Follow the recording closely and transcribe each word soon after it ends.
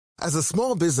As a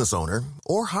small business owner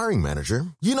or hiring manager,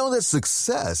 you know that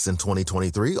success in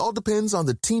 2023 all depends on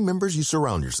the team members you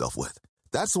surround yourself with.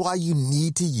 That's why you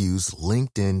need to use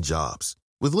LinkedIn Jobs.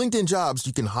 With LinkedIn Jobs,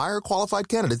 you can hire qualified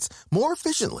candidates more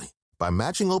efficiently by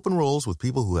matching open roles with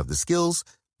people who have the skills,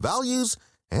 values,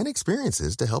 and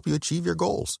experiences to help you achieve your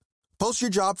goals. Post your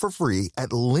job for free at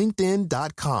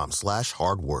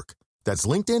linkedin.com/hardwork. That's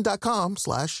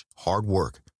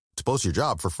linkedin.com/hardwork to post your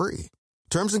job for free.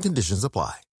 Terms and conditions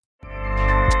apply.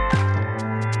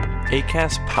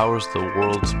 Acast powers the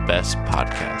world's best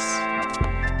podcasts.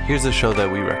 Here's a show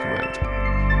that we recommend.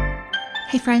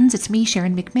 Hey friends, it's me,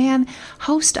 Sharon McMahon,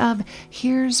 host of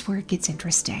Here's Where It Gets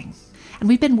Interesting. And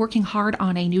we've been working hard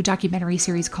on a new documentary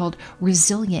series called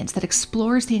Resilience that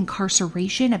explores the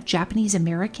incarceration of Japanese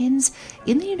Americans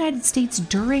in the United States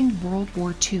during World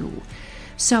War II.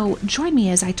 So join me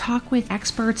as I talk with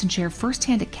experts and share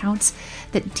firsthand accounts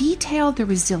that detail the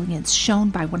resilience shown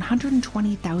by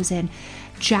 120,000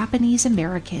 Japanese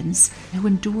Americans who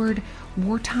endured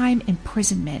wartime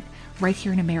imprisonment right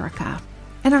here in America.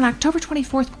 And on October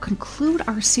 24th, we'll conclude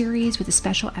our series with a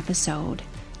special episode.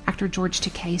 Actor George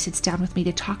Takei sits down with me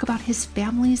to talk about his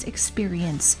family's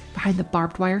experience behind the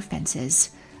barbed wire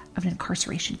fences of an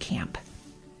incarceration camp.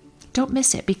 Don't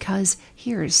miss it, because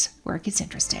here's where it gets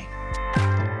interesting.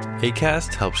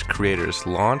 Acast helps creators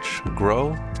launch,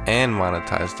 grow, and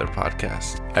monetize their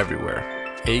podcasts everywhere.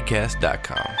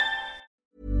 Acast.com.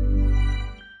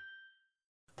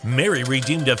 Mary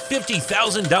redeemed a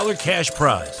 $50,000 cash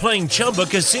prize playing Chumba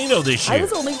Casino this year. I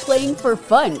was only playing for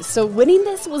fun, so winning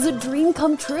this was a dream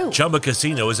come true. Chumba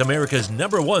Casino is America's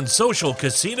 #1 social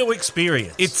casino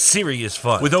experience. It's serious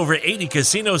fun. With over 80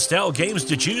 casino-style games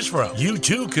to choose from, you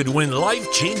too could win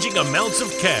life-changing amounts of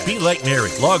cash. Be like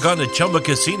Mary. Log on to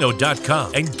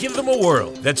ChumbaCasino.com and give them a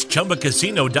whirl. That's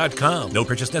ChumbaCasino.com. No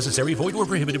purchase necessary. Void where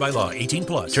prohibited by law. 18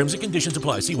 plus. Terms and conditions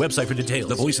apply. See website for details.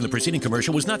 The voice in the preceding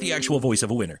commercial was not the actual voice of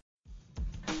a winner.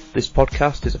 This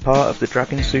podcast is a part of the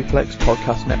Dragon Suplex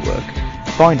Podcast Network.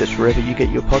 Find us wherever you get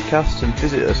your podcasts and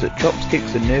visit us at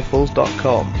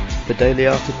chopskicksandnearfalls.com for daily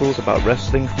articles about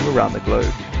wrestling from around the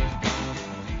globe.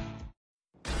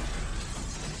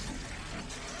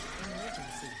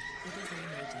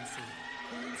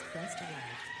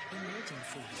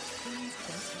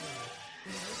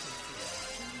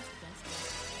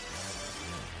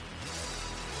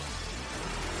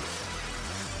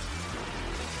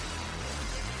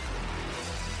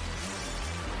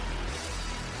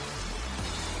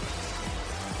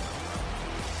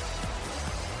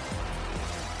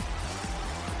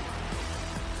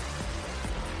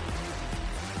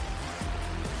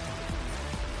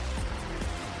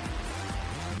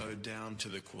 To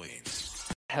the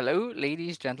Queens. Hello,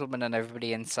 ladies, gentlemen, and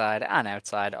everybody inside and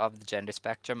outside of the gender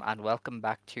spectrum, and welcome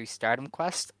back to Stardom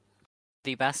Quest,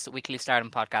 the best weekly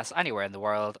Stardom podcast anywhere in the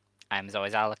world. I'm as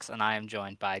always Alex, and I am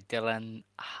joined by Dylan.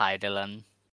 Hi, Dylan.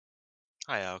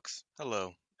 Hi, Alex.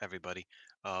 Hello, everybody.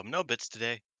 No bits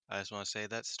today. I just want to say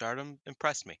that Stardom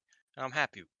impressed me. And I'm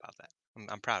happy about that.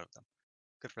 I'm proud of them.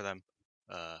 Good for them.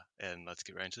 And let's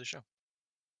get right into the show.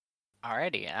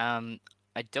 Alrighty.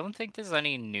 I don't think there's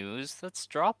any news that's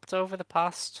dropped over the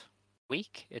past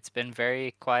week. It's been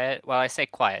very quiet. Well, I say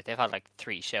quiet. They've had like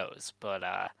 3 shows, but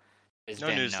there's no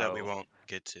been news that we won't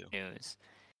get to. News.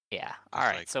 Yeah. All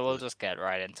right. So we'll just get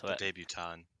right into it. The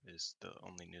debutante is the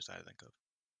only news I think of.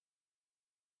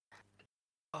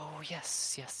 Oh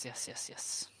yes.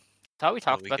 Thought we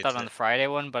talked about that on the Friday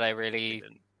one, but I really,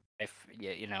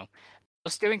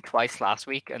 just doing twice last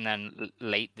week and then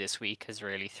late this week has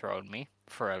really thrown me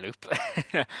for a loop.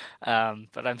 But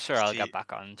I'm sure I'll get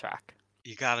back on track.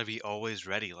 You gotta be always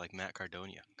ready, like Matt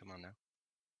Cardona. Come on now.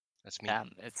 That's me.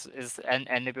 It's an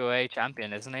NWA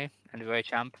champion, isn't he? NWA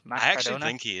champ, Matt Cardona? I actually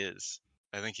Cardona? think he is.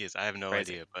 I have no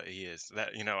idea, but he is.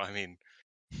 That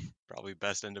probably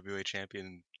best NWA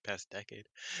champion past decade.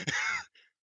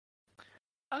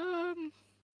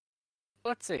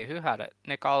 Let's see, who had it?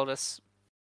 Nick Aldis,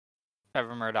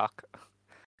 Trevor Murdoch,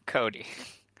 Cody.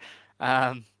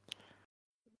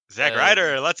 Zack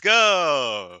Ryder, let's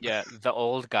go! Yeah, the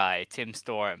old guy, Tim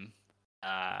Storm.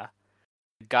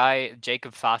 Guy,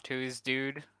 Jacob Fatu's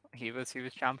dude. He was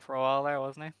champ for a while there,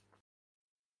 wasn't he?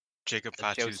 Jacob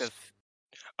Fatu's... Joseph.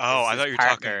 Oh, I thought you were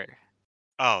talking...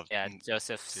 Oh. Yeah,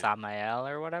 Joseph Samael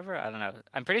or whatever. I don't know.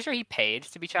 I'm pretty sure he paid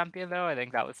to be champion, though. I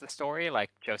think that was the story.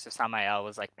 Like, Joseph Samael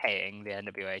was, like, paying the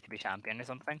NWA to be champion or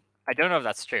something. I don't know if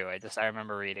that's true. I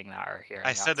remember reading that or hearing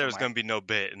I said there was going to be no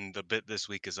bit, and the bit this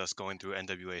week is us going through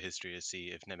NWA history to see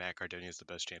if Matt Cardona is the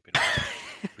best champion.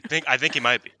 I think he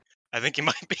might be.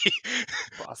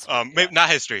 Awesome. Maybe not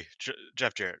history.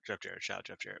 Jeff Jarrett. Shout out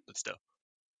Jeff Jarrett, but still.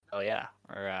 Oh yeah,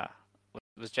 or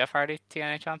was Jeff Hardy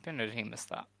TNA champion, or did he miss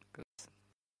that? 'Cause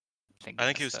I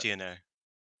think he was missed it. TNA.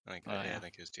 I Yeah.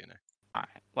 think he was TNA. All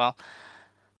right. Well,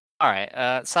 all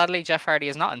right. Sadly, Jeff Hardy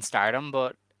is not in Stardom,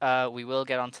 but we will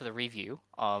get onto the review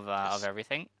of Yes.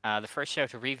 everything. The first show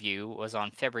to review was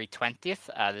on February 20th.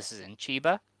 This is in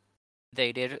Chiba.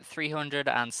 They did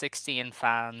 316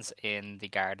 fans in the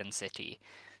Garden City.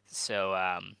 So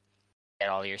get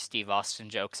all your Steve Austin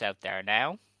jokes out there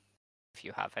now, if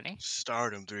you have any.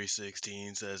 Stardom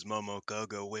 316 says Momo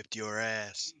Kogo whipped your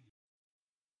ass.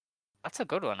 That's a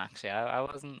good one, actually. I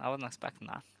wasn't expecting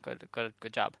that.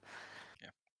 Good job.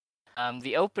 Yeah.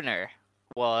 The opener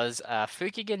was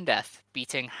Fukigen Death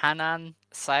beating Hanan,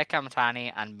 Saya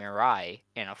Kamatani, and Mirai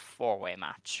in a 4-way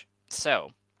match.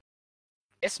 So,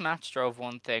 this match drove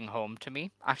one thing home to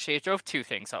me. Actually, it drove two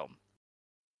things home.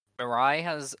 Mirai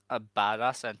has a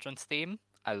badass entrance theme.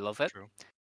 I love it. True.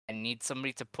 I need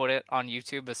somebody to put it on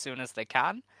YouTube as soon as they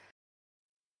can.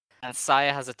 And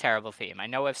Saya has a terrible theme. I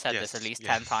know I've said this at least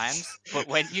 10 times, but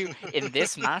when you, in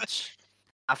this match,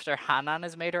 after Hanan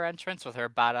has made her entrance with her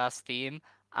badass theme,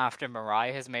 after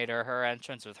Mirai has made her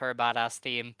entrance with her badass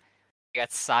theme, you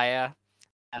get Saya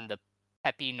and the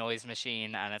peppy noise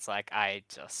machine, and it's like,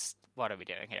 what are we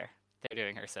doing here? They're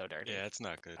doing her so dirty. Yeah, it's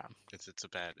not good.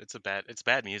 It's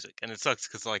bad music, and it sucks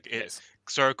because like It it is.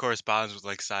 sort of corresponds with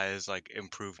like Saya's like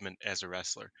improvement as a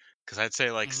wrestler. Because I'd say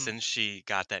like Mhm. since she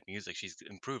got that music, she's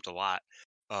improved a lot.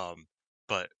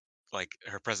 But like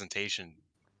her presentation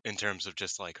in terms of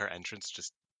just like her entrance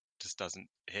just doesn't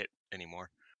hit anymore.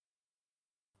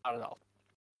 Not at all.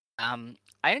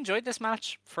 I enjoyed this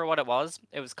match for what it was.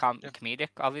 It was Yeah. comedic,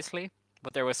 obviously,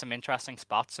 but there was some interesting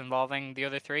spots involving the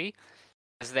other three.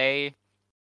 Because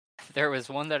there was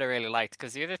one that I really liked,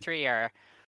 because the other three are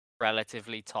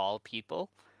relatively tall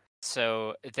people,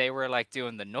 so they were like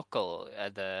doing the knuckle,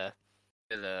 the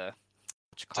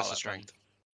what you call Test of it, strength.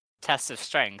 test of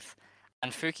strength,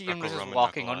 and Fukigen was just Greco-Roman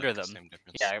walking knuckle, under like, them. same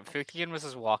difference. Yeah, Fukigen was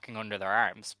just walking under their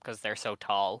arms because they're so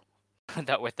tall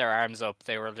that with their arms up,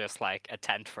 they were just like a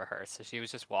tent for her. So she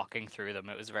was just walking through them.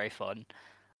 It was very fun,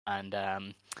 and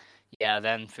yeah,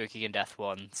 then Fukigen Death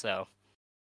won. So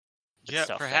good Yeah,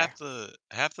 stuff for there.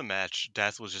 half the match,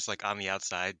 Death was just like on the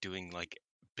outside doing like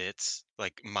bits,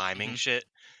 like miming Mhm. shit,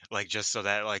 like just so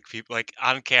that like people like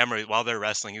on camera while they're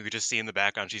wrestling, you could just see in the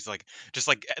background she's like just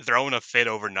like throwing a fit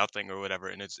over nothing or whatever,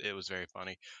 and it was very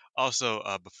funny. Also,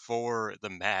 before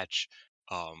the match,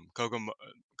 Kogo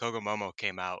Momo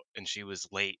came out and she was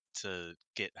late to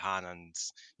get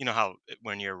Hanan's. You know how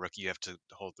when you're a rookie you have to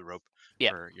hold the rope Yeah.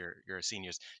 for your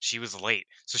seniors. She was late,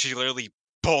 so she literally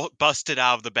busted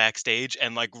out of the backstage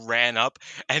and like ran up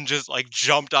and just like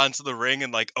jumped onto the ring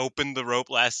and like opened the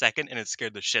rope last second, and it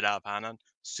scared the shit out of Hanan.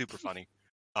 Super funny.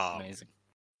 Amazing.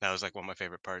 That was like one of my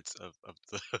favorite parts of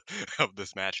the of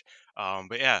this match.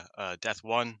 But yeah, Death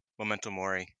won. Memento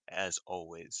Mori, as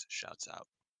always, shouts out.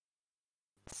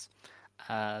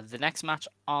 The next match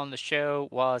on the show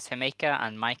was Himeka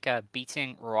and Maika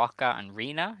beating Ruaka and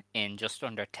Rina in just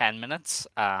under 10 minutes.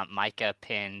 Maika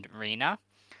pinned Rina.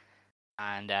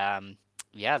 And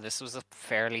yeah, this was a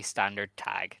fairly standard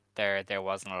tag. There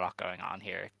wasn't a lot going on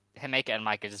here. Himeka and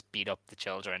Maika just beat up the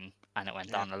children, and it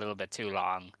went on a little bit too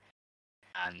long.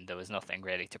 And there was nothing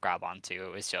really to grab onto.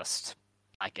 It was just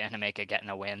Maika and Himeka getting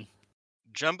a win.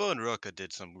 Jumbo and Ruaka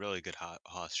did some really good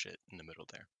hoss shit in the middle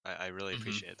there. I really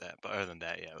appreciate that. But other than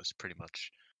that, yeah, it was pretty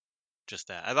much just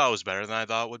that. I thought it was better than I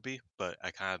thought it would be, but I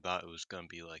kind of thought it was going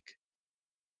to be like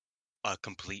a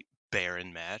complete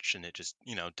barren match, and it just,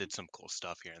 did some cool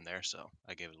stuff here and there, so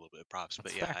I gave it a little bit of props.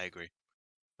 That's but yeah, fair. I agree.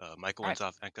 Michael wins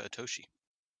off Enka Itoshi.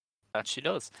 That she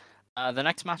does. The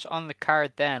next match on the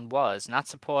card then was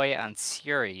Natsupoi and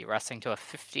Syuri wrestling to a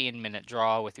 15-minute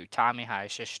draw with Utami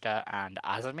Hayashishita and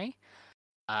Azumi.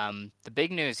 The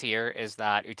big news here is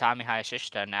that Utami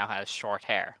Hayashishita now has short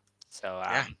hair. So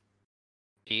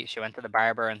she went to the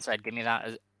barber and said, "Give me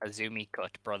that Azumi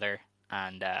cut, brother."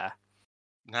 And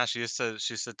Nah, she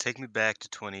said, "Take me back to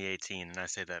 2018," and I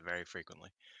say that very frequently.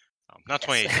 Not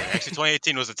 2018. Actually,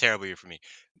 2018 was a terrible year for me.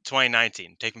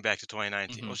 2019. Take me back to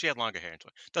 2019. Well, she had longer hair in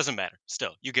 20. Doesn't matter.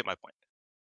 Still, you get my point.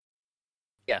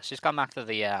 Yeah, she's gone back to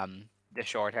the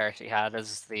short hair she had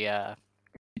as the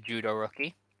judo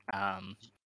rookie.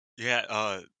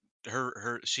 Yeah,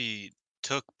 she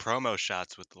took promo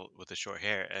shots with the short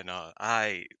hair, and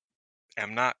I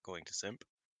am not going to simp.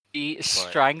 The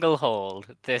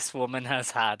stranglehold this woman has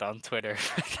had on Twitter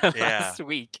for the last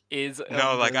week is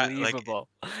unbelievable.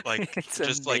 It's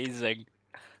just amazing.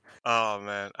 Oh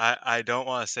man, I don't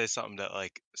want to say something that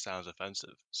like sounds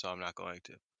offensive, so I'm not going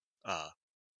to.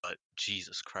 But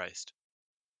Jesus Christ,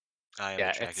 I am Yeah,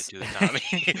 attracted it's to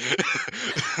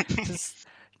Utami. just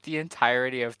the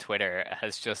entirety of Twitter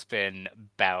has just been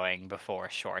bowing before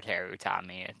short hair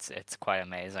Utami. It's quite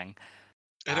amazing.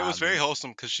 And it was very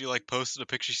wholesome because she like posted a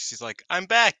picture. She's like, "I'm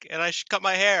back, and I should cut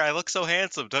my hair. I look so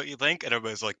handsome, don't you think?" And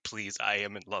everybody's like, "Please, I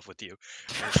am in love with you."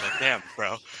 And it's like, "Damn,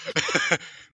 bro."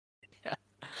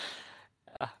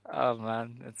 Oh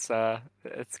man, it's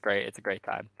great. It's a great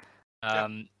time. Yeah.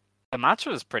 The match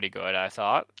was pretty good, I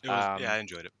thought. It was. Yeah, I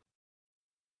enjoyed it.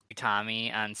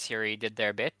 Utami and Siri did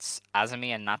their bits. Azumi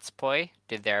and Natsupoi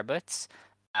did their bits.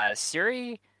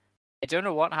 Siri, I don't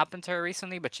know what happened to her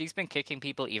recently, but she's been kicking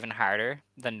people even harder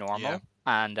than normal, Yeah.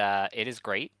 and it is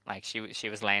great. Like she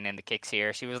was laying in the kicks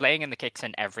here. She was laying in the kicks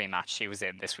in every match she was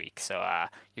in this week, so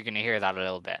you're gonna hear that a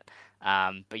little bit.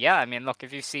 But yeah, I mean, look,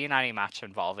 if you've seen any match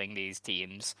involving these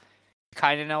teams, you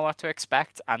kind of know what to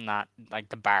expect, and that like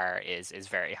the bar is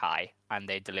very high, and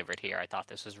they delivered here. I thought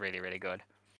this was really really good.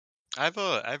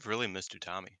 I've really missed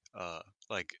Utami.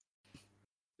 Like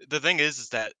the thing is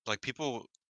that like people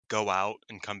go out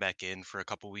and come back in for a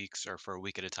couple weeks or for a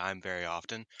week at a time very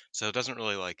often, so it doesn't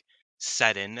really like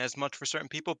set in as much for certain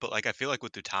people. But like I feel like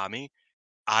with Utami,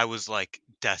 I was like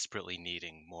desperately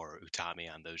needing more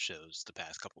Utami on those shows the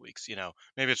past couple weeks.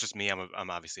 Maybe it's just me. I'm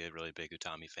obviously a really big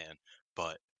Utami fan,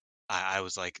 but I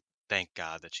was like, thank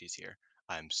God that she's here.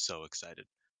 I'm so excited.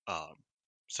 Um,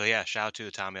 so yeah, shout out to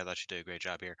Utami. I thought she did a great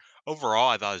job here. Overall,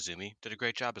 I thought Azumi did a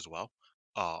great job as well.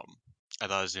 Um, I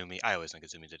thought Azumi. I always think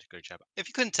Azumi did a great job. If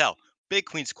you couldn't tell, big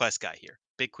Queen's Quest guy here.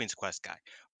 Big Queen's Quest guy.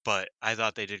 But I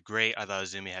thought they did great. I thought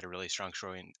Azumi had a really strong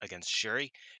showing against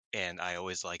Shuri, and I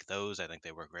always like those. I think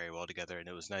they work very well together, and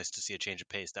it was nice to see a change of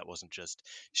pace that wasn't just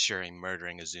Shuri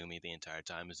murdering Azumi the entire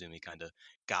time. Azumi kind of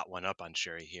got one up on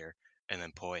Shuri here, and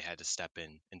then Poi had to step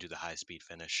in and do the high speed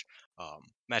finish.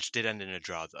 Match did end in a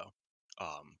draw though,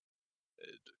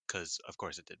 because of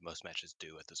course it did. Most matches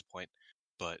do at this point,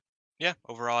 but yeah,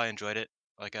 overall I enjoyed it.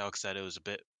 Like Alex said, it was a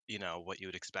bit what you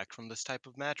would expect from this type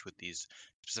of match with these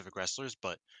specific wrestlers,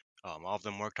 but all of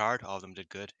them worked hard, all of them did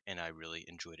good, and I really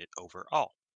enjoyed it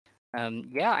overall.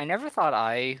 Yeah, I never thought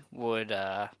I would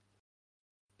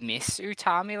miss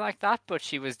Utami like that, but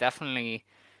she was definitely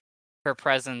her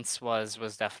presence was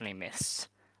definitely missed.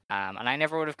 And I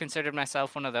never would have considered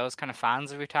myself one of those kind of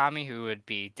fans of Utami who would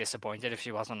be disappointed if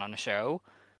she wasn't on a show.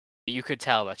 But you could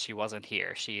tell that she wasn't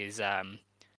here. She's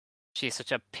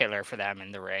such a pillar for them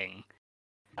in the ring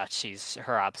that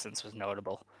her absence was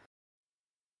notable.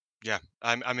 Yeah,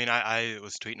 I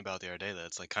was tweeting about the other day that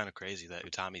it's like kind of crazy that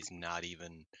Utami's not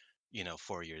even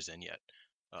 4 years in yet,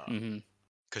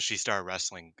 because she started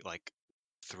wrestling like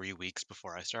 3 weeks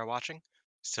before I started watching,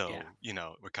 so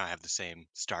Yeah. we kind of have the same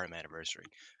stardom anniversary,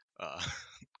 uh,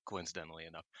 coincidentally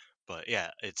enough. But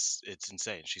yeah, it's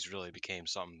insane. She's really became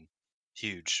something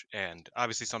huge, and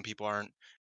obviously some people aren't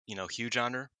huge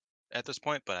on her at this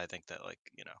point, but I think that like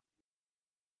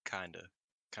kind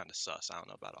of sus. I don't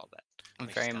know about all that. I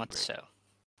think she's Very kinda much great. so.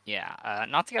 Yeah,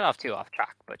 not to get off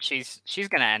track, but she's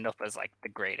gonna end up as like the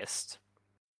greatest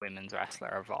women's wrestler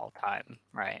of all time,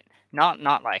 right?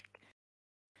 Not like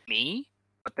me,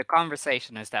 but the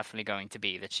conversation is definitely going to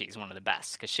be that she's one of the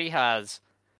best because she has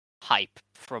hype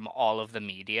from all of the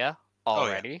media Oh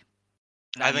yeah. already.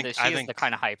 I And think she I is the think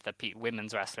kind of hype that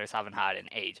women's wrestlers haven't had in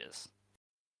ages.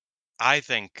 I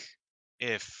think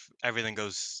if everything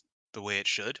goes the way it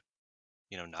should,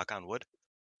 knock on wood,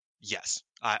 yes.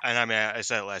 I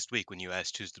said it last week when you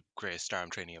asked who's the greatest Stardom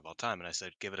trainee of all time, and I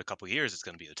said give it a couple years, it's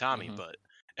going to be Utami, but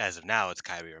as of now, it's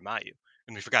Kairi or Mayu.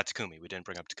 And we forgot Takumi. We didn't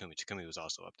bring up Takumi. Takumi was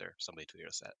also up there. Somebody tweeted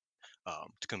us that.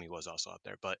 Takumi was also up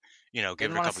there, but give Didn't it a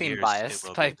want to couple seem years, it biased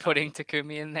will by be Utami. putting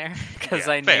Takumi in there because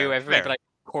Yeah, I knew everybody fair. would be like,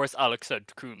 of course Alex said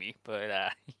Takumi, but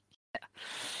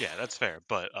Yeah, that's fair.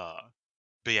 But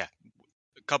yeah,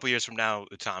 a couple years from now,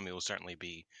 Utami will certainly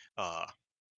be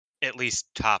at least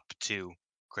top 2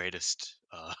 greatest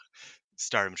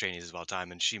Stardom trainees of all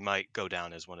time, and she might go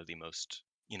down as one of the most,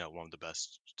 one of the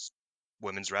best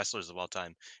women's wrestlers of all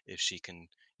time if she can,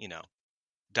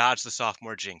 dodge the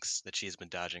sophomore jinx that she has been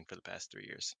dodging for the past 3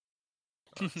 years.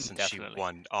 Since she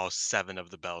won all 7 of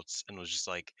the belts and was just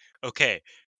like, okay,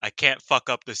 I can't fuck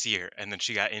up this year. And then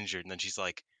she got injured, and then she's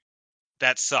like,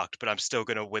 that sucked, but I'm still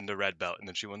gonna win the red belt. And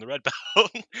then she won the red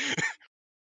belt.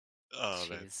 Oh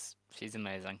man, she's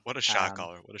amazing. what a shot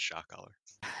caller! What a shot caller!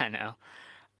 I know.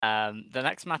 The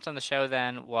next match on the show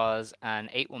then was an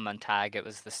 8-woman tag. It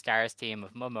was the Stars team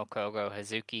of Momo Kogo,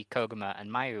 Hazuki, Koguma, and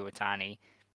Mayu Iwatani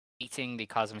beating the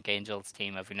Cosmic Angels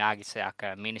team of Unagi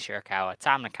Sayaka, Mina Shirakawa,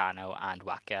 Tam Nakano, and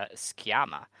Waka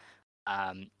Tsukiyama.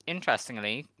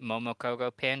 Interestingly, Momo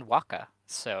Kogo pinned Waka.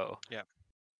 So yeah,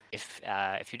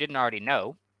 if you didn't already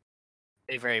know,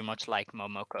 they very much like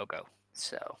Momo Kogo.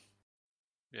 So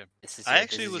Yeah. this is I your,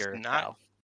 actually was not style.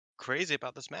 crazy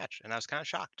about this match, and I was kind of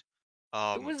shocked.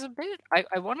 It was a bit.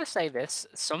 I want to say this.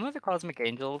 Some of the Cosmic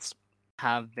Angels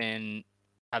have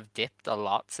dipped a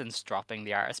lot since dropping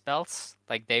the Artist belts.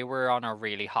 Like they were on a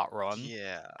really hot run,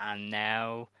 Yeah. and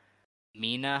now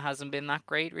Mina hasn't been that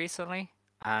great recently,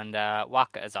 and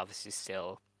Waka is obviously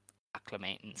still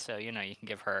acclimating. So you can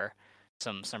give her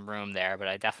some room there. But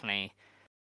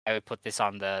I would put this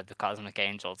on the Cosmic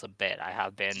Angels a bit. I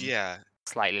have been Yeah.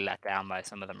 slightly let down by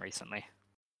some of them recently.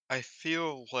 I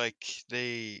feel like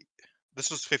this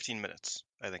was 15 minutes.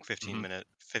 I think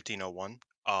 15:01.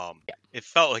 Yeah. It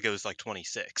felt like it was like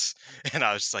 26, and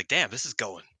I was just like, "Damn, this is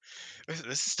going. This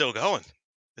is still going.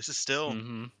 This is still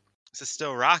Mm-hmm. this is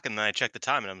still rocking." And then I checked the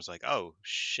time, and I was like, "Oh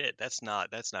shit, that's not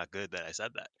good that I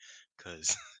said that,"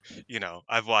 because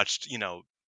I've watched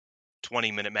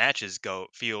 20-minute matches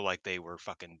feel like they were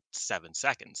fucking 7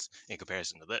 seconds in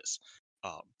comparison to this.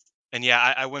 Um, and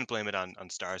yeah, I wouldn't blame it on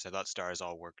Stars. I thought Stars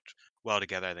all worked well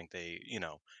together. I think they,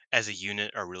 as a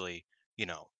unit are really,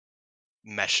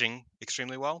 meshing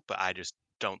extremely well, but I just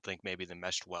don't think maybe they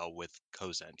meshed well with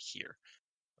Kozen here,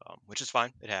 which is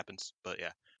fine. It happens. But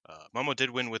yeah, Momo did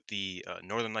win with the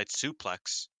Northern Lights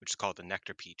Suplex, which is called the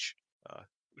Nectar Peach,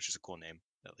 which is a cool name,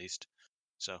 at least.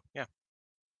 So yeah.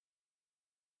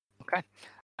 Okay.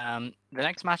 The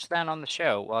next match then on the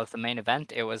show was the main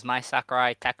event. It was Mai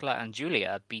Sakurai, Tekla, and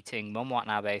Julia beating Momo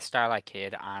Watanabe, Starlight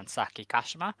Kid, and Saki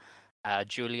Kashima.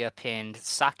 Julia pinned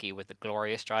Saki with the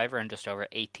Glorious Driver in just over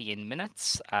 18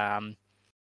 minutes.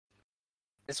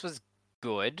 This was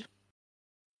good.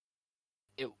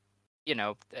 The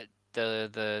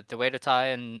Wada Tai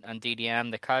and DDM,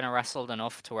 they kind of wrestled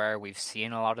enough to where we've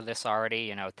seen a lot of this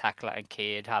already. Tekla and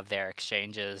Kid have their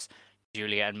exchanges.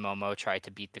 Julia and Momo tried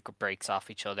to beat the brakes off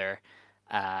each other.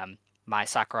 Mai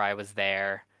Sakurai was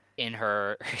there in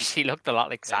her. She looked a lot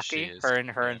like Yes, she Saki. is. Her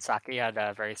Yeah. and Saki had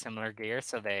a very similar gear,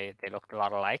 so they looked a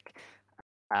lot alike.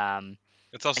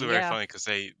 It's also and very yeah. funny because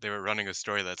they were running a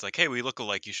story that's like, "Hey, we look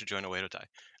alike. You should join a Wada Tai."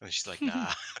 And she's like,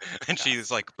 "Nah." And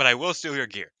she's like, "But I will steal your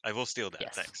gear. I will steal that.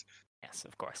 Yes. Thanks." Yes,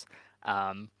 of course.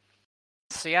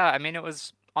 So yeah, I mean, it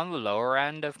was on the lower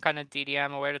end of kind of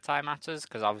DDM away to tie matches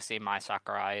because obviously Mai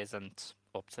Sakurai isn't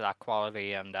up to that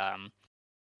quality, and I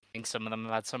think some of them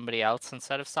have had somebody else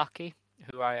instead of Saki,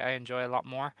 who I enjoy a lot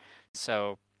more.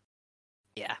 So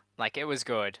yeah, like it was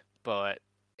good, but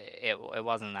it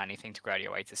wasn't anything to go out of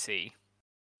your way to see.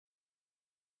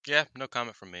 Yeah, no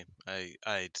comment from me.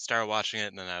 I started watching it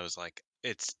and then I was like,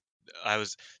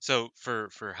 for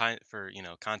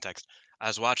context, I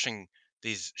was watching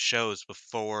these shows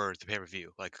before the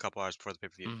pay-per-view, like a couple hours before the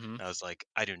pay-per-view. Mm-hmm. And I was like,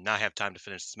 I do not have time to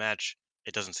finish this match.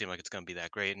 It doesn't seem like it's going to be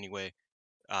that great anyway.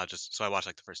 So I watched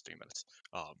like the first 3 minutes.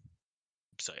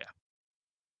 So yeah,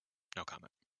 no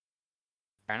comment.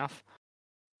 Fair enough.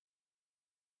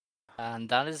 And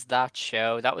that is that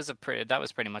show. That was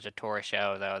pretty much a tour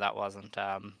show though. That wasn't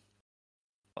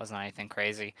anything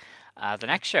crazy. The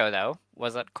next show though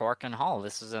was at Cork Hall.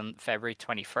 This was on February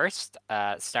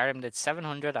 21st. Stardom did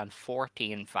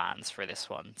 714 fans for this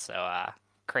one, so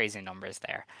crazy numbers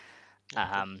there.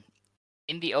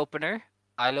 In the opener,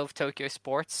 I Love Tokyo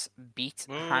Sports beat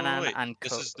Hanan and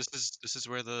This is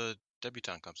where the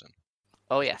debutante comes in.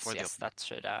 Oh yes, that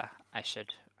should I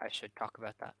should talk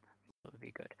about that. That would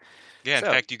be good. Yeah, in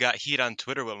fact, you got heat on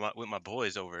Twitter with my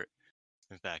boys over it.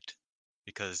 In fact,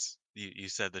 because you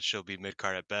said that she'll be mid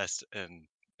card at best, and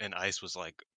Ice was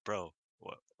like, "Bro,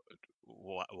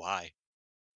 why?"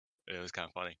 It was kind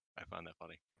of funny. I found that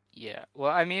funny. Yeah. Well,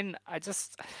 I mean, I think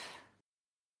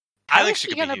she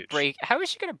could be huge. How is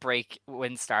she gonna break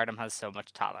when Stardom has so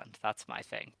much talent? That's my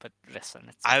thing. But listen,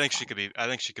 I think she could be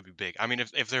big. I mean,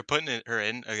 if they're putting her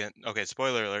in again, okay.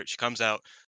 Spoiler alert: she comes out,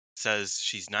 says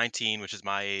she's 19, which is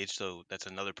my age, so that's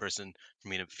another person for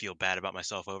me to feel bad about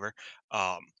myself over.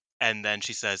 And then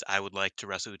she says, "I would like to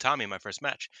wrestle Utami in my first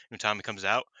match." And Utami comes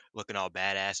out looking all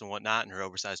badass and whatnot in her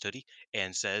oversized hoodie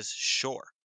and says,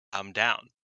 "Sure, I'm down,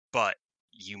 but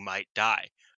you might die."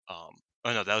 Oh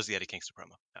no, that was the Eddie Kingston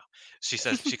promo. No. She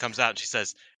says she comes out and she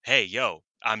says, "Hey, yo,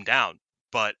 I'm down,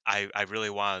 but I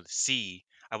really want to see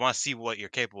what you're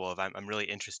capable of. I'm really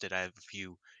interested. I have a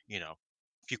few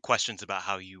questions about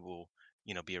how you will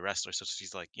be a wrestler." So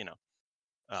she's like,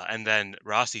 and then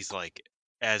Rossi's like,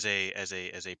 as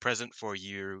a present for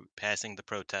you passing the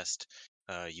protest,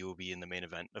 you will be in the main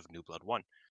event of New Blood 1,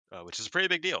 which is a pretty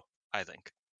big deal, I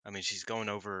think. I mean, she's going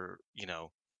over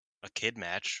a kid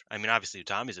match. I mean, obviously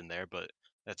Utami's in there, but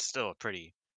that's still a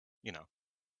pretty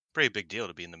big deal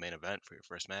to be in the main event for your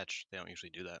first match. They don't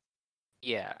usually do that.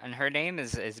 Yeah, and her name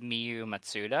is Miyu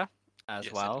Matsuda. as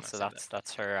Yes, I did well. not So say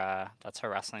that. that's her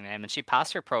wrestling name, and she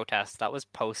passed her protest. That was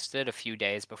posted a few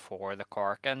days before the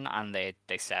Corkin, and they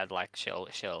said like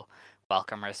she'll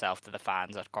welcome herself to the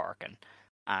fans at Corkin,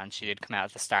 and she did come out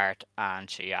at the start, and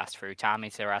she asked for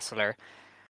Utami to wrestle her,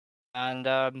 and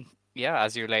yeah,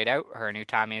 as you laid out, her and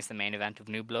Utami is the main event of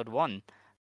New Blood 1.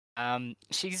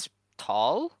 She's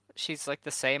tall. She's like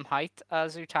the same height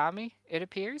as Utami, it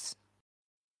appears.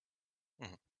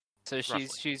 Mhm. So Roughly.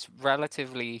 she's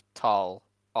relatively tall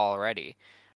already.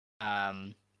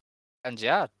 And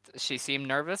yeah, she seemed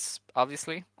nervous,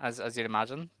 obviously, as you'd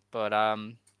imagine. But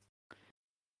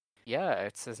yeah,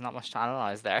 there's not much to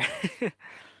analyze there.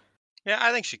 Yeah,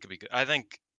 I think she could be good. I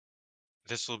think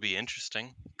this will be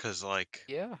interesting because, like,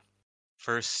 Yeah.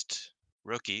 first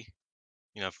rookie,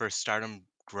 first Stardom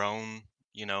grown,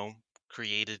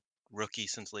 created rookie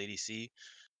since Lady C.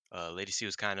 Lady C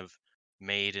was kind of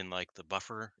made in like the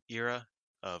buffer era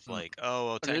of Mm. like, oh,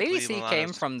 well, But Lady technically C came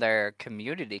Milano's. from their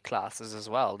community classes as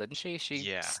well, didn't she? She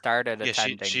Yeah, started yeah.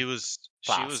 She attending was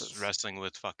classes. wrestling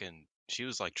with fucking. She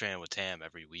was like training with Tam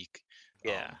every week.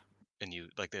 Yeah. And you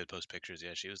like they would post pictures.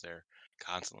 Yeah, she was there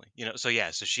constantly. So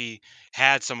yeah, so she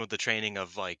had some of the training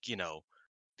of like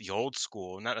the old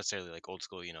school, not necessarily like old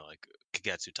school, like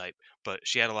Kagetsu type, but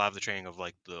she had a lot of the training of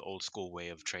like the old school way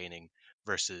of training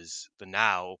versus the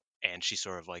now, and she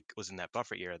sort of like was in that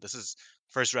buffer era. This is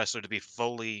first wrestler to be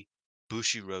fully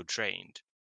Bushiroad trained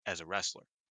as a wrestler.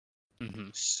 Mm-hmm.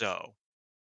 So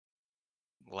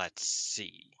let's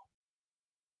see.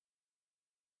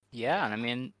 Yeah, and I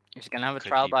mean, she's gonna have a Could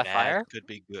trial be by bad, fire. could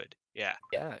be good. Yeah.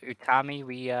 Yeah, Utami,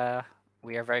 we are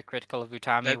very critical of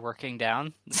Utami That working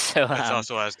down. So that's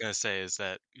also what I was gonna say is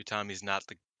that Utami's not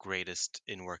the greatest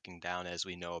in working down, as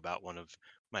we know about one of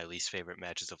my least favorite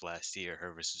matches of last year.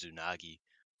 Her versus Unagi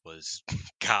was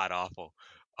god awful.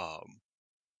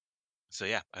 So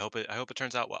yeah, I hope it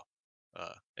turns out well.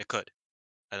 It could.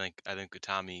 I think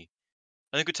Utami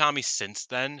since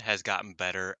then has gotten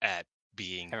better at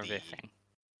being the everything.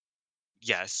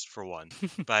 yes for one,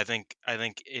 but I think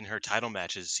in her title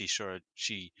matches she sort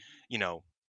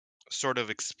of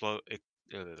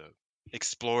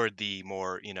explored the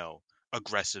more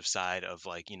aggressive side of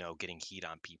like getting heat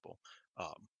on people,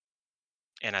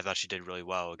 and I thought she did really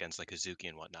well against like Hazuki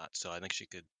and whatnot. So I think she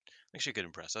could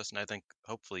impress us, and I think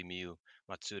hopefully Miyu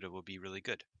Matsuda will be really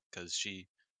good because she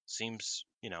seems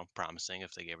promising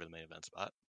if they gave her the main event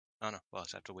spot. I don't know. We'll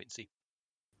just have to wait and see.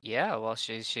 Yeah, well,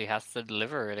 she has to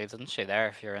deliver, really, doesn't she? There,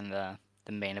 if you're in the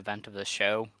main event of the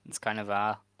show, it's kind of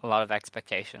a lot of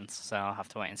expectations. So I'll have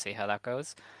to wait and see how that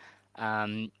goes.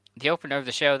 The opener of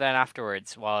the show then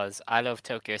afterwards was I Love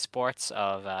Tokyo Sports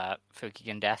of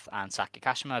Fukigen Death and Saki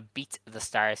Kashima beat the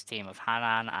Stars team of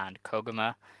Hanan and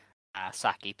Koguma.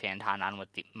 Saki pinned Hanan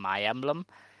with the My Emblem.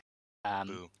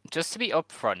 Just to be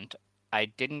upfront, I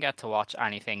didn't get to watch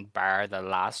anything bar the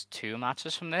last two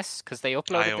matches from this because they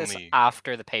uploaded this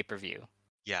after the pay-per-view.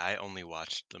 Yeah, I only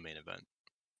watched the main event.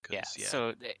 Yeah,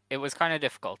 so it was kind of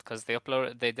difficult because they put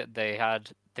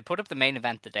up the main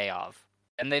event the day of,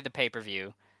 then they had the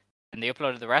pay-per-view, and they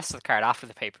uploaded the rest of the card after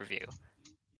the pay-per-view.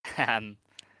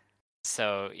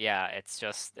 So yeah, it's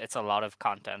a lot of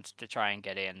content to try and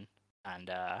get in, and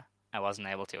I wasn't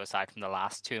able to aside from the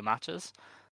last two matches.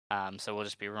 So we'll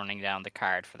just be running down the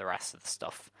card for the rest of the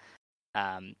stuff.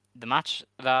 The match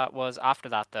that was after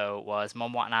that, though, was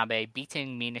Momo Watanabe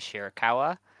beating Mina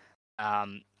Shirakawa.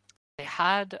 They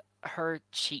had her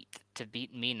cheat to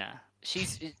beat Mina.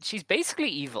 She's basically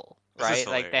evil, right?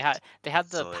 Like they had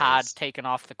the pad taken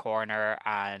off the corner,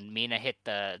 and Mina hit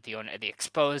the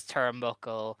exposed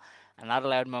turnbuckle, and that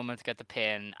allowed Momo to get the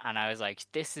pin. And I was like,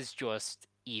 this is just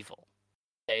evil.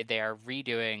 They are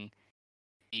redoing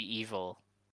the evil.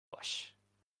 Push.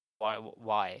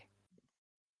 Why?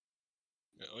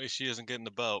 At least she isn't getting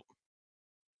the belt.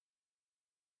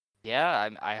 Yeah,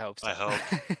 I hope so. I hope.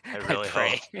 I really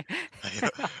hope.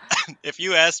 If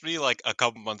you asked me like a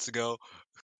couple months ago,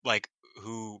 like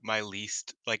who my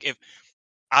least, like if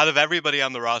out of everybody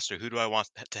on the roster, who do I want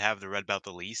to have the red belt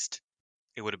the least?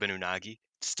 It would have been Unagi.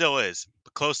 Still is.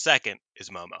 But close second is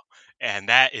Momo. And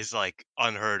that is like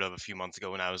unheard of a few months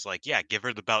ago when I was like, yeah, give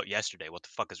her the belt yesterday. What the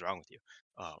fuck is wrong with you?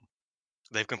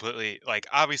 They've completely like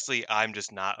obviously I'm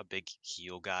just not a big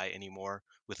heel guy anymore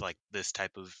with like this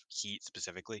type of heat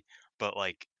specifically, but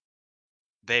like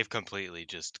they've completely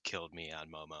just killed me on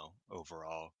Momo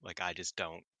overall. Like I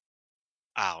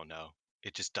don't know.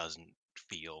 It just doesn't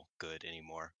feel good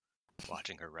anymore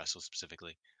watching her wrestle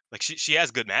specifically. Like she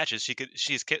has good matches.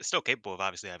 She's still capable of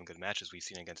obviously having good matches. We've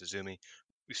seen against Azumi.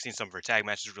 We've seen some of her tag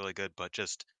matches really good, but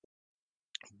just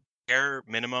bare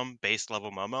minimum base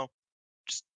level Momo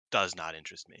just does not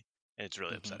interest me, and it's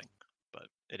really upsetting. but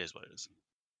it is what it is.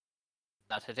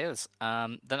 That it is.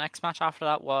 The next match after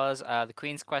that was the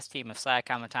Queen's Quest team of Saya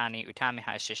Kamatani, Utami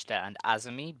Hayashishita, and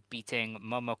Azumi beating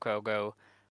Momokogo,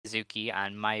 Suzuki,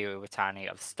 and Mayu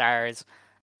Iwatani of Stars.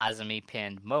 Azumi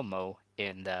pinned Momo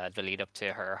in the lead up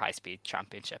to her High Speed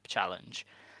Championship challenge.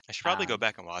 I should probably go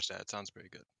back and watch that. It sounds pretty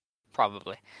good.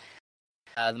 Probably.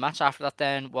 The match after that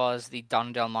then was the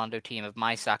Don Del Mondo team of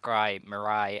Mai Sakurai,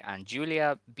 Mirai, and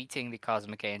Julia beating the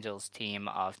Cosmic Angels team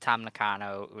of Tam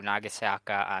Nakano,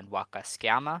 Unagisaka, and Waka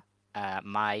Tsukiyama.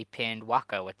 Mai pinned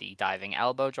Waka with the diving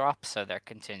elbow drop, so they're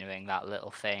continuing that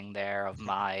little thing there of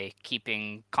Mai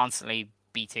constantly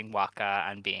beating Waka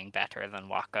and being better than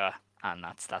Waka, and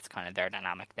that's kind of their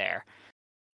dynamic there.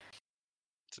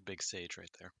 It's a big sage right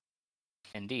there.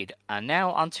 Indeed. And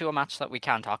now onto a match that we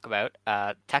can talk about.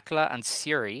 Tekla and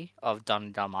Syuri of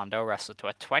Don Del Mondo wrestled to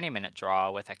a 20-minute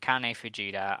draw with Akane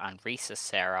Fujita and Risa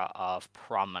Sera of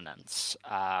Prominence.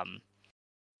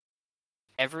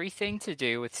 Everything to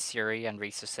do with Syuri and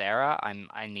Risa Sera,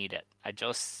 I need it. I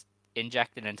just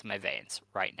inject it into my veins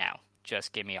right now.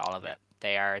 Just give me all of it.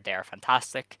 They are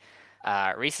fantastic.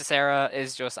 Risa Sera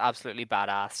is just absolutely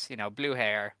badass. You know, blue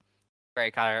hair,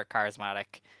 very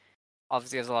charismatic.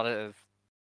 Obviously has a lot of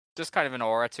just kind of an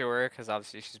aura to her, because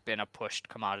obviously she's been a pushed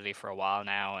commodity for a while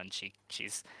now, and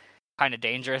she's kind of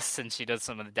dangerous since she does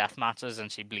some of the death matches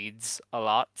and she bleeds a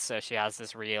lot, so she has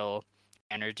this real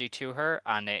energy to her,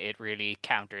 and it really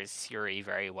counters Syuri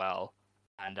very well,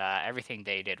 and everything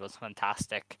they did was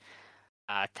fantastic.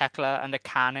 Tekla and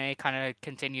Akane kind of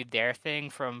continued their thing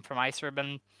from Ice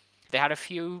Ribbon. They had a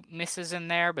few misses in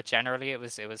there, but generally it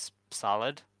was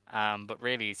solid. But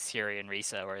really Syuri and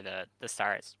Risa were the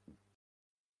stars.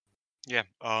 Yeah,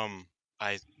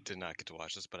 I did not get to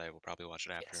watch this, but I will probably watch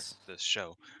it after this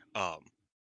show.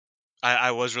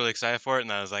 I was really excited for it,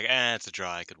 and I was like, it's a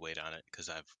draw. I could wait on it because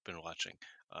I've been watching.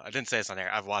 I didn't say this on air.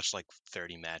 I've watched like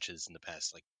 30 matches in the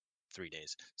past like 3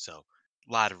 days, so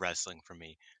a lot of wrestling for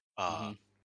me.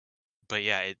 But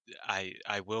yeah,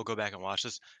 I will go back and watch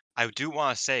this. I do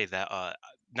want to say that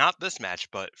not this match,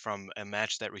 but from a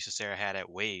match that Risa Sera had at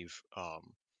Wave,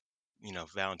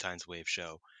 Valentine's Wave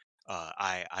show.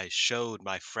 I showed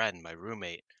my friend, my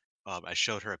roommate, I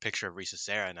showed her a picture of Risa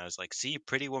Sera, and I was like, "See,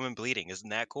 pretty woman bleeding, isn't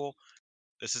that cool?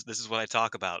 This is what I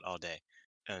talk about all day."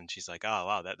 And she's like, "Oh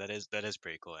wow, that is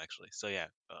pretty cool actually." So yeah,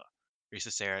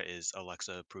 Risa Sera is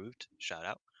Alexa approved. Shout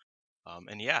out.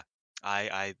 And yeah,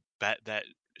 I bet that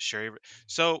Sherry.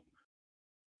 So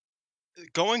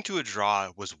going to a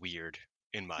draw was weird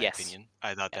in my opinion.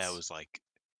 I thought that was like,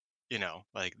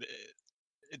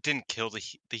 it didn't kill the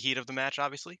heat of the match,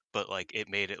 obviously, but like it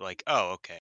made it like, oh,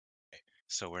 okay,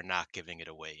 so we're not giving it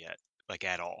away yet, like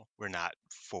at all. We're not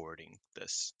forwarding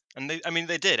this, and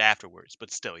they did afterwards,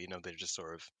 but still, they're just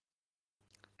sort of,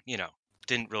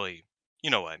 didn't really, you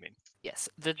know what I mean? Yes,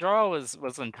 the draw was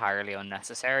entirely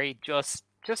unnecessary. Just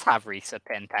have Risa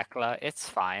pin Tekla. It's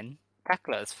fine.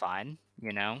 Tekla is fine.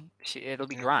 It'll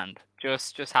be grand.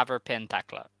 Just have her pin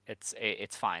Tekla.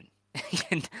 It's fine.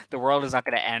 The world is not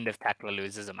going to end if Tekla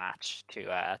loses a match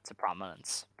to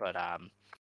Prominence. But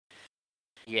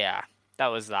yeah, that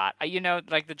was that.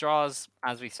 Like the draws,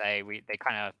 as we say, they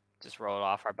kind of just roll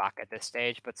off our back at this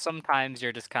stage. But sometimes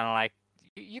you're just kind of like,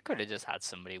 you could have just had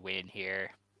somebody win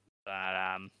here.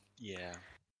 But yeah,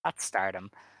 that's Stardom.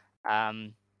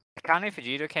 Akane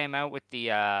Fujita came out with the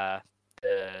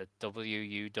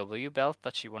WUW belt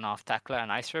that she won off Tekla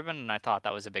and Ice Ribbon, and I thought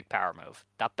that was a big power move.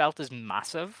 That belt is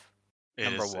massive.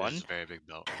 Number one. It is a very big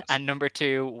belt. Yes. And number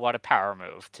two, what a power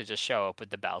move to just show up with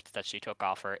the belt that she took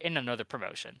off her in another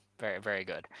promotion. Very, very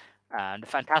good. And the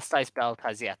Fantastice belt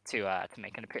has yet to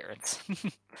make an appearance.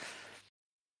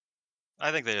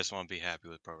 I think they just want to be happy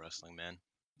with pro wrestling, man.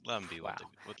 Let them be let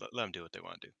them do what they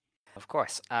want to do. Of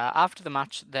course. After the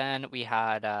match, then we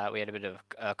had a bit of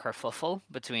a kerfuffle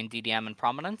between DDM and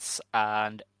Prominence,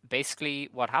 and basically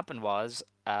what happened was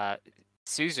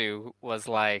Suzu was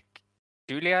like,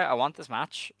 "Julia, I want this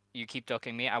match. You keep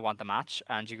ducking me. I want the match."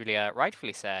 And Julia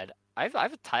rightfully said, "I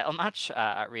have a title match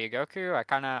at Ryogoku. I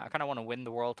kind of want to win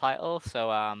the world title.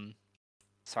 So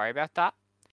sorry about that."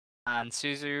 And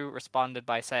Suzu responded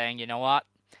by saying, "You know what?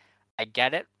 I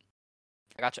get it.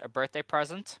 I got you a birthday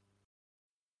present."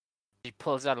 She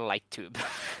pulls out a light tube.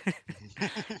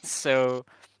 So you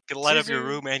can light up your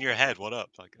room and your head. What up?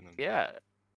 Yeah.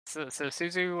 So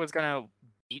Suzu was gonna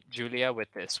beat Julia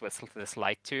with this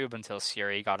light tube until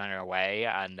Syuri got in her way,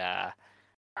 and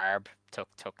Barb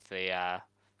took the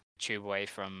tube away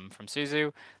from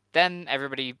Suzu. Then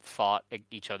everybody fought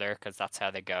each other because that's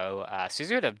how they go.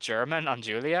 Suzu had a German on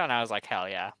Julia, and I was like, hell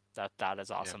yeah, that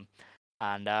is awesome.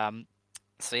 Yeah. And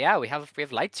So yeah, we have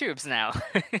light tubes now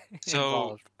So,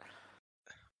 involved.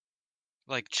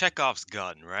 like Chekhov's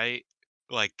gun, right?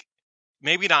 Like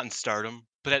maybe not in Stardom,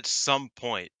 but at some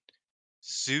point,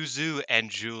 Suzu and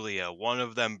Julia, one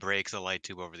of them breaks a light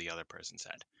tube over the other person's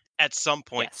head. At some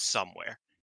point, Yes. somewhere.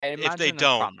 I If they imagine in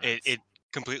don't, Prominence. it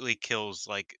completely kills.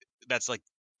 Like that's like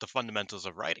the fundamentals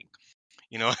of writing.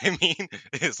 You know what I mean?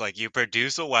 It's like you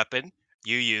produce a weapon,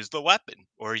 you use the weapon,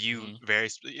 or you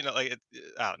Mhm. like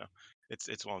I don't know.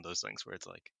 It's one of those things where it's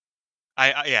like,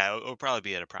 yeah, it'll probably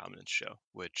be at a Prominence show,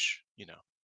 which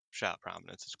shout out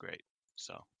Prominence is great.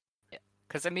 So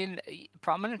Because, I mean,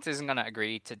 Prominence isn't going to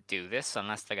agree to do this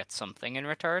unless they get something in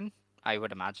return, I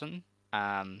would imagine.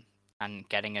 And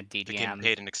getting a they're getting DDM,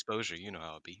 paid in exposure, you know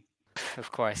how it be.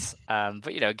 of course. But,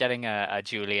 getting a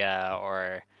Julia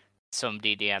or some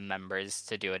DDM members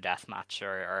to do a death match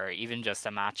or even just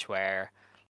a match where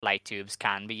light tubes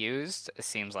can be used, it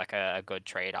seems like a good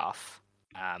trade-off.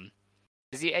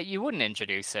 'Cause you wouldn't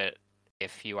introduce it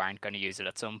if you aren't going to use it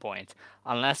at some point,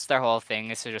 unless their whole thing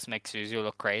is to just make Suzu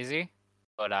look crazy.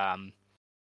 But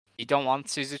you don't want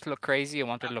Suzu to look crazy. You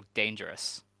want her to look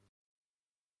dangerous.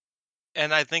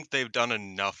 And I think they've done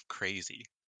enough crazy.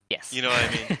 Yes. You know what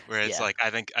I mean? Where it's Yeah. like I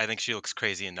think she looks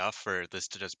crazy enough for this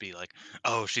to just be like,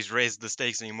 oh, she's raised the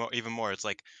stakes even more. It's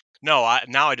like, no,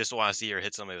 now I just want to see her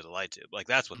hit somebody with a light tube. Like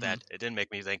that's what that Mhm. did. It didn't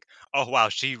make me think, oh wow,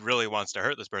 she really wants to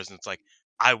hurt this person. It's like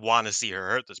I want to see her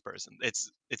hurt this person.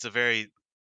 It's a very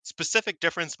specific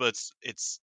difference, but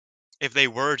it's if they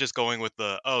were just going with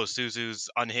the Suzu's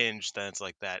unhinged, then it's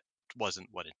like that wasn't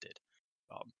what it did.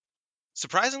 Um,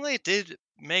 Surprisingly, it did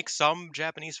make some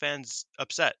Japanese fans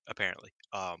upset. Apparently,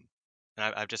 and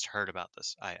I've just heard about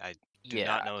this. I do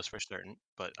not Yeah. know this for certain,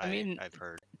 but I mean, I've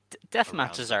heard death around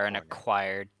matches the are an corner.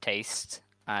 acquired taste.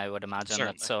 I would imagine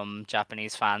that Certainly, some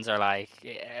Japanese fans are like,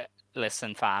 yeah,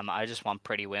 listen, fam, I just want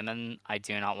pretty women. I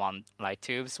do not want light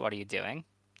tubes. What are you doing?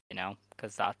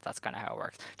 Because that's kind of how it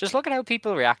works. Just look at how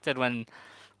people reacted when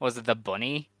was it the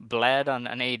bunny bled on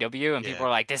an AEW, and people yeah. were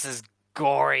like, "This is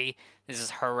gory. This is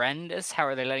horrendous. How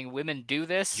are they letting women do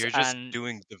this?" You're just And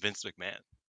doing the Vince McMahon.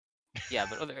 yeah,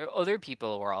 but other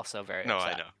people were also very No,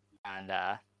 I upset, know.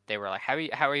 and they were like, "How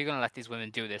are you going to let these women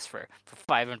do this for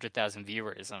 500,000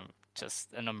 viewers?" And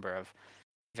just a number of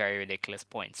very ridiculous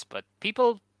points. But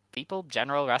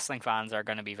general wrestling fans are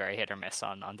going to be very hit or miss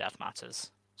on death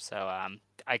matches. So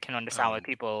I can understand why Um,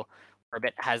 people were a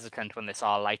bit hesitant when they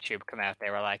saw Light Tube come out.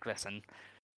 They were like, "Listen,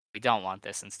 we don't want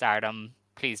this in Stardom.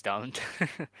 Please don't."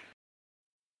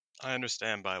 I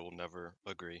understand, but I will never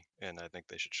agree, and I think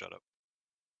they should shut up.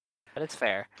 But it's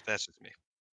fair. But that's just me.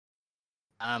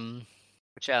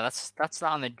 But yeah, that's that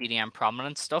on the DDM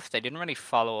prominence stuff. They didn't really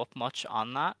follow up much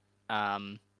on that.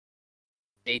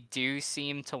 They do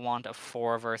seem to want a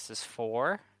 4 versus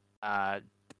 4,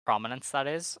 prominence that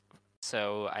is.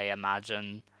 So I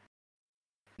imagine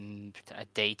a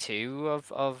day 2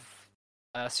 of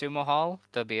Sumo Hall,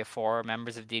 there'll be a 4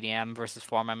 members of DDM versus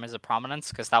 4 members of prominence,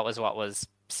 because that was what was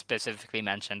specifically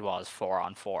mentioned was 4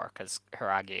 on 4, because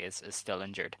Hiragi is still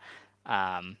injured.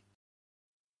 I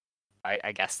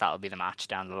guess that'll be the match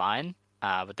down the line.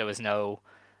 But there was no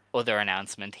other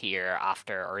announcement here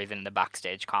after, or even in the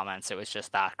backstage comments. It was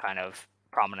just that kind of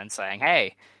prominence saying,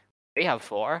 "Hey, we have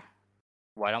 4.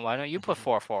 Why don't you put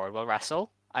 4 forward? We'll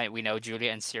wrestle. We know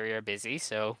Julia and Syria are busy,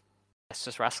 so let's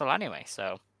just wrestle anyway."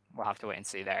 So we'll have to wait and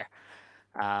see there.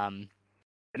 The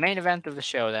main event of the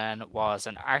show then was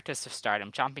an Artist of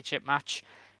Stardom Championship match.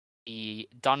 The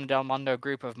Don Del Mondo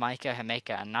group of Maika,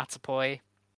 Himeka, and Natsupoi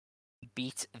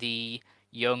beat the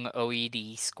young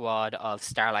OED squad of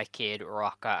Starlight Kid,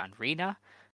 Rocca, and Rina.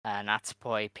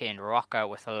 Natsupoi pinned Rocca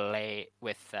with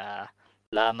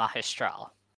La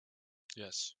Magistral.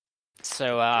 Yes.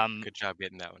 So good job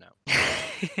getting that one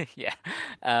out. yeah.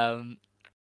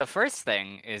 The first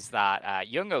thing is that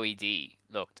young OED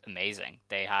looked amazing.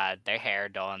 They had their hair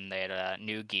done. They had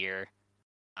new gear,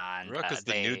 and Rucka's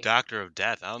the new Doctor of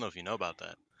Death. I don't know if you know about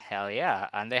that. hell yeah!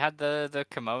 And they had the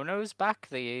kimonos back.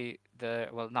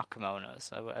 Well, not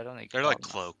kimonos. I don't think They're you call like them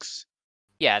that. cloaks.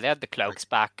 Yeah, they had the cloaks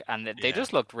back, and they Yeah.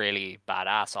 just looked really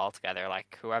badass altogether.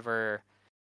 Like whoever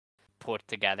put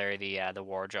together the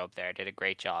wardrobe there did a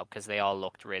great job, because they all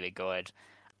looked really good.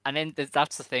 And then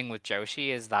that's the thing with Joshi,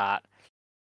 is that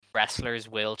wrestlers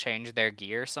will change their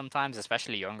gear sometimes,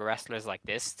 especially younger wrestlers like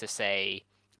this, to say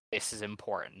this is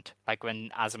important. Like when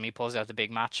Azumi pulls out the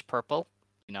big match purple,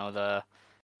 the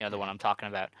one I'm talking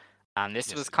about. And this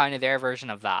Yes, was it kind of their version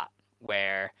of that,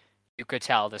 where you could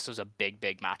tell this was a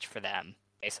big match for them,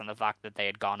 based on the fact that they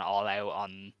had gone all out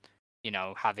on,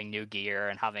 having new gear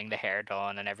and having the hair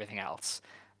done and everything else.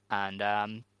 And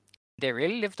they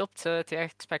really lived up to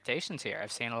expectations here.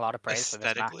 I've seen a lot of praise for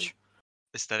this match.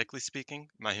 Aesthetically speaking,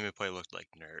 Mahime Poi looked like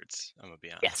nerds. I'm gonna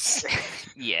be honest. Yes.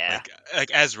 Yeah.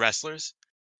 Like as wrestlers,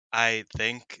 I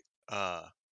think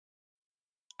that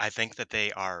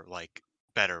they are like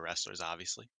better wrestlers.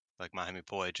 Obviously, like Mahime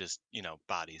Poi just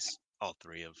bodies all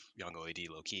three of Young OAD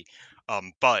low key.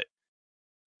 But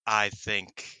I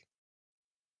think.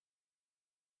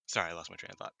 Sorry, I lost my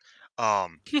train of thought.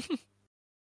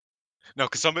 No,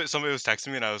 because somebody was texting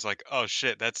me and I was like, "Oh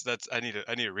shit, that's I need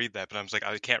to read that," but I was like,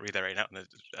 I can't read that right now.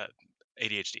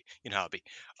 ADHD, you know how it be.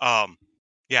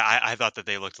 Yeah, I thought that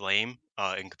they looked lame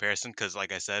in comparison because,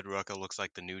 like I said, Ruaka looks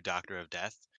like the new Doctor of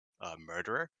Death,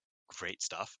 murderer. Great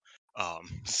stuff.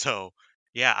 So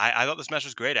yeah, I thought this match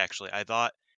was great. Actually, I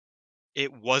thought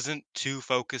it wasn't too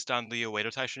focused on the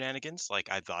Oedo Tai shenanigans like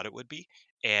I thought it would be,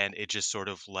 and it just sort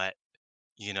of let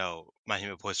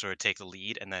Mahime Poi sort of take the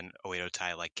lead, and then Oedo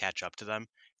Tai like catch up to them,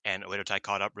 and Oedo Tai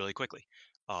caught up really quickly.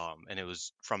 And it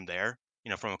was from there,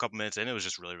 from a couple minutes in, it was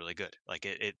just really, really good. Like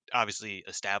it obviously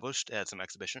established at some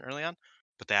exhibition early on,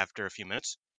 but after a few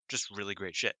minutes, just really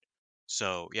great shit.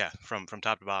 So yeah, from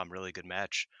top to bottom, really good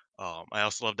match. I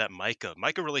also love that Micah.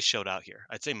 Micah really showed out here.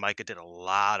 I'd say Micah did a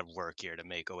lot of work here to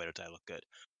make Oedo Tai look good.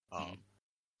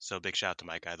 So big shout out to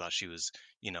Micah. I thought she was,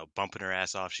 bumping her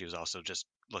ass off. She was also just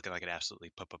looking like an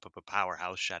absolutely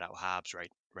powerhouse. Shout out Hobbs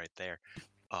right there.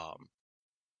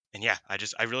 And yeah,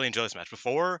 I really enjoy this match.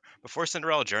 Before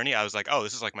Cinderella Journey, I was like, oh,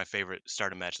 this is like my favorite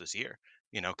Stardom match this year.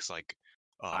 Because like,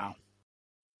 Wow.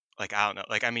 like I don't know,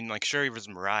 like I mean, like Shuri vs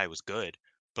Mirai was good,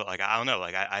 but like I don't know,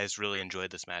 like I just really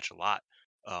enjoyed this match a lot.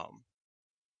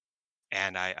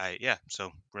 And yeah,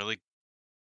 so really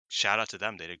shout out to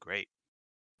them. They did great.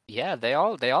 Yeah, they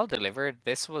all delivered.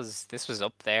 This was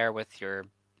up there with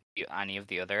any of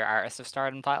the other Artists of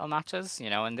Stardom title matches,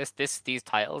 and these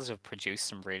titles have produced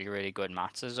some really, really good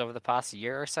matches over the past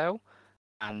year or so,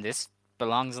 and this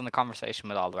belongs in the conversation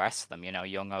with all the rest of them.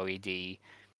 Young OED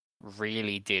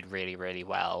really did really, really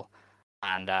well,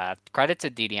 and credit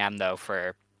to DDM though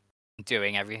for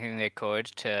doing everything they could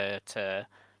to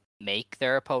make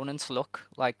their opponents look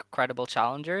like credible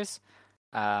challengers.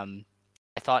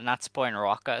 I thought Natsupoi and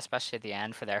Ruaka, especially at the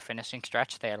end for their finishing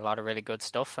stretch, they had a lot of really good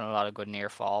stuff and a lot of good near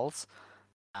falls.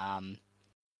 And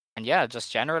yeah,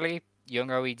 just generally, Young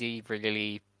OED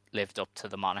really lived up to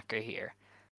the moniker here.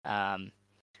 Do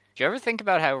you ever think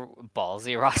about how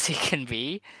ballsy Rossi can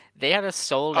be? They had a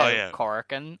sold-out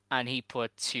Korakuen, and he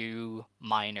put 2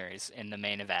 minors in the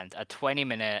main event, a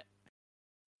 20-minute,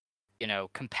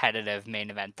 competitive main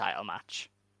event title match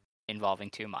involving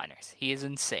 2 minors. He is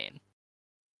insane.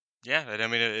 Yeah, I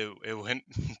mean it went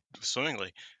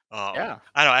swimmingly. Yeah.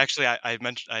 I know. Actually, I had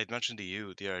mentioned to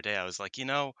you the other day. I was like,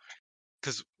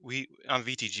 because we on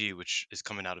VTG, which is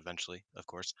coming out eventually, of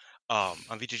course. On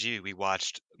VTG, we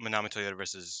watched Manami Toyota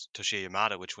versus Toshiya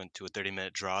Yamada, which went to a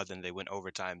 30-minute draw. Then they went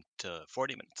overtime to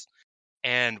 40 minutes,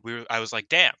 and I was like,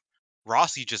 damn,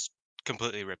 Rossi just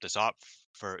completely ripped us off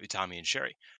for Utami and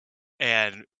Sherry,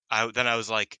 and I was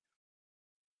like,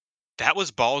 that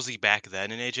was ballsy back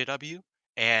then in AJW.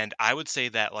 And I would say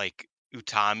that like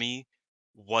Utami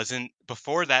wasn't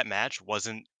before that match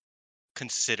wasn't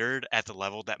considered at the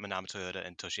level that Manami Toyota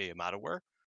and Toshiya Yamada were.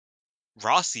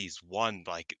 Rossi's won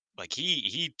like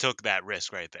he took that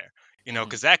risk right there,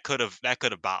 because that could have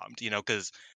bombed,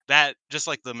 because that just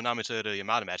like the Manami Toyota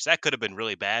Yamada match, that could have been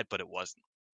really bad, but it wasn't.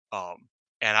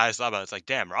 And I just thought about it, it's like,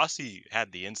 damn, Rossi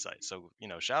had the insight. So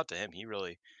shout out to him. He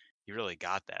really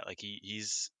got that. Like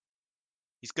he's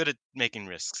good at making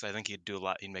risks. I think he'd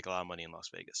make a lot of money in Las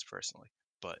Vegas personally,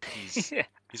 but he's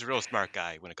a real smart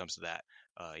guy when it comes to that.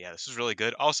 Yeah, this is really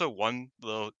good. Also, one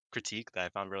little critique that I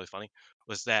found really funny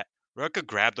was that Ruaka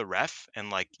grabbed the ref and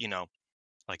like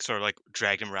sort of like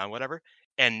dragged him around, whatever,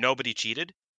 and nobody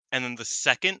cheated. And then the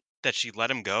second that she let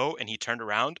him go and he turned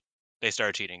around, they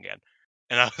started cheating again.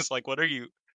 And I was like, what?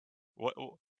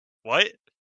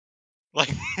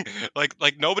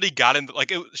 Like nobody got in.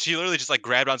 Like she literally just like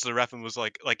grabbed onto the ref and was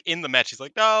like in the match. She's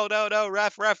like, no,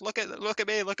 ref, look at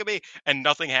me, and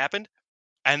nothing happened.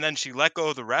 And then she let go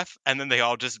of the ref, and then they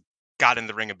all just got in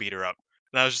the ring and beat her up.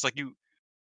 And I was just like, you,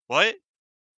 what?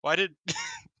 Why did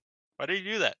you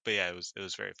do that? But yeah, it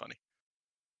was very funny.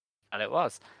 And it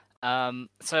was.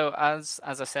 So as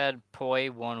I said,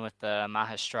 Poi won with the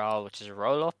Mahastral, which is a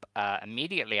roll up.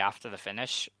 Immediately after the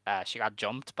finish, she got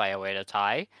jumped by Oedo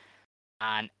Tai.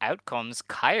 And out comes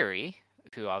Kairi,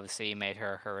 who obviously made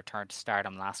her return to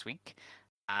Stardom last week.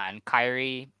 And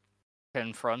Kairi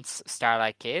confronts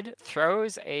Starlight Kid,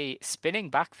 throws a spinning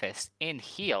back fist in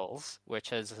heels, which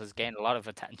has gained a lot of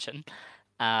attention.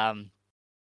 And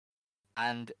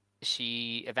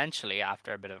she eventually,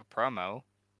 after a bit of a promo,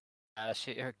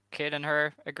 her kid and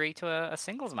her agree to a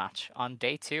singles match on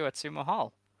day 2 at Sumo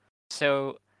Hall.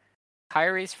 So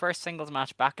Kairi's first singles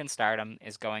match back in Stardom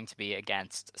is going to be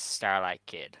against Starlight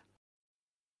Kid.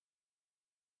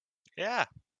 Yeah.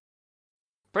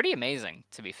 Pretty amazing,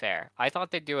 to be fair. I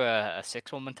thought they'd do a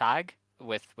 6-woman tag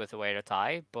with Oedo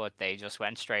Tai, but they just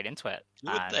went straight into it.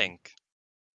 You would think.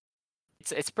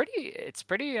 It's pretty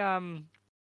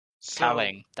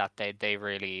telling that they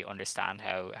really understand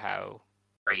how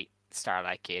great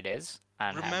Starlight Kid is.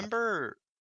 And remember,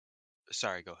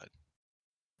 sorry, go ahead.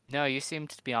 No, you seem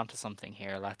to be onto something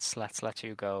here. Let's let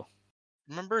you go.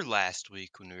 Remember last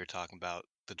week when we were talking about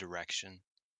the direction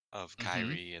of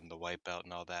Kairi and the white belt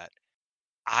and all that?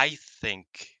 I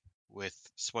think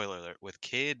with, spoiler alert, with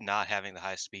Kid not having the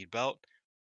high speed belt,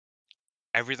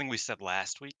 everything we said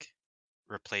last week,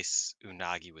 replace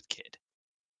Unagi with Kid.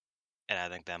 And I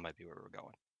think that might be where we're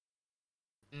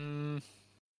going.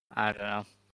 I don't know.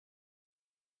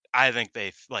 I think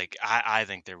they I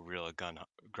think they're real gung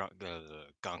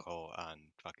ho on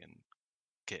fucking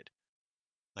Kid.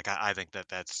 Like I think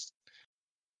that's.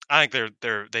 I think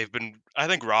they've been. I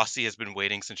think Rossi has been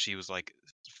waiting since she was like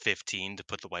 15 to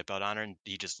put the white belt on her, and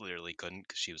he just literally couldn't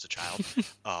because she was a child.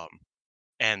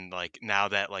 And like now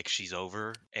that like she's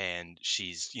over and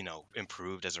she's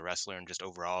improved as a wrestler and just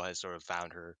overall has sort of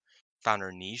found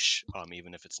her niche.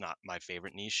 Even if it's not my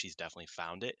favorite niche, she's definitely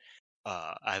found it.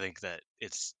 I think that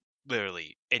it's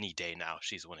literally any day now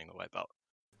she's winning the white belt,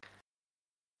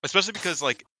 especially because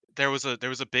like. There was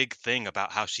a big thing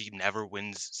about how she never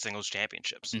wins singles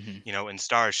championships. In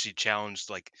Stars, she challenged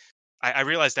like I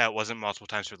realized that it wasn't multiple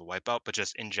times for the white belt, but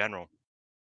just in general,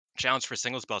 challenged for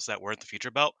singles belts that weren't the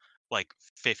future belt like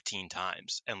 15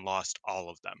 times and lost all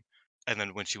of them. And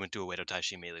then when she went to Oedo Tai,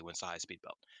 she immediately wins the high speed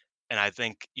belt. And I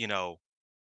think I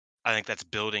think that's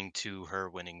building to her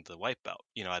winning the white belt.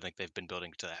 I think they've been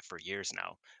building to that for years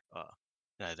now.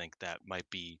 And I think that might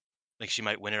be like she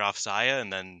might win it off Saya,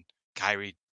 and then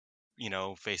Kairi.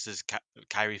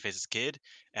 Kairi faces Kid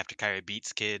after Kairi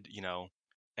beats Kid,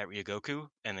 at Ryogoku,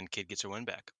 and then Kid gets her win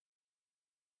back.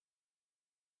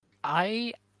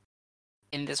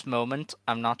 In this moment,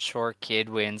 I'm not sure Kid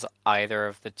wins either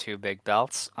of the 2 big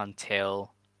belts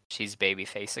until she's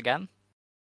babyface again.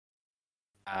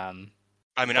 I'm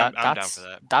down for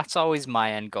that. That's always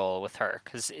my end goal with her,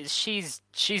 because she's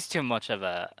too much of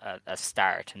a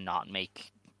star to not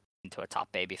make into a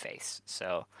top babyface.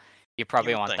 So. You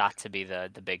probably want that to be the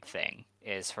big thing,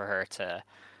 is for her to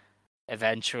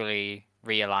eventually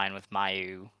realign with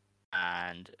Mayu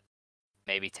and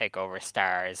maybe take over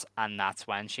Stars, and that's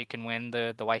when she can win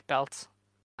the white belt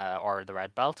or the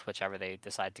red belt, whichever they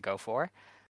decide to go for.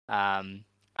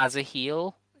 As a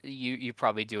heel, you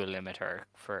probably do limit her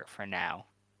for now,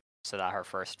 so that her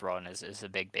first run is a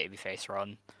big babyface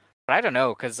run. But I don't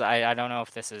know, because I don't know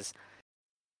if they're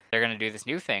going to do this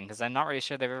new thing, because I'm not really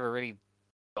sure they've ever really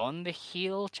done the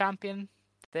heel champion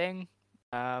thing.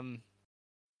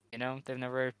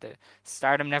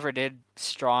 Stardom never did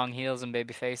strong heels and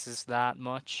baby faces that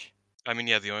much. I mean,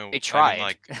 yeah, the only they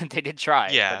tried. They did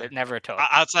try, yeah, but it never took.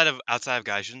 Outside of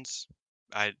Gaijins,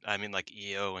 I mean like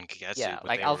Io and Kagetsu. Yeah,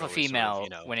 like Alpha Female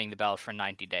winning the belt for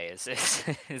 90 days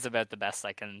is about the best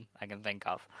I can think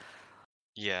of.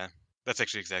 Yeah, that's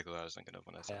actually exactly what I was thinking of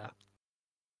when I said that.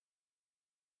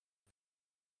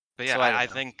 But yeah, so I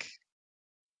think.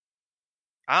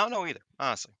 I don't know either,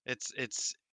 honestly.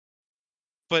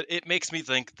 But it makes me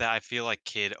think that I feel like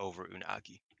Kid over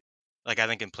Unagi. Like I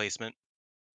think in placement.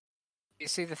 You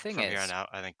see, the thing from is, here on out,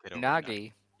 I think Kid over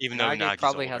Unagi. Even though Unagi's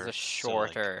probably older, has a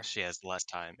shorter. So like, she has less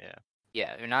time. Yeah.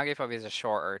 Yeah, Unagi probably has a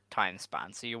shorter time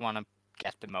span, so you want to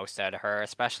get the most out of her,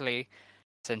 especially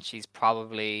since she's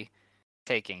probably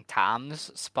taking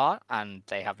Tam's spot, and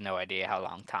they have no idea how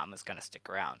long Tam is going to stick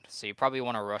around. So you probably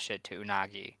want to rush it to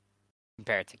Unagi.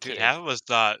 Compared to Kid. Dude, half of us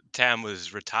thought Tam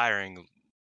was retiring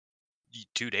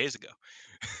 2 days ago.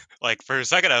 Like for a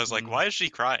second, I was like, "Why is she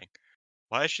crying?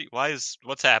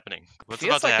 What's happening? What's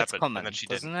about to happen?" Coming, and then she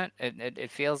doesn't it? It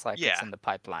feels like it's in the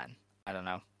pipeline. I don't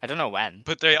know when.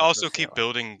 But they also keep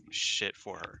building shit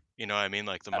for her. You know what I mean?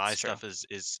 Like the That's Mai stuff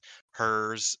is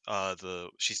hers.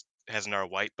 She has another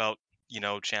white belt,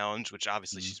 challenge, which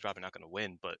obviously she's probably not going to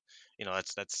win, but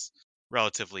that's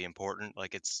relatively important.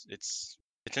 Like it's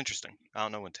interesting. I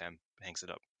don't know when Tam hangs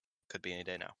it up. Could be any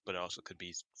day now, but it also could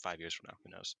be 5 years from now.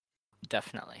 Who knows?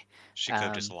 Definitely. She could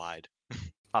have just lied.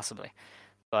 Possibly.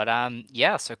 But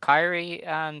yeah, so Kairi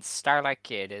and Starlight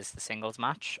Kid is the singles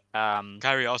match.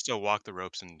 Kairi also walked the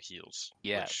ropes in heels.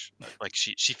 Yeah. Which, like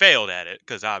she failed at it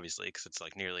because it's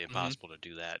like nearly impossible to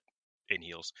do that in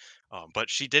heels. But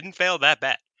she didn't fail that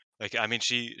bad. Like, I mean,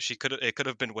 she could it could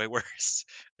have been way worse.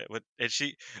 And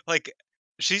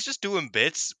she's just doing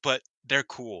bits, but they're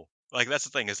cool. Like, that's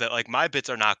the thing, is that like my bits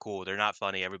are not cool. They're not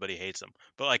funny. Everybody hates them.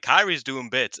 But like Kyrie's doing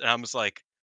bits, and I'm just like,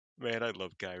 man, I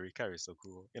love Kyrie. Kyrie's so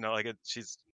cool.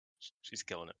 She's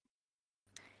killing it.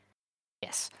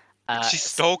 Yes. She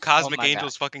stole Cosmic my God.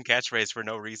 Angel's fucking catchphrase for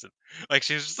no reason. Like,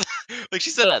 she was just like, she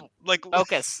said, Philip, like,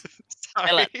 focus.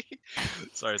 sorry.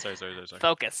 Philip. sorry.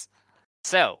 Focus.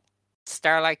 So,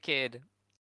 Starlight Kid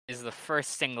is the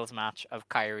first singles match of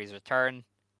Kyrie's return.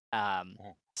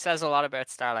 Says a lot about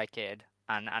Starlight Kid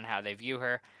and how they view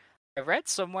her. I read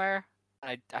somewhere,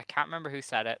 I can't remember who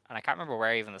said it, and I can't remember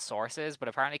where even the source is, but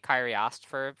apparently Kyrie asked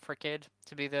for Kid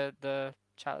to be the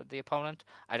opponent.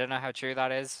 I don't know how true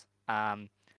that is. I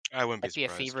wouldn't be Might be a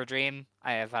surprised. fever dream.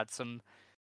 I have had some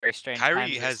very strange Kyrie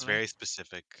times has recently. very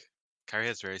specific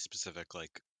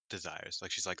like desires.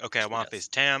 Like, she's like, okay, I want to face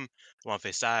Tam, I want to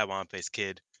face Sai, I want to face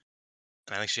Kid,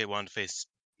 and I think she wanted to face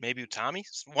maybe Tommy,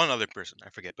 one other person, I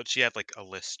forget, but she had like a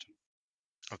list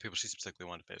of people she specifically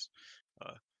wanted to face.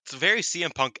 It's a very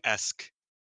CM Punk-esque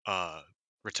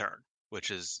return, which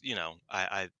is,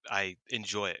 I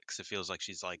enjoy it because it feels like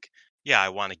she's like, yeah, I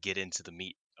want to get into the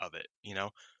meat of it.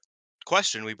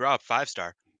 Question we brought up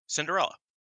 5-star Cinderella.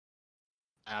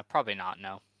 Probably not.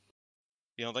 No.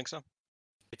 You don't think so?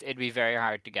 It'd be very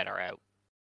hard to get her out.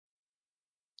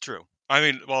 True. I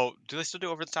mean, well, do they still do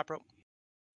over the top rope?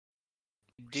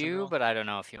 Do, but I don't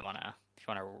know if you wanna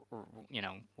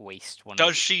waste one. Does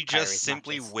of she just Kyrie's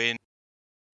simply matches. win?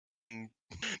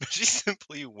 Does she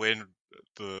simply win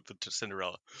the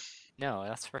Cinderella? No,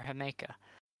 that's for Himeka.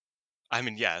 I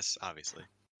mean, yes, obviously,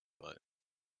 but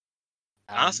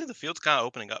honestly, the field's kind of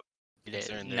opening up. It is.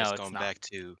 They're going not. back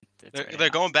to It's they're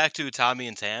going back to Tommy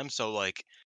and Tam. So like,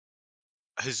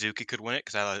 Hazuki could win it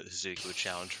because I thought Hazuki would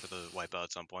challenge for the white belt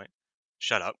at some point.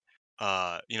 Shut up.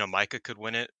 Micah could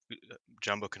win it.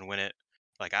 Jumbo can win it.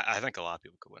 Like, I think a lot of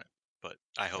people could win it, but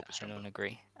I hope it's Jumbo. I don't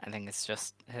agree. I think it's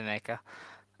just Himeka.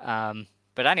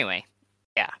 But anyway,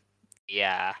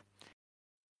 yeah.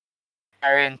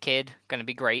 Kyrie and Kid gonna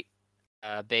be great.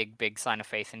 Big sign of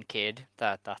faith in Kid.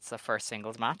 That's the first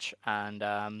singles match, and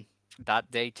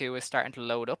that day too is starting to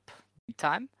load up big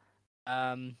time.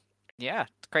 Yeah,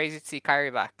 it's crazy to see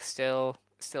Kyrie back. Still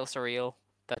surreal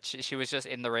that she was just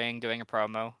in the ring doing a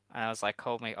promo, and I was like,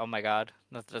 oh my God,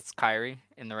 that's Kyrie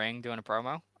in the ring doing a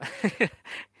promo.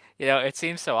 It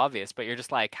seems so obvious, but you're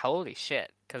just like, holy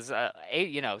shit, because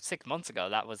 6 months ago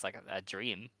that was like a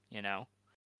dream, Yeah.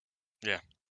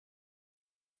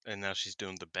 And now she's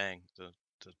doing the bang, the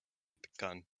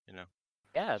gun,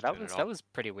 Yeah, that was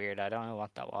pretty weird. I don't know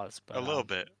what that was, but a little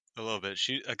bit.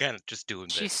 She again just doing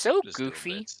bits. She's so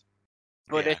goofy,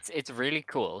 but it's really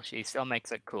cool. She still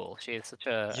makes it cool. She is such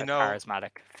a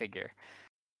charismatic figure.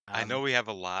 I know we have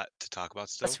a lot to talk about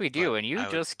still. Yes, we do, and you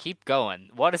just keep going.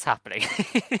 What is happening?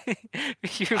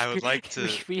 I would like to.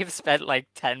 We have spent like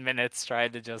 10 minutes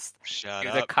trying to just shut do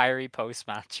up. the Kyrie post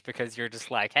match because you're just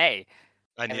like, hey,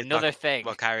 I need another to talk thing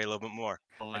about Kyrie a little bit more.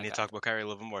 Oh I need to talk about Kyrie a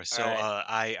little bit more. So right.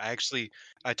 I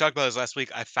talked about this last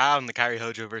week. I found the Kyrie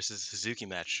Hojo versus Hazuki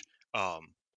match.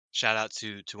 Shout out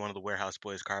to one of the warehouse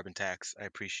boys, Carbon Tax. I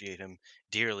appreciate him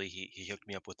dearly. He hooked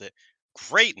me up with it.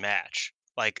 Great match.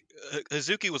 Like,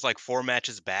 Hazuki was like 4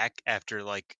 matches back after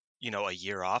like, a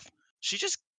year off. She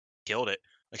just killed it.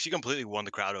 Like, she completely won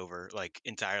the crowd over, like,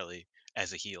 entirely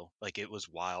as a heel. Like, it was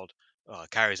wild.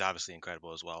 Kyrie's obviously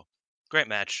incredible as well. Great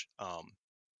match.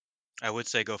 I would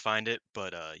say go find it,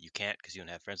 but you can't because you don't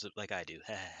have friends like I do.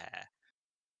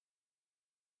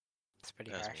 It's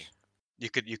pretty harsh. You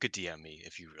could DM me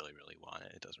if you really want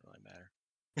it. It doesn't really matter.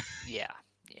 Yeah.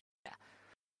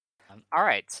 All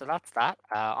right, so that's that.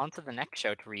 On to the next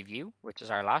show to review, which is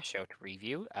our last show to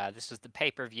review. This is the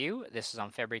pay-per-view. This is on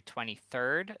February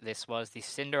 23rd. This was the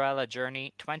Cinderella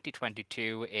Journey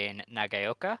 2022 in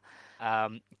Nagaoka.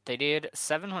 They did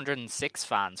 706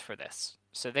 fans for this.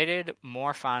 So they did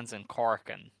more fans in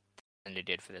Corkin than they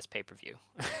did for this pay-per-view.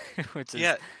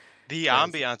 The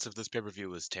ambiance of this pay-per-view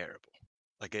was terrible.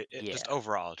 Like, it just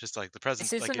overall, just like the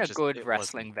presence. This isn't a good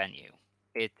wrestling venue.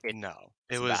 It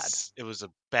was a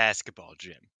basketball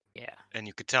gym. Yeah. And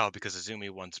you could tell because Azumi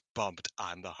once bumped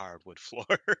on the hardwood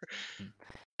floor.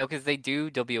 Because they do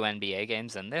WNBA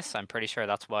games in this. I'm pretty sure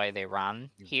that's why they ran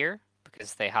here,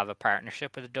 because they have a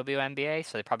partnership with the WNBA,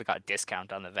 so they probably got a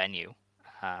discount on the venue.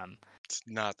 It's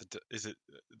not is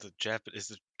the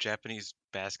Japanese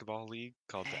basketball league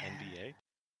called the NBA?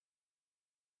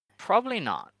 Probably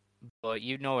not, but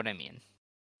you know what I mean.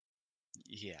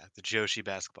 Yeah, the Joshi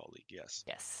Basketball League, yes.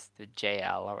 Yes, the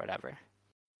JL or whatever.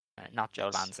 Not Joe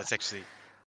Lanza. That's actually...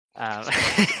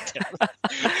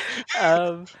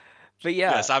 But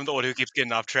yeah, Yes, I'm the one who keeps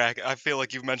getting off track. I feel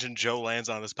like you've mentioned Joe Lands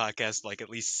on this podcast like at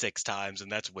least 6 times,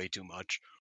 and that's way too much.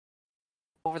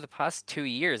 over the past 2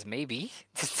 years, maybe.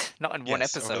 Not in one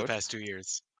Yes, over the episode. past 2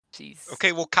 years. Jeez.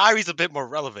 Okay, well, Kyrie's a bit more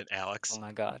relevant, Alex. Oh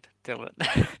my god, Dylan.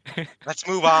 Let's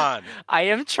move on. I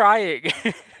am trying.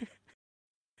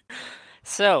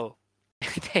 So,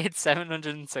 they had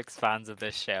 706 fans of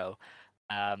this show.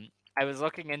 I was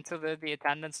looking into the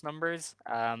attendance numbers.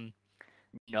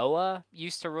 Noah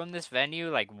used to run this venue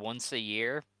like once a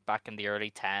year back in the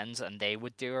early 10s, and they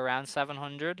would do around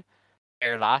 700.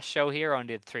 Their last show here only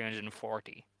did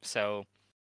 340. So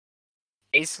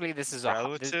basically, this is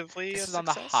Relatively this a is on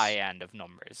the success? high end of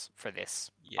numbers for this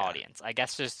Yeah. audience. I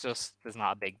guess there's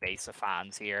not a big base of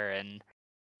fans here in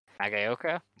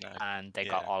Nagaoka, and they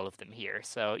got yeah. all of them here.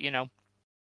 So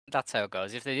that's how it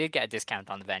goes. If they did get a discount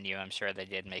on the venue, I'm sure they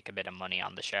did make a bit of money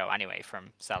on the show anyway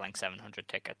from selling 700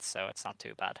 tickets, so it's not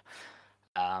too bad.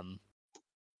 And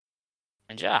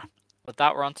yeah, with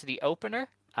that, we're on to the opener.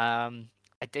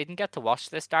 I didn't get to watch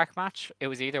this dark match. It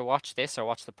was either watch this or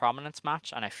watch the Prominence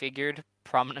match, and I figured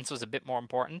Prominence was a bit more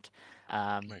important.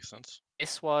 Makes sense.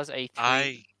 This was a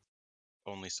I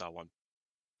only saw one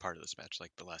part of this match,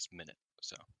 like the last minute,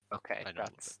 so okay, I know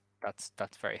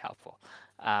that's very helpful.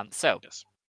 So yes.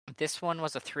 this one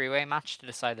was a three-way match to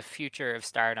decide the future of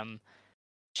Stardom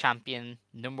champion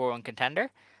number one contender.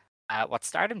 What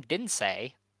Stardom didn't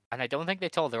say, and I don't think they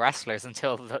told the wrestlers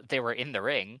until they were in the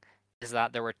ring, is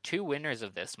that there were two winners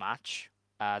of this match.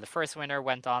 The first winner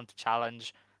went on to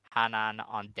challenge Hanan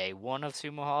on day 1 of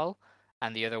Sumo Hall,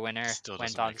 and the other winner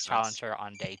went on to challenge her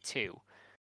on day 2.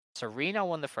 So Rina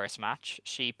won the first match.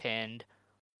 She pinned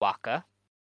Waka.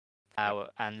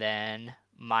 And then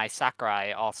Mai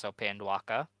Sakurai also pinned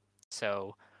Waka.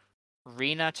 So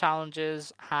Rina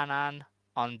challenges Hanan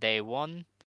on day 1.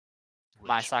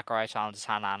 Mai Sakurai challenges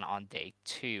Hanan on day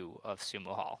 2 of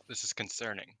Sumo Hall. This is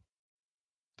concerning.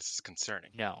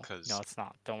 No, it's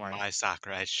not. Don't worry. Mai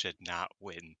Sakurai should not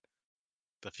win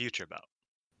the future belt.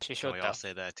 She should. Can we all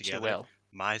say that together? She will.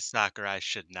 Mai Sakurai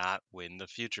should not win the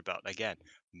future belt. Again,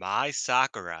 Mai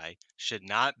Sakurai should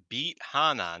not beat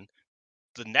Hanan,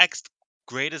 the next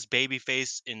greatest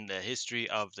babyface in the history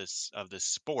of this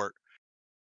sport,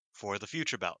 for the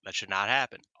future belt. That should not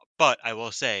happen. But I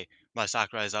will say, Mai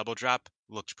Sakurai's elbow drop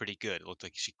looked pretty good. It looked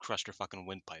like she crushed her fucking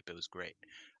windpipe. It was great.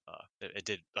 It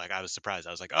did. Like, I was surprised.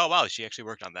 I was like, oh wow, she actually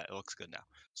worked on that. It looks good now.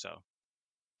 So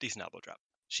decent elbow drop.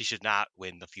 She should not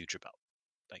win the future belt.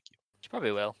 Thank you. She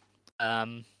probably will.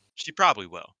 She probably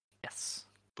will. Yes.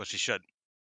 But she shouldn't.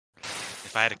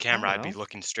 If I had a camera, I'd be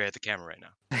looking straight at the camera right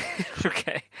now.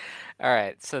 Okay. All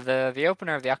right. So the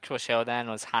opener of the actual show then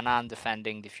was Hanan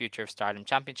defending the Future of Stardom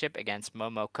Championship against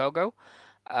Momo Kogo.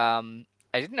 I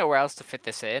didn't know where else to fit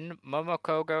this in. Momo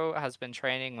Kogo has been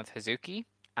training with Hazuki,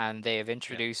 and they have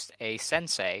introduced a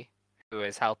sensei who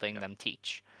is helping them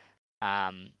teach.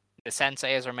 The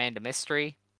sensei has remained a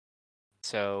mystery,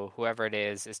 so whoever it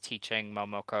is teaching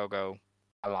Momo Kogo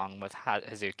along with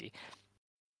Hazuki.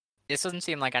 This doesn't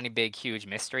seem like any big, huge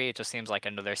mystery. It just seems like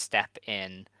another step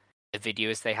in the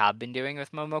videos they have been doing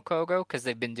with Momo Kogo, because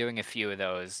they've been doing a few of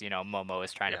those, Momo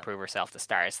is trying to prove herself to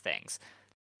Stars things.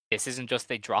 This isn't just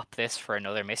they drop this for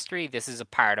another mystery. This is a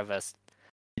part of a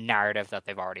narrative that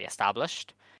they've already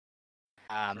established.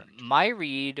 My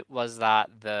read was that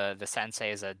the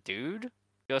sensei is a dude,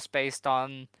 just based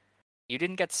on... You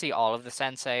didn't get to see all of the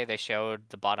sensei. They showed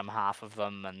the bottom half of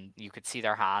them, and you could see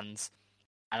their hands.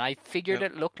 And I figured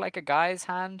it looked like a guy's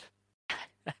hand.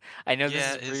 I know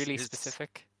this is really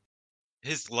specific.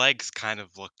 His legs kind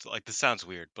of looked like, this sounds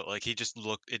weird, but like it just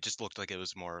looked like it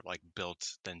was more like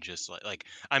built than just like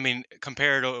I mean,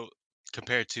 compared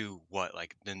to what,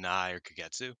 like Nanae or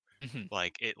Kagetsu,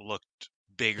 like it looked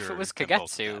bigger. If it was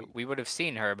Kagetsu, we would have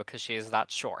seen her because she is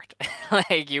that short.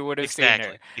 Like, you would have seen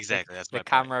her. Exactly. That's my point. The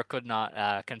camera could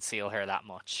not conceal her that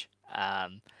much.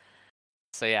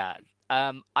 So yeah.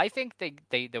 I think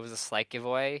there was a slight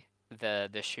giveaway. The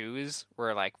shoes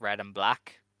were like red and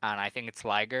black, and I think it's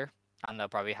Liger, and they'll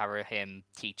probably have him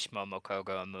teach Momo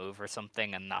Kogo a move or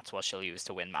something, and that's what she'll use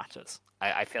to win matches.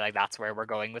 I feel like that's where we're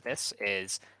going with this,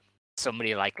 is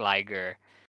somebody like Liger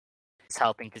is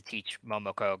helping to teach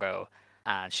Momo Kogo,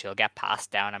 and she'll get passed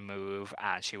down a move,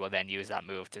 and she will then use that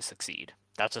move to succeed.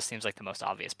 That just seems like the most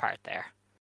obvious part there.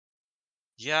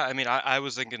 Yeah, I mean, I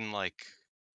was thinking like...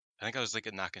 I think I was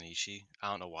thinking Nakanishi.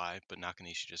 I don't know why, but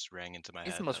Nakanishi just rang into my head.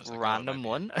 He's the most random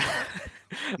one.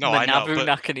 No, I know. But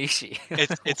Nakanishi.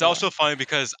 It's also funny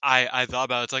because I thought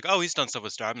about it. It's like, oh, he's done stuff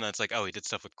with Stardom, and then it's like, oh, he did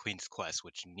stuff with Queen's Quest,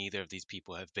 which neither of these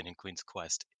people have been in Queen's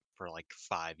Quest for like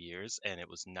 5 years, and it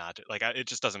was not like it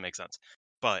just doesn't make sense.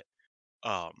 But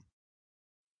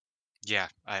Yeah,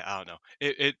 I don't know.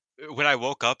 It when I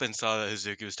woke up and saw that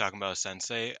Hazuki was talking about a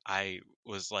sensei, I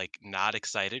was like not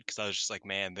excited because I was just like,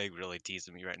 man, they really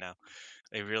teasing me right now.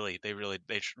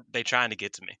 They trying to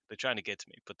get to me. They're trying to get to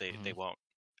me, but they Mhm. won't.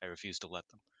 I refuse to let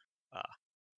them. Uh,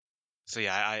 so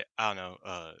yeah, I don't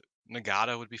know.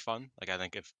 Nagata would be fun. Like I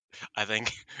think I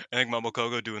think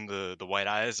Momokogo doing the white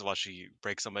eyes while she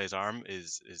breaks somebody's arm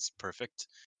is perfect.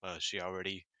 She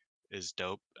already is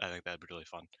dope. I think that'd be really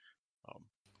fun. Um,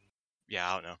 yeah,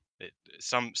 I don't know.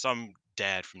 Some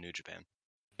dad from New Japan.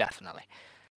 Definitely.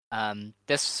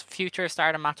 This future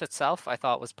Stardom match itself, I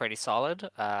thought was pretty solid.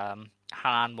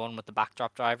 Hanan won with the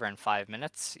backdrop driver in 5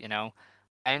 minutes.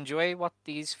 I enjoy what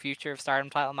these future Stardom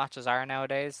title matches are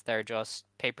nowadays. They're just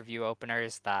pay-per-view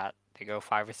openers that they go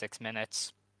 5 or 6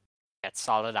 minutes, get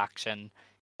solid action,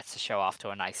 gets the show off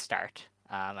to a nice start.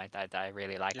 I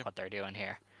really like Yeah. what they're doing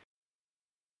here.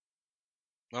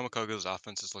 Momokogo's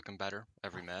offense is looking better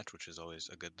every match, which is always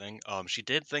a good thing. She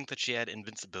did think that she had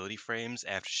invincibility frames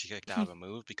after she kicked out of a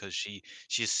move because she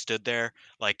stood there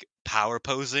like power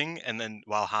posing, and then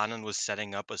while Hanan was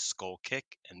setting up a skull kick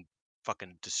and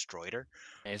fucking destroyed her.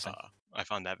 Amazing. I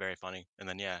found that very funny. And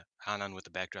then yeah, Hanan with the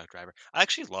backdrop driver. I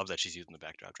actually love that she's using the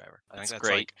backdrop driver. I think That's that's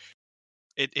great.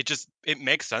 like it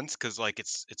makes sense because like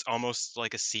it's almost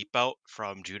like a seatbelt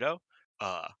from judo.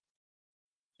 Uh,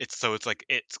 it's like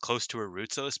it's close to her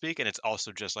root, so to speak, and it's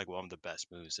also just like one of the best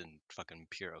moves in fucking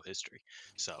Puro history.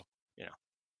 So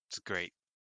it's a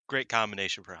great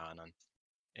combination for Hanan,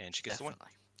 and she gets the win.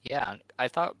 Definitely. Yeah, I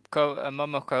thought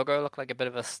Momo Kogo looked like a bit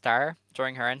of a star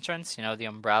during her entrance. The Oh yeah,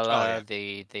 umbrella,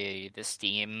 the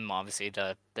steam, obviously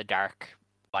the dark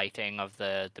lighting of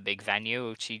the big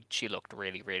venue. She looked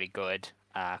really really good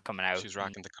coming out. she was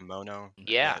rocking the kimono.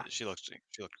 Yeah, Yeah, she looked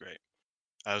great.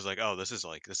 I was like, oh, this is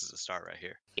a star right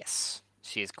here. yes,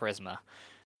 she is charisma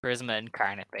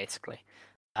incarnate basically.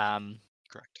 Um,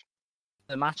 Correct.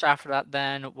 The match after that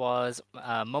then was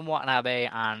Momo Watanabe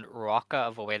and Ruaka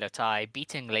of Oedo Tai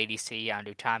beating Lady C and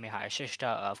Utami Hayashishita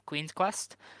of Queen's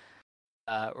Quest.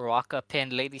 Ruaka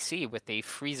pinned Lady C with a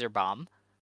freezer bomb.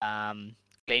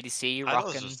 Lady C I thought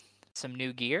this rocking was some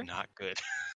new gear. not good.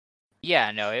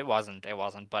 Yeah, no, it wasn't. It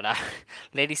wasn't. But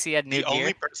Lady C had new The only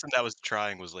gear. person that was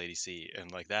trying was Lady C,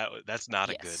 and like that's not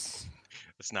a good Yes.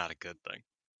 that's not a good thing.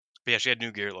 But yeah, she had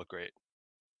new gear. It looked great.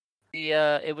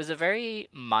 It was a very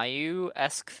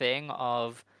Mayu-esque thing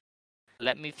of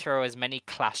let me throw as many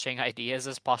clashing ideas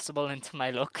as possible into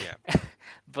my look. Yeah.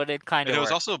 But it kind And of it was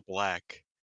worked. also black,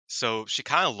 so she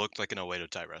kind of looked like an Oedo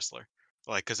Tai wrestler,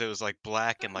 like because it was like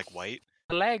black and like white.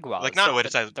 The leg Like was, not Oedo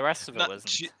but Tai, the rest of it not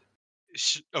wasn't.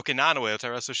 okay, not Oedo Tai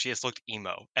wrestler. She just looked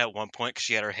emo at one point because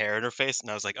she had her hair in her face, and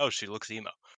I was like, oh, she looks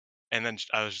emo. And then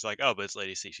I was just like, oh, but it's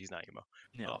Lady C. She's not emo.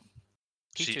 No,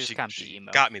 She teachers she can't be she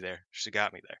emo. got me there. She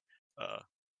got me there.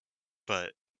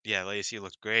 But yeah, Lady C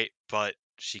looked great, but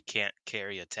she can't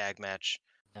carry a tag match.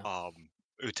 No.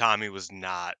 Utami was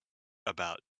not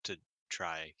about to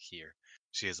try here.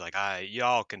 She was like,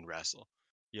 y'all can wrestle.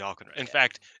 Y'all can. In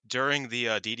fact, during the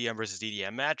DDM versus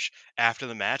DDM match, after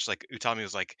the match, like Utami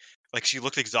was like she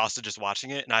looked exhausted just watching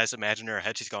it, and I just imagine in her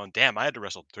head she's going, "Damn, I had to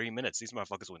wrestle 3 minutes. These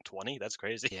motherfuckers went 20. That's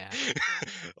crazy." Yeah.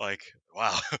 Like,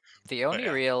 wow. The only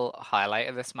real highlight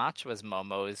of this match was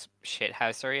Momo's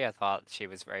shithousery. I thought she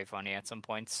was very funny at some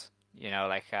points.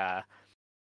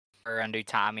 Her and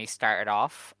Utami started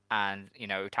off, and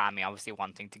Utami obviously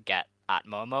wanting to get at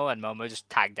Momo, and Momo just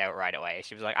tagged out right away.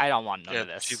 She was like, "I don't want none Yeah, of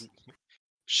this."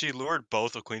 she lured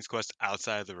both of Queen's Quest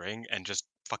outside of the ring and just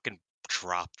fucking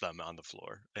dropped them on the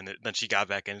floor. And then she got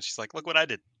back in and she's like, "Look what I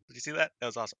did! Did you see that? That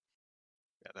was awesome."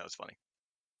 Yeah, that was funny.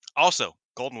 Also,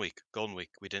 Golden Week. Golden Week.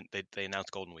 We didn't. They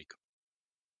announced Golden Week.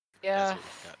 Yeah, That's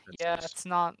what we got. yeah,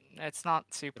 it's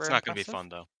not super It's not gonna be impressive. fun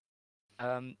though.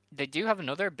 They do have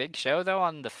another big show though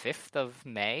on the 5th of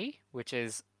May, which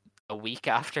is a week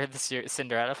after the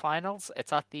Cinderella finals.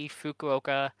 It's at the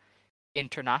Fukuoka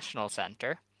International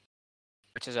Center,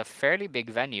 which is a fairly big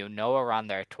venue. Noah ran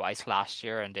there twice last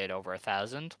year and did over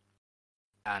 1,000.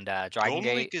 And Dragon Golden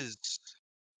Gate. Week is.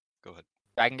 Go ahead.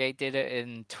 Dragon Gate did it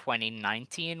in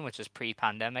 2019, which is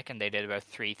pre-pandemic, and they did about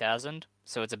 3,000.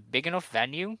 So it's a big enough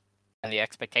venue, and the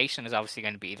expectation is obviously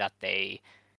going to be that they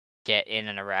get in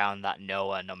and around that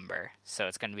Noah number. So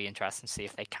it's going to be interesting to see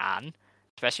if they can,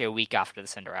 especially a week after the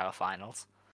Cinderella finals.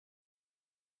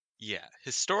 Yeah,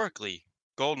 historically,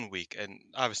 Golden Week, and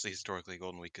obviously historically,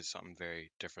 Golden Week is something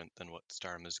very different than what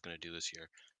Stardom is going to do this year,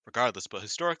 regardless. But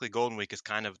historically, Golden Week is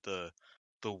kind of the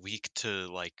week to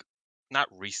like not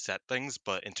reset things,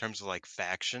 but in terms of like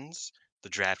factions, the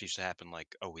draft used to happen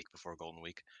like a week before Golden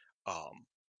Week,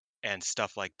 and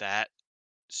stuff like that.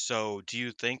 So, do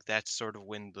you think that's sort of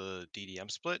when the DDM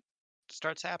split?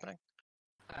 starts happening?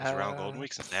 Is around Golden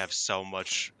Week, since they have so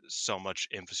much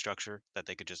infrastructure that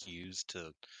they could just use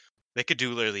to. They could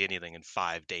do literally anything in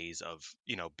 5 days of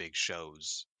big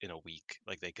shows in a week.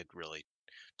 Like they could really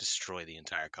destroy the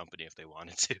entire company if they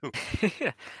wanted to.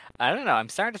 I don't know. I'm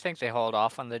starting to think they hold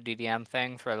off on the DDM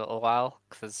thing for a little while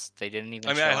because they didn't even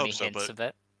I mean, show I any hope so, hints but of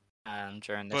it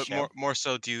during the but show. more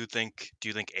so, do you think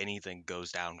anything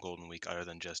goes down Golden Week other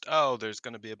than just, oh, there's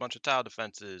going to be a bunch of tile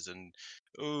defenses and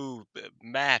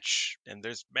match, and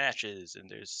there's matches and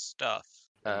there's stuff.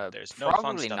 And there's no fun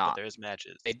Probably stuff, not. but there's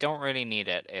matches. They don't really need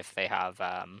it if they have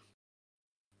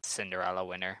Cinderella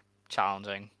winner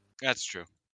challenging. That's true.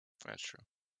 That's true.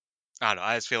 I don't know.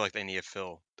 I just feel like they need to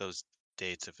fill those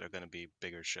dates if they're going to be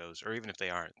bigger shows, or even if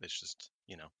they aren't. It's just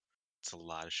it's a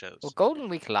lot of shows. Well, Golden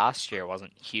Week last year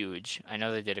wasn't huge. I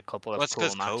know they did a couple of Well, it's cool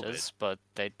 'cause matches, COVID.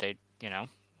 but they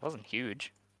wasn't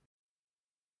huge.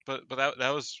 But that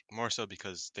was more so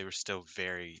because they were still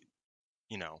very,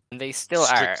 And they still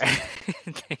are.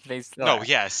 strictly- they still No, are.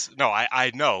 yes, no,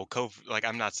 I know. Like,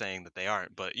 I'm not saying that they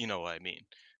aren't, but you know what I mean.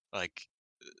 Like,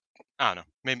 I don't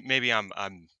know. Maybe I'm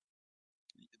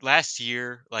last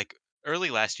year, like early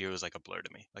last year, was like a blur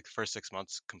to me. Like the first 6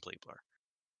 months, complete blur.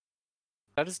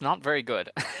 That is not very good.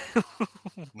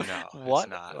 No, What?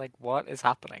 it's not. Like, what is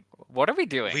happening? What are we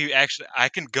doing? We actually, I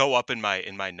can go up in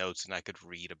my notes and I could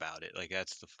read about it. Like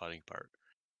that's the funny part.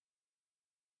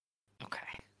 Okay.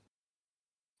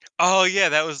 Oh yeah,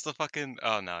 that was the fucking.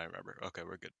 Oh, now I remember. Okay,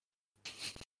 we're good.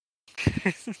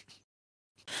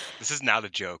 This is not a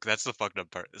joke. That's the fucked up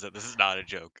part. Is that this is not a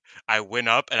joke. I went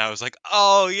up and I was like,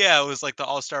 oh yeah, it was like the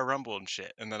All-Star Rumble and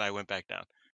shit, and then I went back down.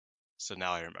 So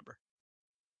now I remember.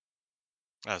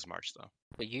 That was March though.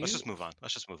 But you, Let's just move on.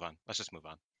 Let's just move on. Let's just move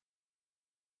on.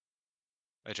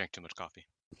 I drank too much coffee.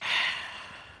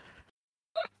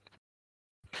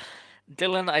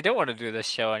 Dylan, I don't want to do this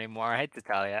show anymore. I hate to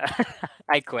tell you,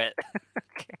 I quit.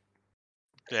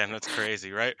 Damn, that's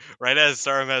crazy, right? Right as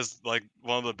Stardom has like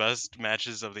one of the best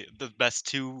matches of the best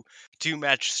two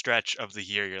match stretch of the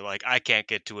year, you're like, I can't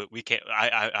get to it. We can't.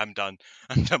 I'm done.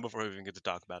 I'm done before we even get to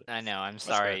talk about it. I know. I'm That's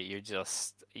sorry. fair.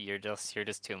 You're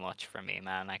just too much for me,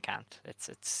 man. I can't.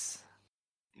 It's.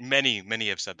 Many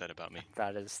have said that about me.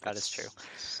 That is true.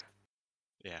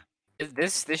 Yeah.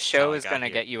 This how show I is got gonna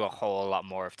here. get you a whole lot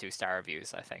more of 2-star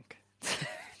reviews, I think.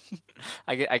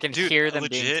 I can Dude, hear them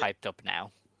being legit. typed up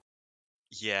now.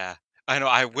 Yeah, I know.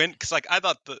 I went because like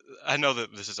I know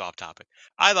that this is off topic.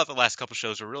 I thought the last couple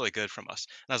shows were really good from us,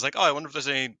 and I was like, oh, I wonder if there's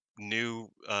any new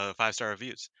 5-star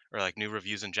reviews or like new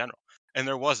reviews in general. And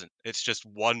there wasn't. It's just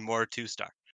one more 2-star.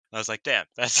 And I was like, damn,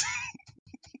 that's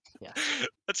Yeah.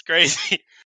 that's crazy.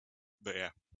 But yeah,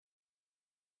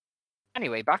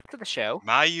 Anyway, back to the show.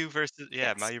 Mayu versus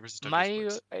Yes. Mayu versus Tokyo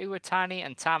Mayu Sports. Iwatani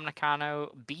and Tam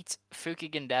Nakano beat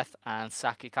Fukigen Death and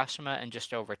Saki Kashima in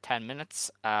just over 10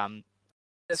 minutes.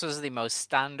 This was the most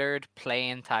standard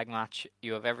play-in tag match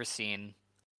you have ever seen.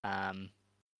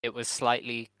 It was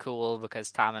slightly cool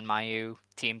because Tam and Mayu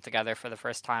teamed together for the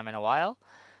first time in a while.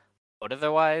 But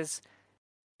otherwise,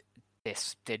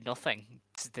 this did nothing.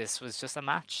 This was just a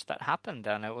match that happened,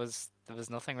 and there was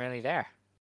nothing really there.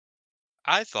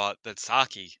 I thought that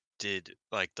Saki did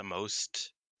like the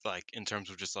most, like in terms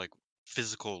of just like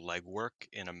physical legwork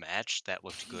in a match that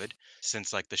looked good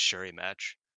since like the Shuri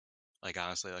match. Like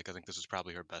honestly, like I think this was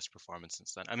probably her best performance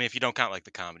since then. I mean, if you don't count like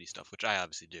the comedy stuff, which I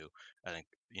obviously do, I think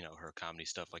her comedy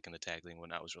stuff like in the tag league and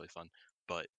whatnot was really fun.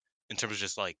 But in terms of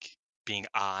just like being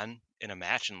on in a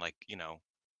match and like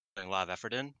putting a lot of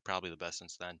effort in, probably the best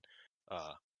since then.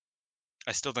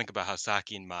 I still think about how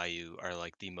Saki and Mayu are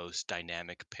like the most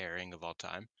dynamic pairing of all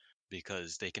time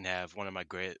because they can have one of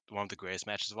the greatest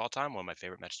matches of all time, one of my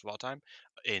favorite matches of all time,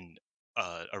 in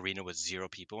arena with 0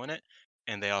 people in it,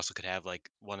 and they also could have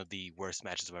like one of the worst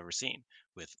matches I've ever seen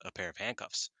with a pair of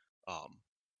handcuffs,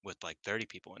 with like 30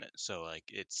 people in it. So like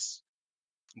it's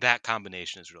that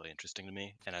combination is really interesting to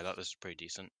me, and I thought this was pretty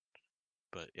decent.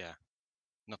 But yeah,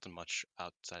 nothing much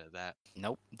outside of that.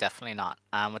 Nope, definitely not.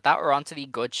 With that, we're on to the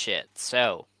good shit.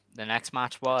 So, the next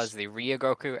match was the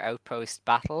Ryogoku Outpost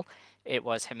battle. It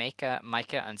was Himeka,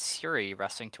 Maika, and Suri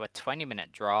wrestling to a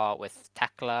 20-minute draw with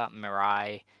Tekla,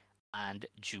 Mirai, and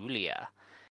Julia.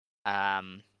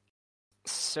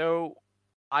 So,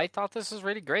 I thought this was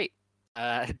really great.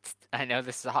 I know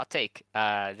this is a hot take.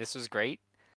 This was great.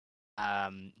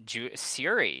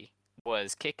 Suri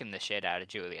was kicking the shit out of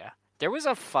Julia. There was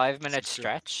a 5-minute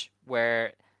stretch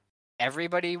where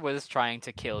everybody was trying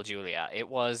to kill Julia. It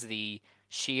was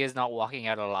she is not walking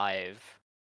out alive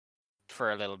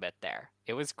for a little bit there.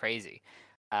 It was crazy.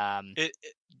 The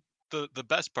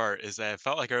best part is that it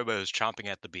felt like everybody was chomping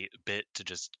at the bit to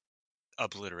just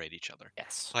obliterate each other.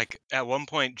 Yes. Like at one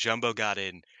point, Jumbo got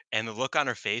in, and the look on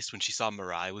her face when she saw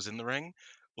Mirai was in the ring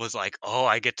was like, "Oh,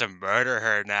 I get to murder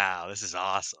her now. This is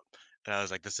awesome." And I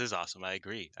was like, "This is awesome. I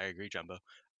agree, Jumbo."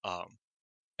 Um,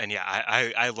 and yeah,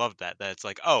 I love that. That it's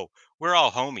like, oh, we're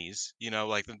all homies.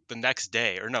 Like the next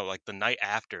day, or no, like the night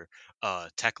after,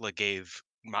 Tekla gave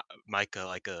Micah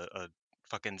like a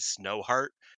fucking snow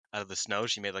heart out of the snow.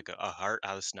 She made like a heart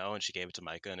out of the snow, and she gave it to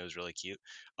Micah, and it was really cute.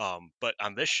 But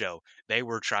on this show, they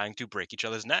were trying to break each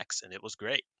other's necks, and it was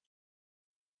great.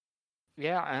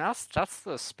 Yeah, and that's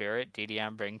the spirit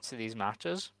DDM brings to these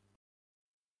matches.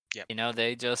 Yeah.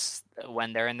 They just,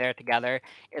 when they're in there together,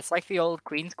 it's like the old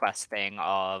Queen's Quest thing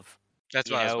of,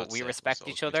 That's what I was about to we say. respect It's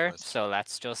each old Queen's other, Quest. so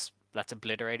let's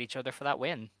obliterate each other for that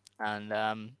win.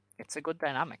 And it's a good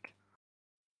dynamic.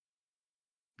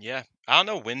 Yeah, I don't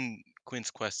know when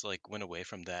Queen's Quest like went away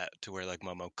from that to where like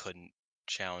Momo couldn't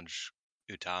challenge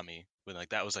Utami when like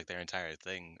that was like their entire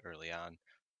thing early on.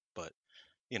 But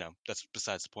that's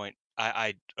besides the point.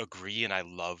 I agree, and I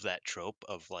love that trope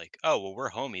of like, oh well, we're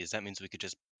homies. That means we could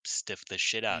just stiff the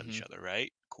shit out of each other,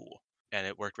 right? Cool, and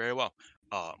it worked very well.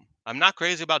 I'm not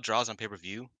crazy about draws on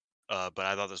pay-per-view, but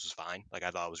I thought this was fine. Like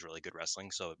I thought it was really good wrestling,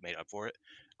 so it made up for it.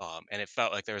 And it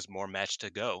felt like there was more match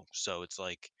to go, so it's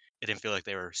like it didn't feel like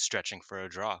they were stretching for a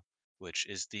draw, which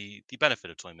is the benefit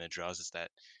of 20-minute draws is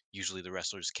that usually the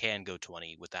wrestlers can go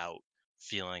 20 without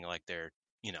feeling like they're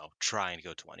trying to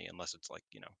go 20, unless it's like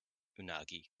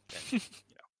Unagi and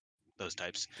those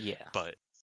types. Yeah. But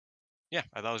yeah,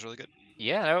 I thought it was really good.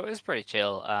 Yeah, no, it was pretty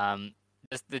chill.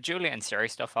 The Julia and Suri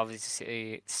stuff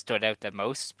obviously stood out the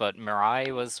most, but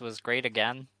Mirai was great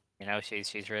again.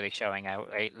 She's really showing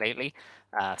out lately.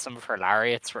 Some of her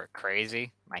lariats were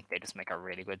crazy. Like they just make a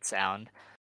really good sound.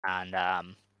 And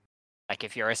like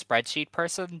if you're a spreadsheet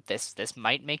person, this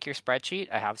might make your spreadsheet.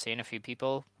 I have seen a few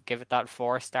people give it that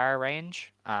 4-star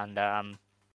range, and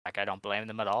like I don't blame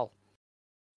them at all.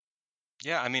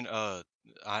 Yeah, I mean,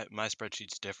 my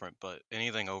spreadsheet's different, but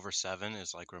anything over 7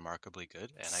 is like remarkably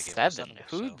good, and I give it a 7.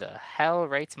 Who So the hell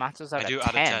rates matches out I of do 10?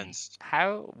 out of 10s.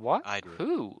 How? What? I do.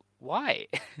 Who? Why?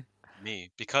 Me,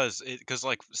 because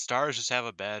like stars just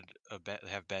have bad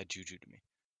juju to me.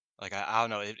 Like I don't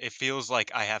know, it feels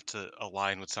like I have to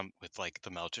align with like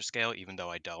the Melcher scale, even though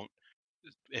I don't.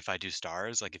 If I do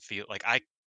stars, like it feel like I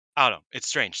don't know. It's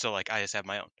strange. So like I just have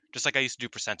my own. Just like I used to do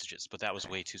percentages, but that was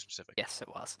way too specific. Yes, it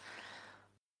was.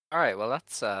 All right, well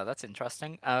that's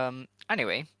interesting.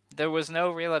 Anyway, there was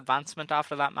no real advancement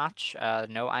after that match.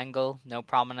 No angle, no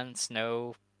prominence,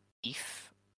 no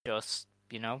beef. Just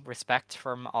respect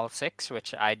from all 6,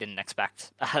 which I didn't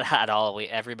expect at all.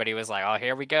 Everybody was like, "Oh,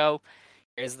 here we go.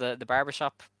 Here's the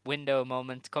barbershop window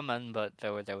moment coming," but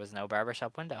there was no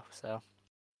barbershop window. So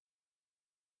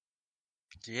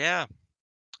yeah,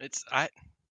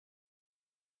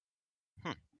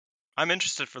 I'm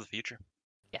interested for the future.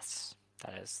 Yes,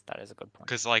 that is a good point.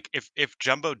 Because like if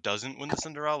Jumbo doesn't win the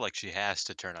Cinderella, like she has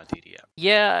to turn on DDM.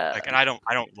 Yeah. Like, and I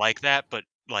don't like that, but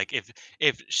like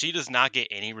if she does not get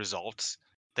any results,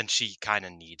 then she kind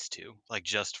of needs to, like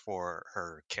just for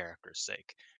her character's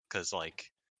sake, because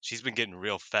like she's been getting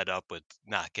real fed up with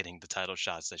not getting the title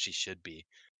shots that she should be,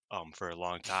 for a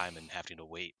long time and having to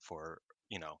wait for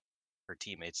her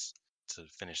teammates to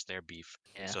finish their beef.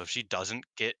 Yeah. So if she doesn't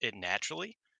get it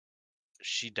naturally,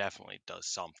 she definitely does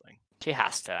something. She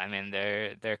has to. I mean,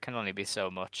 there can only be so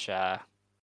much, of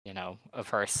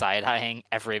her side-eyeing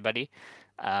everybody.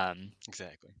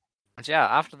 Exactly. But yeah,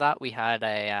 after that we had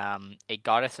a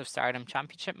Goddess of Stardom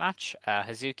Championship match.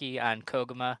 Hazuki and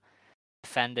Koguma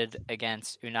defended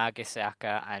against Unagi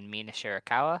Sayaka and Mina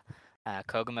Shirakawa.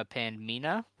 Koguma pinned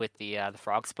Mina with the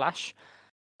frog splash.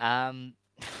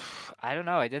 I don't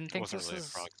know. I didn't think it wasn't this really was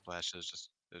a frog splash. It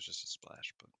was just a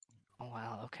splash. But oh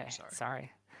wow, okay, sorry.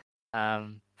 Sorry.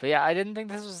 But yeah, I didn't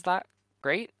think this was that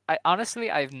great.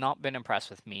 I've not been impressed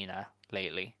with Mina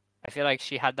lately. I feel like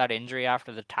she had that injury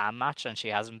after the Tam match, and she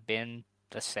hasn't been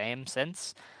the same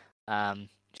since.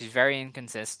 She's very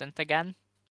inconsistent again.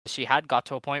 She had got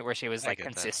to a point where she was like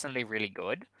consistently really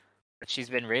good, but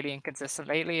she's been really inconsistent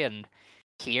lately. And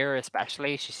here,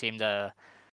 especially, she seemed a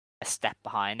step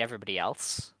behind everybody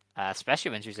else, especially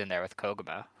when she's in there with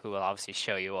Koguma, who will obviously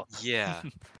show you up. Yeah.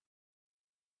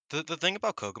 The thing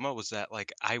about Koguma was that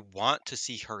like I want to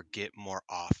see her get more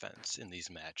offense in these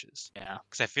matches. Yeah.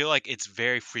 Because I feel like it's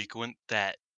very frequent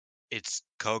that it's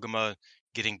Koguma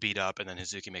getting beat up and then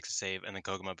Hazuki makes a save, and then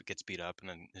Koguma gets beat up and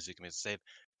then Hazuki makes a save.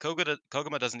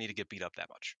 Koguma doesn't need to get beat up that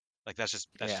much. Like that's just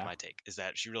my take, is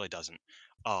that she really doesn't.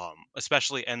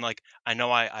 Especially, and like I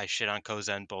know I shit on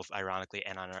Kozen both ironically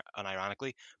and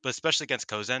unironically, but especially against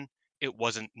Kozen, it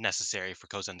wasn't necessary for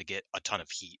Kozen to get a ton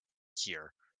of heat.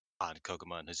 here on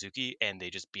Koguma and Hazuki, and they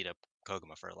just beat up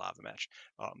Koguma for a lava match.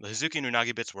 The Hazuki and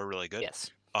Unagi bits were really good. Yes.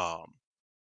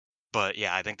 But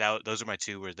yeah, I think those are my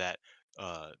two, where that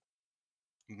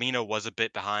Mina was a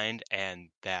bit behind, and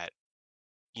that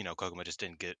Koguma just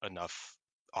didn't get enough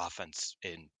offense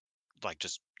in, like,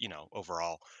 just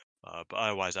overall. But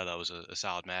otherwise, I thought it was a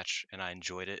solid match, and I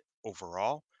enjoyed it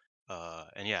overall.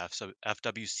 And yeah, so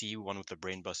FWC won with the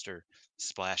Brainbuster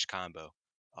Splash combo,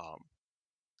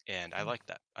 and I liked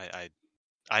that.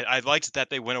 I liked that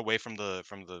they went away from the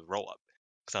roll up,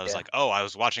 because I was like, oh, I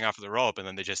was watching out for the roll up, and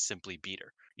then they just simply beat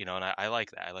her, and I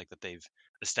like that. I like that they've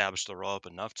established the roll up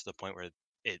enough to the point where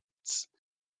it's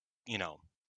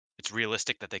it's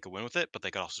realistic that they could win with it, but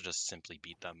they could also just simply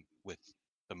beat them with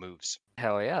the moves.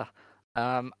 Hell yeah.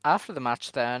 After the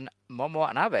match, then Momo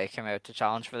Watanabe came out to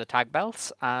challenge for the tag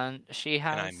belts, and she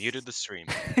has. And I muted the stream.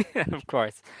 Of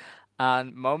course.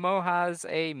 And Momo has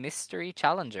a mystery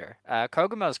challenger.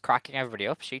 Koguma was cracking everybody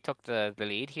up. She took the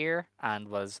lead here and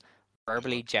was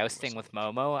verbally jousting with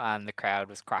Momo, and the crowd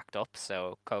was cracked up.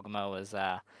 So Koguma was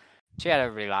she had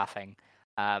everybody laughing.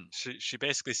 She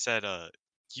basically said,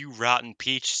 "You rotten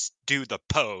peach, do the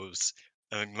pose."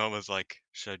 And Momo's like,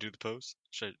 "Should I do the pose?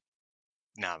 Should?"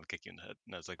 Nah, I'm kicking you in the head.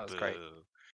 And I was like, That was "Boo! great.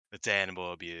 It's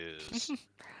animal abuse."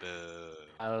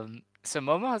 Boo. So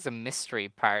Momo has a mystery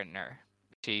partner.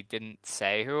 She didn't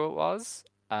say who it was.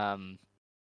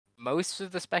 Most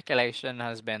of the speculation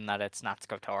has been that it's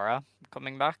Natsuko Tora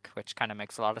coming back, which kind of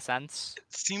makes a lot of sense.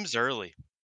 It seems early.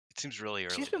 It seems really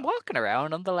early. She's been walking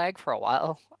around on the leg for a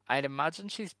while. I'd imagine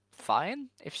she's fine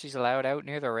if she's allowed out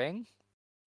near the ring.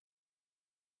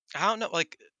 I don't know.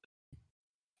 Like,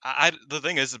 the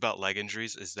thing is about leg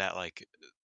injuries is that like,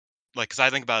 because I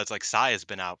think about it, it's like Sai has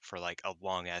been out for like a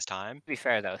long ass time. To be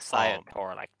fair though, Sai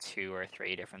tore like 2 or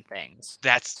 3 different things.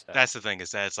 That's the thing,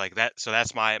 is that it's like that. So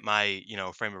that's my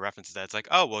frame of reference, is that it's like,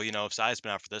 oh well, if Sai's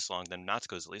been out for this long, then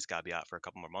Natsuko's at least gotta be out for a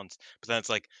couple more months. But then it's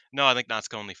like, no, I think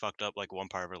Natsuko only fucked up like one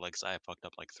part of her leg. Sai fucked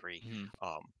up like 3.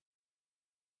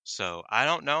 So I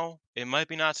don't know. It might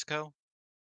be Natsuko.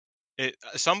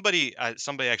 Somebody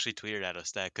actually tweeted at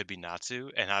us that it could be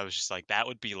Natsu, and I was just like, that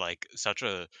would be like such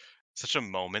a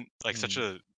moment, like such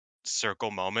a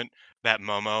circle moment, that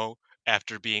Momo,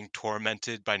 after being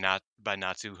tormented by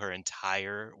Natsu her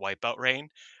entire wipeout reign,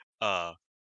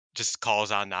 just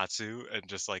calls on Natsu, and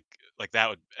just like that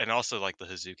would, and also like the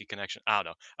Hazuki connection. I don't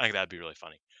know. I think that'd be really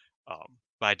funny.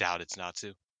 But I doubt it's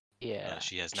Natsu. Yeah,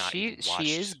 she has not. She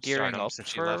is gearing up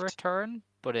for a return,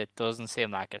 but it doesn't seem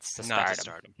like it's to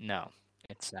Stardom. No,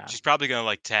 it's not. She's probably gonna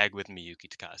like tag with Miyuki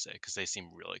Takase, because they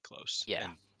seem really close. Yeah,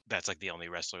 and that's like the only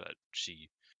wrestler that she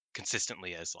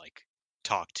consistently has like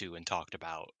talked to and talked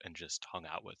about and just hung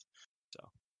out with. So,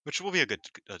 which will be a good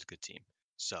team.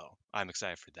 So I'm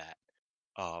excited for that.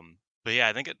 But yeah,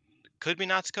 I think it could be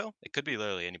Natsuko. It could be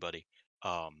literally anybody.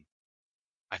 I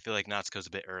feel like Natsuko's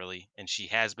a bit early, and she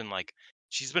has been like,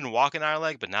 she's been walking on her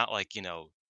leg, but not like,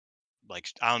 like,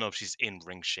 I don't know if she's in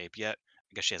ring shape yet.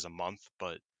 I guess she has a month,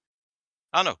 but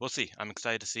I don't know. We'll see. I'm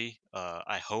excited to see.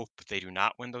 I hope they do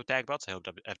not win those tag belts. I hope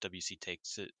FWC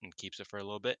takes it and keeps it for a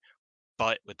little bit.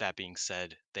 But with that being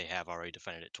said, they have already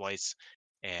defended it twice,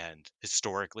 and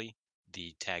historically,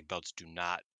 the tag belts do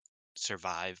not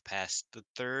survive past the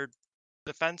 3rd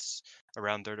defense,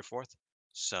 around 3rd or 4th.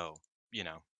 So,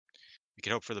 we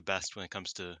can hope for the best when it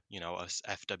comes to, us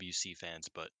FWC fans,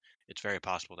 but it's very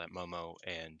possible that Momo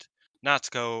and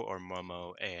Natsuko, or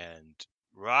Momo and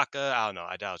Ruaka, I don't know.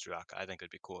 I doubt it's Ruaka. I think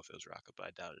it'd be cool if it was Ruaka, but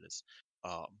I doubt it is.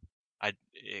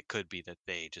 It could be that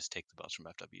they just take the belts from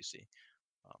FWC.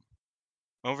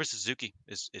 Momo versus Suzuki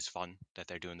is fun that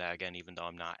they're doing that again, even though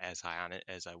I'm not as high on it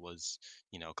as I was,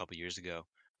 a couple years ago.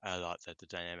 I thought that the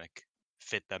dynamic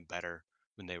fit them better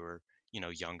when they were,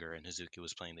 younger and Hazuki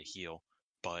was playing the heel.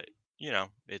 But,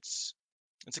 it's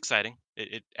exciting.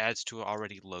 It adds to an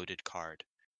already loaded card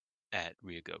at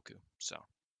Ryogoku. So,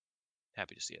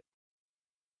 happy to see it.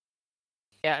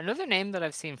 Yeah, another name that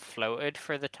I've seen floated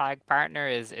for the tag partner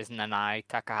is Nanae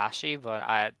Takahashi,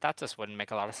 but that just wouldn't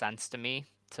make a lot of sense to me.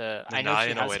 I know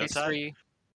she has history.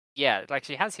 Yeah, like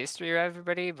she has history with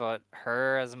everybody, but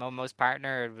her as Momo's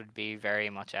partner would be very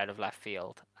much out of left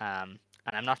field. And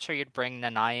I'm not sure you'd bring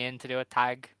Nanae in to do a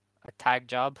tag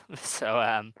job.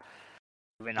 So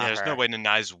there's no way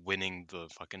Nanae's winning the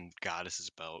fucking Goddess's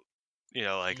belt.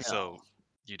 So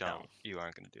you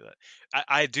aren't gonna do that.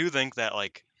 I do think that,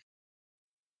 like,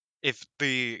 if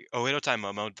the Oedo Time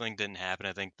Momo thing didn't happen,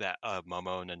 I think that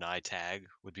Momo and Nanae tag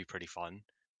would be pretty fun.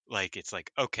 Like, it's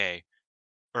like, okay,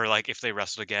 or like if they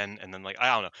wrestled again, and then, like,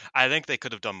 I don't know. I think they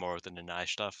could have done more with the Nanae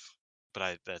stuff,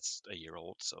 but that's a year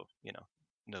old, so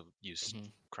no use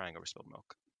crying over spilled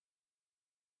milk.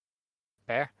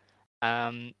 Fair.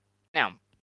 Now,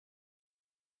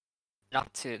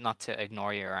 not to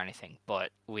ignore you or anything,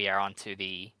 but we are on to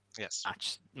the Yes.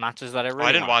 matches that I Oh, really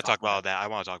I didn't want to talk about. about that. I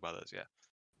want to talk about those. Yeah.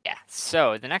 Yeah.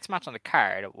 So the next match on the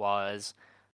card was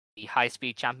the High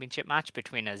Speed Championship match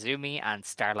between Azumi and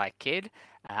Starlight Kid.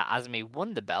 Azumi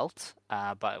won the belt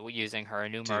by using her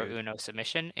numero Dude. uno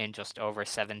submission in just over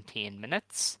 17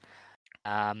 minutes.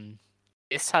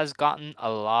 This has gotten a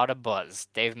lot of buzz.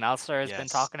 Dave Meltzer has been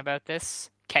Yes. talking about this.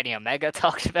 Kenny Omega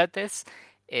talked about this.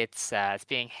 It's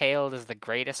being hailed as the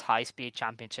greatest high speed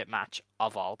championship match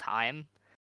of all time.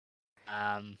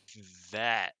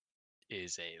 That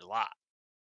is a lot.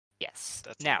 Yes.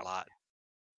 That's Now, a lot.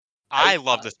 I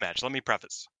love this match. Let me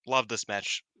preface. Love this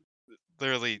match.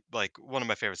 Literally, like one of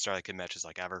my favorite Starlight Kid matches,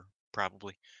 like ever,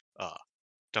 probably.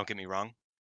 Don't get me wrong,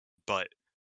 but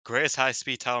greatest high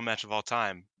speed title match of all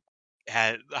time.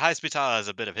 The high speed title has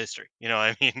a bit of history. You know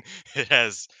what I mean? It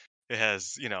has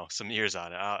some years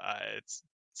on it. It's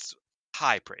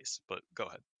high praise, but go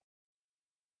ahead.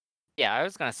 yeah, I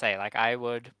was gonna say, like, I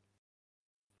would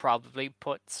probably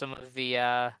put some of the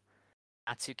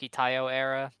Atsuki Taiyo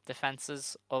era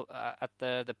defenses at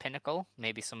the pinnacle.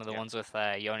 Maybe some of the ones with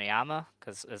Yoneyama,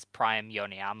 because his prime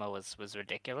Yoneyama was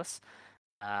ridiculous.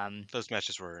 Those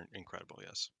matches were incredible.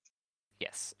 Yes.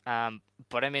 Yes.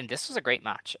 But I mean, this was a great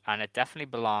match, and it definitely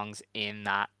belongs in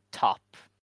that top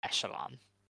echelon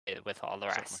with all the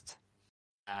rest.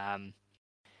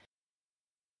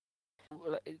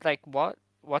 Like what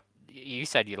you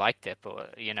said you liked it,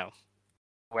 but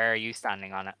where are you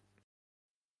standing on it?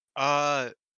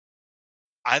 I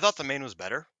thought the main was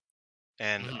better,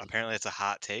 and Mhm. apparently it's a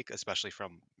hot take, especially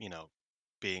from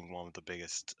being one of the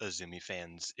biggest Azumi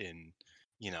fans in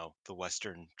the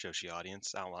Western Joshi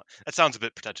audience. I don't want that sounds a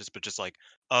bit pretentious, but just like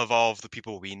of all of the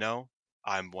people we know,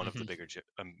 I'm one of the bigger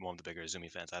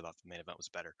Azumi fans. I thought the main event was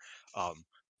better,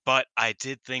 but I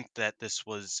did think that this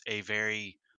was a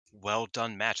very well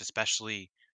done match,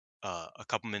 especially a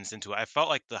couple minutes into it. I felt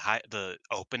like the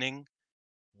opening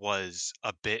was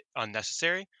a bit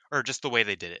unnecessary, or just the way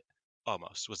they did it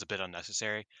almost was a bit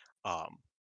unnecessary.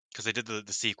 Because they did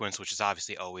the sequence, which is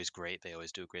obviously always great. They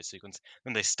always do a great sequence.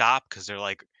 Then they stop because they're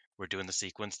like, "We're doing the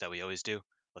sequence that we always do.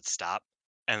 Let's stop."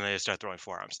 And then they start throwing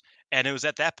forearms. And it was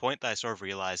at that point that I sort of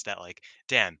realized that, like,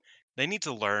 damn, they need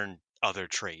to learn other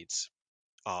trades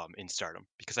in Stardom,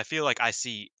 because I feel like I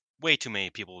see way too many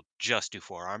people just do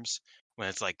forearms when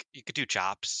it's like you could do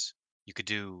chops, you could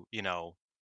do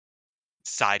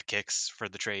sidekicks for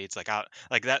the trades. Like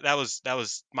that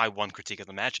was my one critique of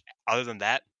the match. Other than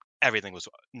that, everything was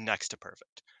next to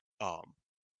perfect.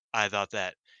 I thought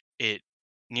that it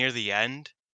near the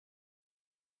end,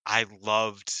 I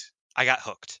got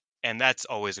hooked. And that's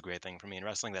always a great thing for me in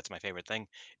wrestling. That's my favorite thing,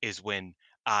 is when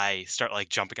I start like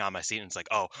jumping on my seat and it's like,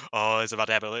 oh, it's about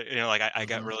to happen. Like I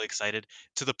got really excited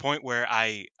to the point where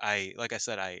I like I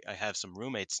said, I have some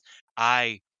roommates.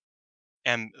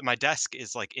 And my desk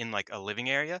is like in like a living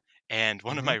area, and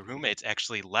one of my roommates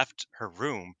actually left her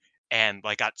room and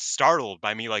like got startled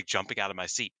by me like jumping out of my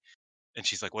seat, and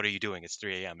she's like, "What are you doing? It's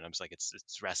 3 a.m." And I'm just like,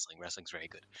 "It's wrestling. Wrestling's very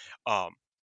good."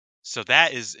 So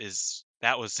that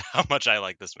was how much I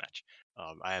like this match.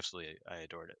 I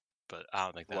adored it, but I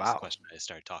don't think that was the Wow. question. I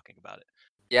started talking about it.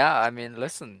 Yeah, I mean,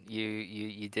 listen,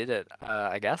 you did it,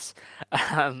 I guess.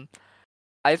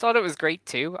 I thought it was great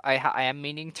too. I am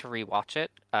meaning to rewatch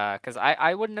it, because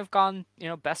I wouldn't have gone,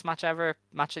 best match ever,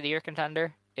 match of the year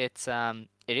contender. It I'd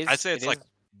is say it it's is like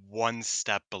one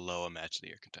step below a match of the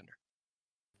year contender.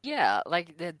 Yeah,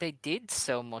 like they did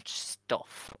so much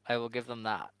stuff. I will give them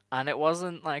that. And it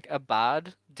wasn't like a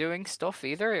bad doing stuff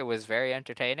either. It was very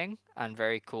entertaining and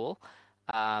very cool.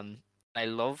 Um, I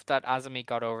love that Azumi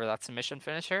got over that submission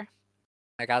finisher.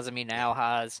 Like Azumi now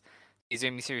has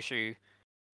Izumi Sushi,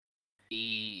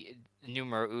 the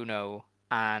numero uno,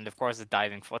 and of course the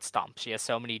diving foot stomp. She has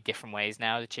so many different ways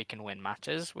now that she can win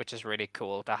matches, which is really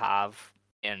cool to have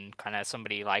in kind of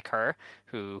somebody like her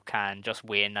who can just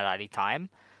win at any time.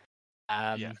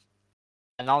 Yeah.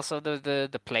 And also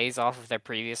the plays off of their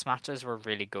previous matches were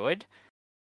really good.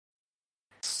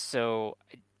 So,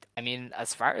 I mean,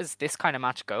 as far as this kind of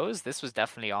match goes, this was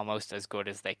definitely almost as good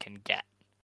as they can get.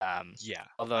 Yeah.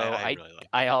 Although I really like.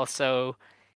 I also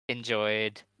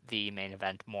enjoyed the main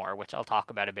event more, which I'll talk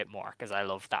about a bit more because I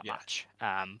loved that Yeah. match.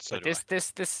 So But do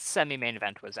this semi main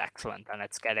event was excellent, and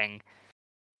it's getting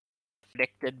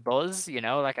predicted buzz.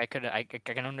 Like I can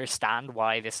understand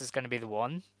why this is going to be the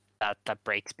one that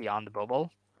breaks beyond the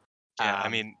bubble. Yeah, I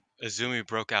mean, Azumi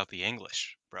broke out the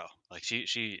English, bro. Like she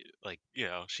like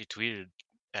she tweeted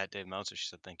at Dave Meltzer. She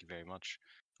said, "Thank you very much,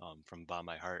 from the bottom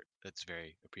of my heart. That's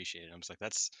very appreciated." I was like,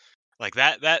 "That's Like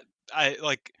that I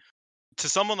like to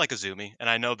someone like Azumi, and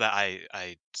I know that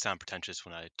I sound pretentious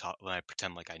when I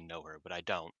pretend like I know her, but I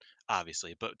don't,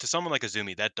 obviously. But to someone like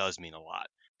Azumi, that does mean a lot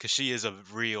because she is a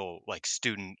real like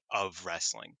student of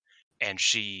wrestling, and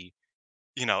she,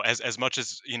 as much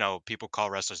as people call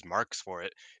wrestlers marks for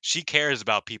it, she cares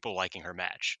about people liking her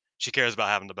match. She cares about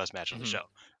having the best match on the Mhm. show.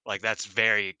 Like that's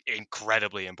very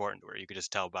incredibly important to her. You could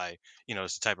just tell by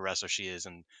it's the type of wrestler she is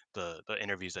and the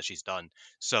interviews that she's done.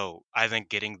 So I think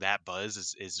getting that buzz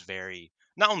is very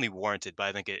not only warranted, but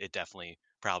I think it definitely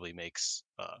probably makes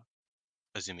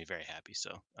Azumi very happy.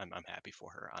 So I'm happy for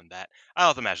her on that. I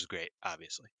thought the match was great.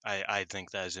 Obviously, I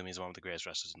think that Azumi is one of the greatest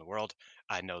wrestlers in the world.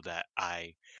 I know that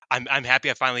I'm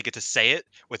happy I finally get to say it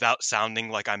without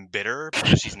sounding like I'm bitter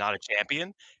because she's not a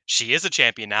champion. She is a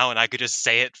champion now, and I could just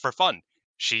say it for fun.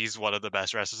 She's one of the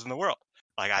best wrestlers in the world.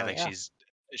 Like I Oh think yeah.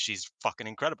 she's fucking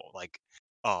incredible. Like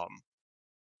I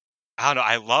don't know.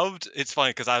 I loved. It's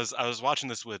funny because I was watching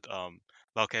this with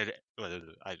Velked.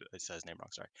 I said his name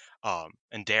wrong. Sorry.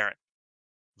 And Darren.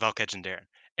 Velkej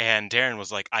and Darren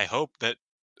was like, I hope that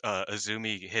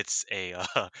Azumi hits a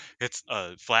hits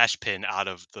a flash pin out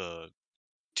of the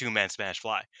 2-man smash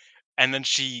fly, and then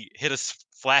she hit a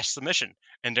flash submission,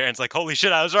 and Darren's like, holy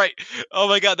shit, I was right! Oh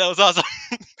my god, that was awesome!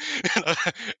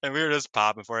 And we were just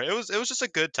popping for it. It was just a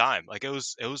good time. Like it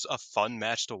was a fun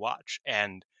match to watch,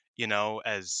 and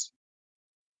as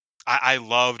I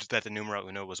loved that the numero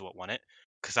uno was what won it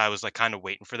because I was like kind of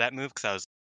waiting for that move because I was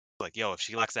like, yo, if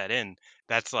she locks that in,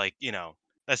 that's like,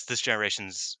 that's this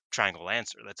generation's triangle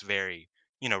answer. That's very,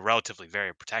 relatively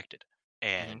very protected. Mhm.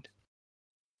 And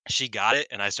she got it,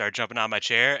 and I started jumping on my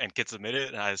chair and get submitted,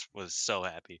 and I was so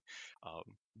happy.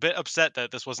 Bit upset that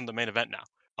this wasn't the main event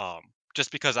now.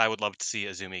 Just because I would love to see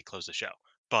Azumi close the show.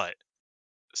 But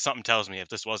something tells me if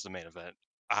this was the main event,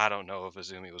 I don't know if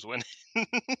Azumi was winning.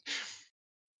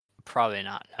 Probably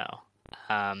not.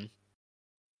 No.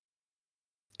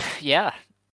 Yeah.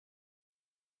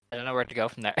 I don't know where to go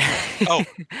from there. Oh,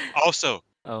 also,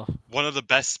 Oh. one of the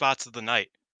best spots of the night,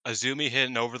 Azumi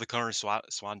hitting over the corner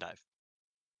swan dive.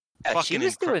 Yeah, she Fucking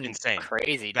was doing insane.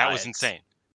 crazy That was dives. insane.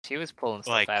 She was pulling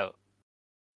stuff Like, out.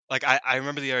 I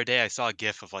remember the other day I saw a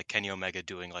gif of like Kenny Omega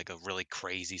doing like a really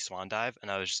crazy swan dive,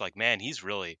 and I was just like, man, he's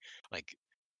really like,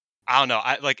 I don't know.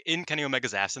 I like in Kenny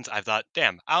Omega's absence, I thought,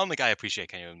 damn, I don't think I appreciate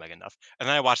Kenny Omega enough. And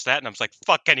then I watched that, and I was like,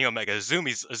 fuck Kenny Omega.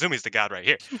 Azumi's the god right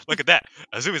here. Look at that.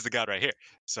 Azumi's the god right here.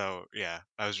 So yeah,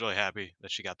 I was really happy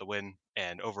that she got the win,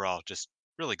 and overall, just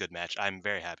really good match. I'm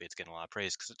very happy it's getting a lot of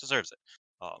praise because it deserves it.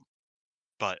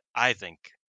 But I think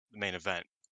the main event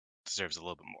deserves a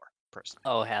little bit more, personally.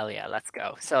 Oh hell yeah, let's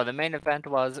go. So the main event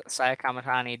was Saya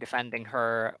Kamatani defending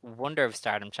her Wonder of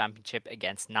Stardom Championship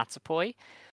against Natsupoi.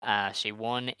 She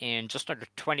won in just under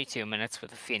 22 minutes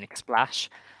with a Phoenix Splash.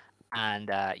 And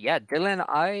yeah, Dylan,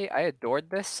 I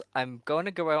adored this. I'm going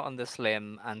to go out on this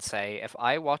limb and say if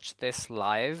I watched this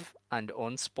live and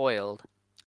unspoiled,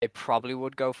 I probably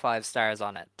would go 5 stars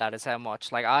on it. That is how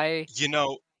much. Like I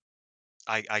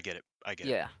I get it. I get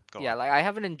it. Yeah, Go yeah. on. Like I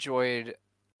haven't enjoyed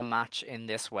a match in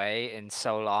this way in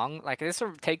so long. Like this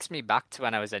sort of takes me back to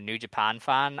when I was a New Japan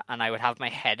fan and I would have my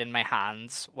head in my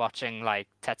hands watching like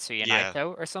Tetsuya Yeah.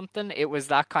 Naito or something. It was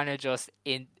that kind of just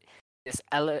in this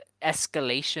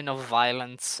escalation of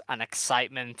violence and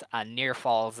excitement and near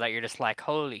falls that you're just like,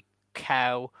 holy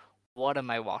cow, what am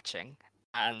I watching?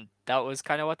 And that was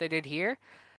kind of what they did here.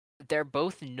 They're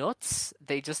both nuts.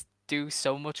 They just do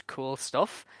so much cool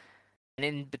stuff. And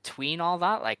in between all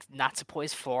that, like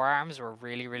Natsupoi's forearms were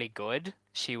really, really good.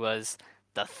 She was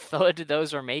the thud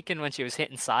those were making when she was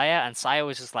hitting Saya, and Saya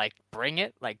was just like, bring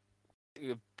it, like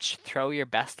throw your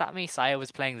best at me. Saya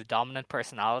was playing the dominant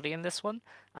personality in this one,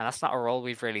 and that's not a role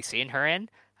we've really seen her in,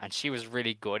 and she was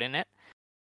really good in it.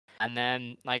 And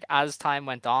then, like, as time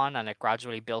went on and it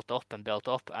gradually built up, and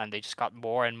they just got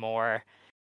more and more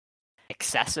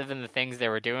excessive in the things they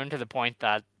were doing to the point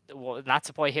that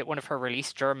Natsupoi hit one of her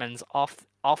release Germans off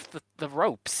the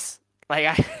ropes. Like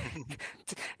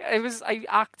I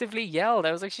actively yelled.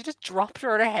 I was like, she just dropped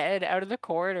her head out of the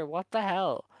corner. What the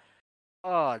hell?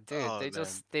 Oh, dude, Oh, man.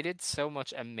 they did so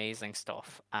much amazing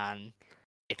stuff, and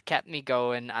it kept me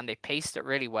going, and they paced it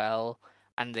really well,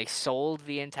 and they sold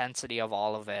the intensity of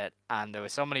all of it, and there were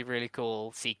so many really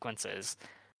cool sequences.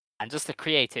 And just the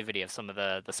creativity of some of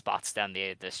the spots down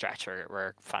the stretch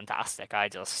were fantastic.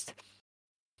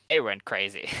 It went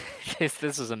crazy. This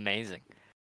was amazing.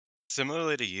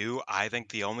 Similarly to you, I think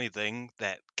the only thing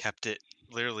that kept it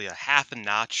literally a half a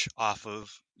notch off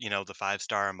of, the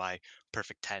 5-star on my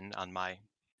perfect 10 on my,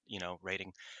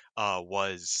 rating,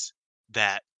 was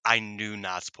that I knew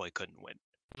Natsupoi couldn't win.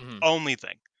 Mhm. Only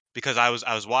thing. because I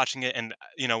was watching it, and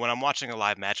when I'm watching a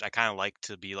live match, I kind of like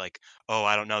to be like, oh,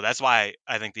 I don't know. That's why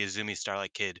I think the Azumi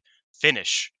Starlight Kid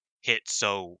finish hit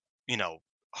so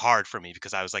hard for me,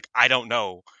 because I was like, I don't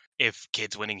know if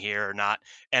Kid's winning here or not,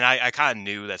 and I kind of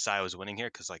knew that Saya was winning here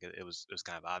because like it was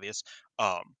kind of obvious.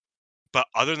 But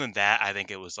other than that, I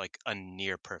think it was like a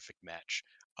near perfect match.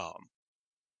 Um,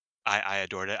 I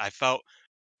adored it. I felt,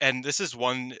 and this is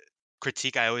one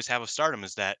critique I always have of Stardom,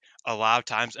 is that a lot of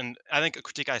times, and I think a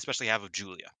critique I especially have of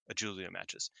Julia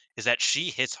matches, is that she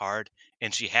hits hard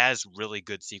and she has really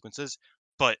good sequences,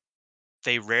 but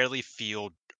they rarely feel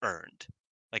earned.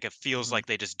 Like it feels like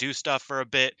they just do stuff for a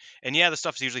bit, and yeah, the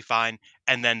stuff's usually fine,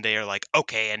 and then they are like,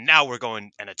 okay, and now we're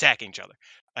going and attacking each other,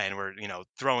 and we're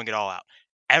throwing it all out.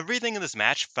 Everything in this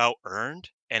match felt earned,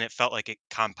 and it felt like it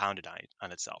compounded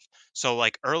on itself. So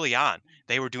like early on,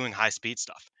 they were doing high speed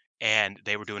stuff, and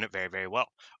they were doing it very, very well.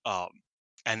 Um,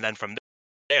 and then from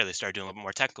there, they started doing a little bit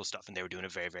more technical stuff, and they were doing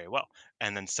it very, very well.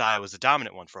 And then Sai was the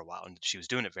dominant one for a while, and she was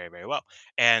doing it very, very well.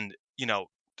 And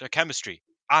their chemistry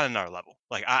on another level.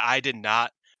 Like I did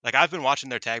not like. I've been watching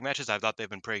their tag matches. I thought they've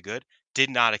been pretty good. Did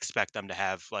not expect them to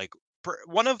have like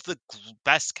one of the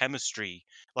best chemistry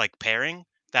like pairing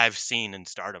that I've seen in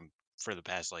Stardom for the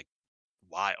past like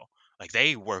while. Like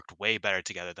they worked way better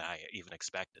together than I even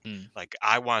expected. Like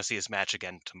I want to see this match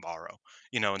again tomorrow.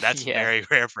 And that's Yeah. very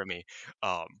rare for me.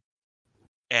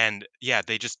 And yeah,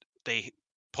 they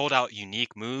pulled out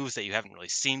unique moves that you haven't really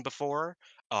seen before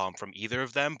from either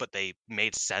of them, but they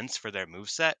made sense for their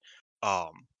moveset.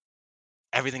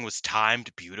 Everything was timed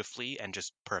beautifully and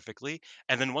just perfectly.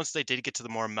 And then once they did get to the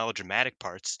more melodramatic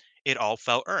parts, it all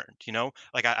felt earned.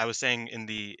 Like I was saying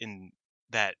in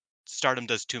that Stardom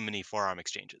does too many forearm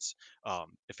exchanges.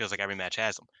 It feels like every match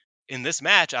has them. In this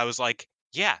match, I was like,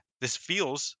 yeah, this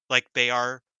feels like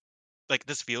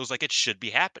this feels like it should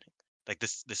be happening. Like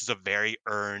this is a very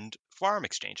earned forearm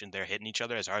exchange, and they're hitting each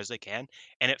other as hard as they can,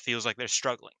 and it feels like they're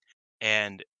struggling.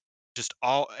 And just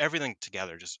everything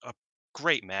together, just a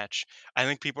great match. I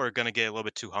think people are gonna get a little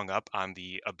bit too hung up on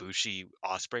the Ibushi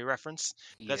Osprey reference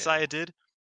that Saya did.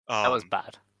 That was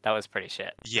bad. That was pretty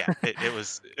shit. Yeah, it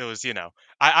was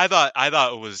I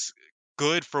thought it was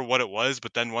good for what it was,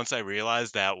 but then once I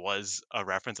realized that was a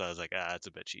reference, I was like, it's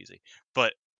a bit cheesy.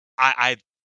 But I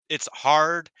it's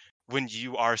hard when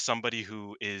you are somebody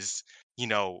who is,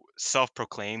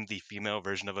 self-proclaimed the female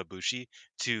version of Ibushi,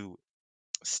 to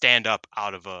stand up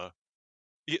out of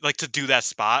like to do that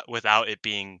spot without it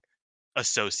being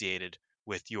associated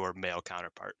with your male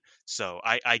counterpart. So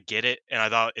I get it, and I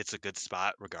thought it's a good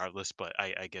spot regardless, but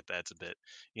I get that it's a bit,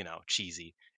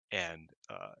 cheesy. And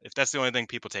if that's the only thing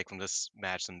people take from this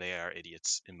match, then they are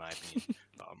idiots, in my opinion.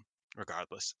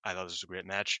 Regardless, I thought this was a great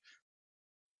match.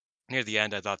 Near the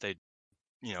end, I thought they,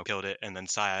 killed it, and then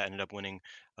Saya ended up winning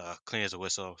clean as a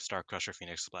whistle, Star Crusher,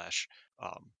 Phoenix Splash.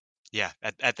 Yeah,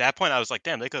 at that point, I was like,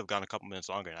 damn, they could have gone a couple minutes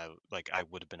longer, and I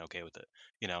would have been okay with it.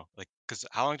 Because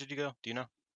how long did you go? Do you know?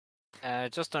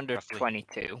 Just under Roughly.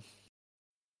 22.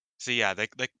 So yeah, they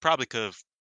probably could have,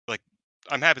 like,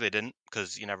 I'm happy they didn't,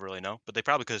 because you never really know, but they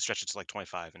probably could have stretched it to like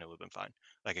 25 and it would have been fine.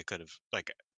 Like it could have,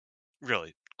 like,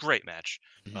 really great match.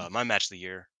 My match of the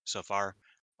year so far.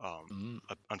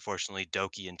 Unfortunately,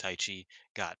 Doki and Taichi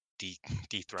got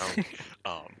dethroned.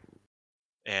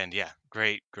 And yeah,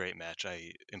 great match.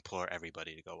 I implore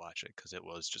everybody to go watch it because it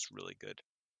was just really good.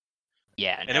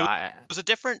 Yeah, and no, it was a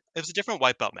different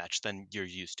white belt match than you're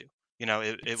used to.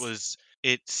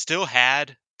 It still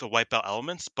had the white belt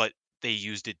elements, but they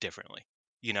used it differently.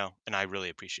 And I really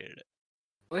appreciated it.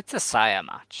 It's a Saya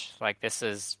match. Like this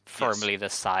is firmly the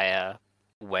Saya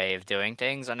way of doing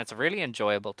things, and it's really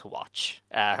enjoyable to watch.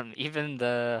 Even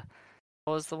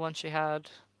what was the one she had?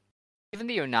 Even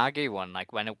the Unagi one,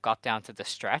 like when it got down to the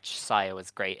stretch, Saya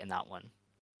was great in that one.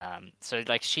 So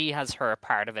like she has her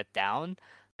part of it down,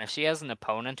 and if she has an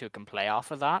opponent who can play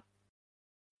off of that,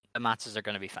 the matches are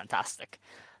going to be fantastic.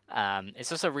 It's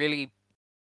just a really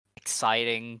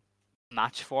exciting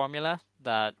match formula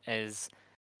that is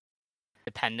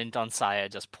dependent on Saya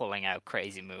just pulling out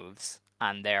crazy moves,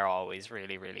 and they're always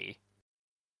really, really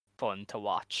fun to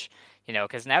watch.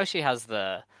 Because now she has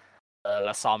the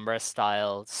La Sombra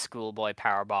style schoolboy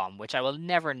powerbomb, which I will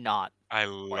never not. I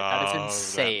love that is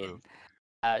insane.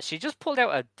 That move. She just pulled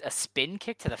out a spin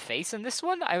kick to the face in this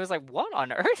one. I was like, what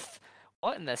on earth?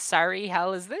 What in the sorry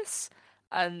hell is this?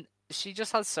 And she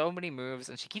just has so many moves,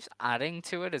 and she keeps adding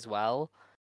to it as well.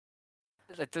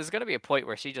 Like, there's going to be a point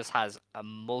where she just has a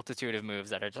multitude of moves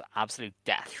that are just absolute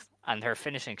death, and her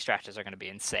finishing stretches are going to be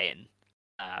insane.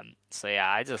 So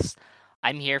yeah,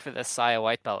 I'm here for this Saya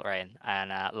white belt reign,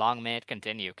 and long may it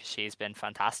continue, because she's been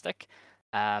fantastic.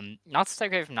 Not to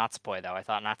take away from Natsupoi though. I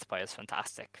thought Natsupoi was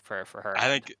fantastic for her I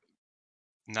end. think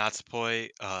Natsupoi,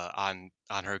 on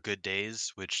her good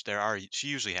days, which she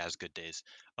usually has good days.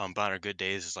 But on her good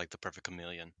days is like the perfect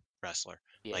chameleon wrestler,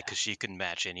 like Yeah. because she can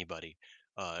match anybody.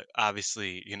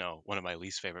 Obviously, one of my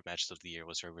least favorite matches of the year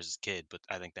was her versus Kid, but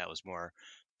I think that was more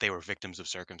they were victims of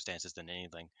circumstances than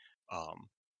anything. Um,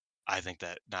 I think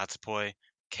that Natsupoi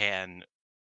can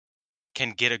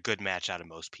can get a good match out of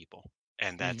most people,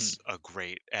 and Hmm. that's a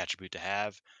great attribute to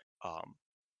have. Um,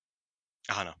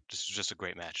 I don't know, just a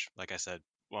great match. Like I said,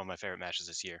 one of my favorite matches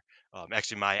this year.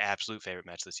 Actually, my absolute favorite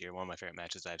match this year. One of my favorite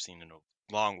matches I've seen in a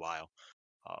long while.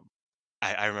 Um,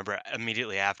 I remember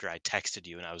immediately after I texted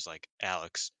you and I was like,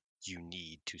 Alex, you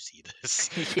need to see this.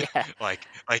 Yeah.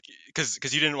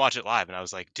 Because you didn't watch it live, and I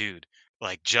was like, dude,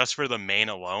 like just for the main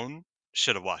alone,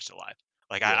 should have watched it live.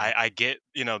 Like Yeah. I get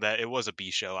that it was a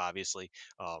B show, obviously.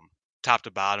 Um, Top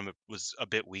to bottom, it was a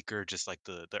bit weaker. Just like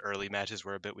the early matches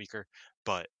were a bit weaker,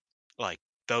 but like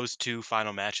those two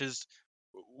final matches,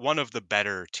 one of the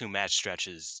better two match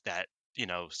stretches that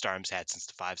Stardom's had since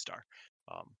the 5 star.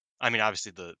 I mean,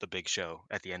 obviously the big show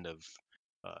at the end of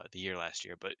the year last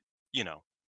year, but you know,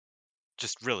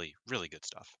 just really, really good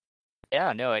stuff.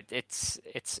 Yeah, no,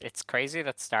 it's crazy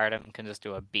that Stardom can just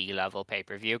do a B level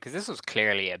pay-per-view because this was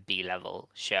clearly a B level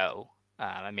show.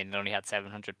 I mean, it only had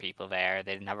 700 people there.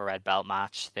 They didn't have a red belt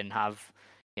match. They didn't have,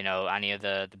 any of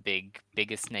the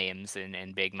biggest names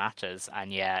in big matches,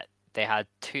 and yet they had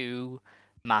two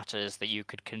matches that you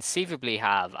could conceivably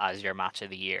have as your match of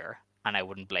the year, and I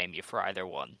wouldn't blame you for either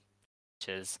one, which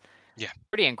is Yeah,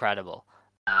 pretty incredible.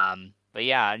 But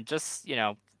yeah, and just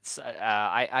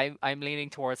I'm leaning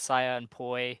towards Saya and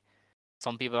Poi.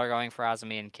 Some people are going for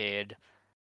Azumi and Kid.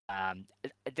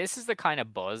 This is the kind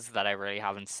of buzz that I really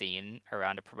haven't seen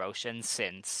around a promotion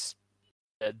since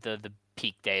the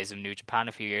peak days of New Japan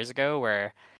a few years ago,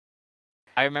 where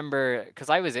I remember because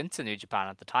I was into New Japan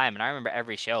at the time, and I remember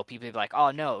every show people would be like,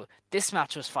 "Oh no, this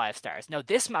match was 5 stars. No,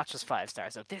 this match was 5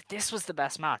 stars. Oh, this was the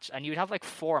best match." And you'd have like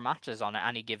 4 matches on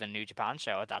any given New Japan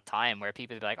show at that time, where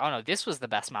people would be like, "Oh no, this was the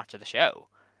best match of the show."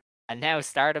 And now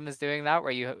Stardom is doing that,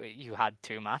 where you had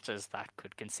 2 matches that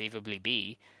could conceivably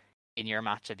be in your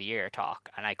match of the year talk,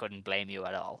 and I couldn't blame you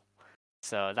at all.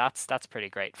 So that's pretty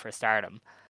great for Stardom.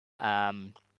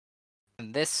 Um,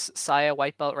 and this Saya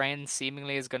white belt reign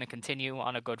seemingly is going to continue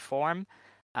on a good form.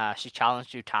 She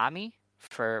challenged Utami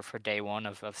for day one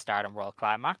of Stardom World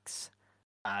Climax.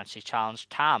 She challenged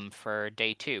Tam for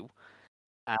day two.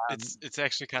 it's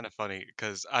actually kind of funny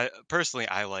because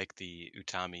I like the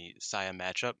Utami Saya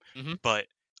matchup, Mhm. but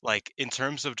like in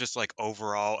terms of just like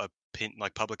overall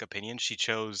public opinion, she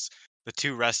chose the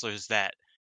two wrestlers that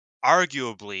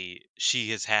arguably she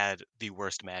has had the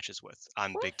worst matches with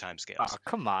on What? big time Oh, scales.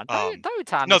 come on. Um, That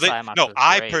Utami no, they Saya match no, was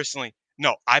great.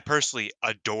 I personally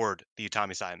adored the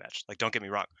Utami Sai match. Like, don't get me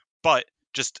wrong, but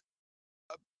just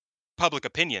public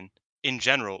opinion in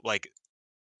general, like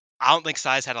I don't think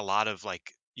Sai's had a lot of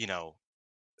like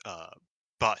uh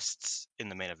busts in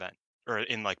the main event or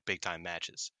in like big time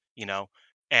matches,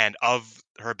 and of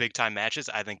her big time matches,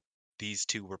 I think these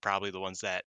two were probably the ones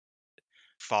that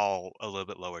fall a little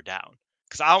bit lower down.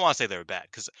 Because I don't want to say they were bad,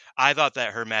 because I thought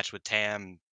that her match with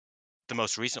Tam, the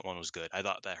most recent one, was good. I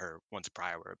thought that her ones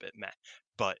prior were a bit meh.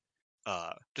 But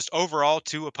just overall,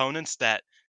 two opponents that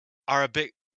are a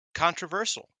bit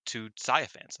controversial to Saya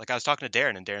fans. Like I was talking to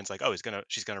Darren, and Darren's like, "Oh,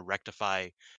 she's gonna rectify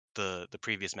the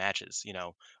previous matches,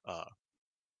 uh,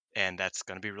 and that's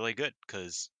gonna be really good."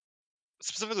 Because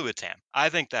specifically with Tam, I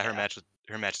think that Yeah.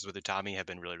 her matches with Utami have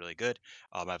been really really good.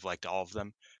 I've liked all of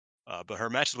them. But her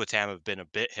matches with Tam have been a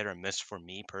bit hit or miss for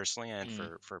me personally, and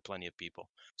Mm. for plenty of people.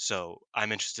 So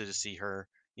I'm interested to see her,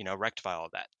 rectify all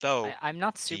of that. Though I'm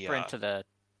not the super into the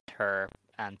her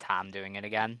and Tam doing it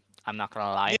again. I'm not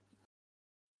gonna lie.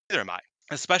 neither am I,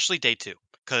 especially day two,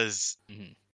 because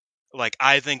Mhm. like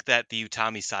I think that the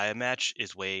Utami Saya match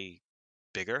is way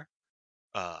bigger.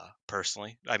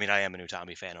 Personally, I mean, I am an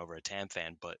Utami fan over a Tam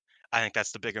fan, but I think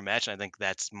that's the bigger match, and I think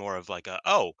that's more of like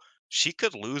she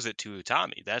could lose it to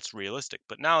Utami. That's realistic,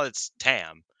 but now it's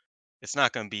Tam. It's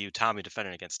not going to be Utami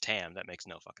defending against Tam. That makes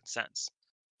no fucking sense.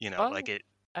 Well, Like it.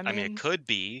 I I mean, it mean, could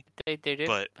be, they did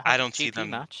but I have the don't see GP them.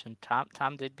 match, and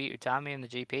Tam did beat Utami in the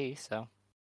GP. So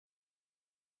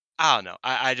I don't know.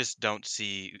 I just don't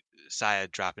see Saya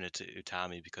dropping it to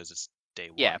Utami because it's day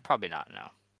yeah, one. probably not. No.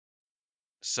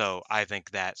 So I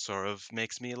think that sort of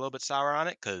makes me a little bit sour on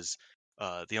it because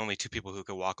the only two people who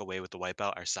could walk away with the white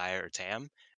belt are Saya or Tam,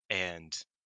 and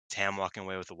Tam walking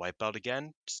away with the white belt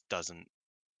again just doesn't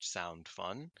sound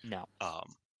fun. No.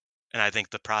 And I think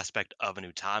the prospect of an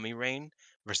Utami reign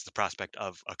versus the prospect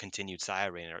of a continued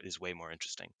Saya reign is way more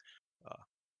interesting.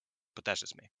 But that's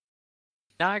just me.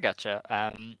 No, I gotcha.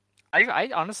 I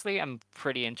honestly am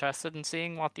pretty interested in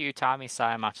seeing what the Utami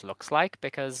Saya match looks like,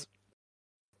 because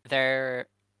their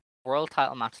world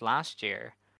title match last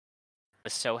year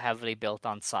was so heavily built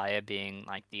on Saya being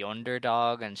like the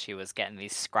underdog, and she was getting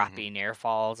these scrappy near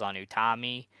falls on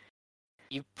Utami.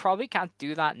 You probably can't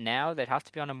do that now. They'd have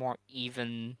to be on a more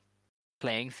even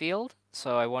playing field.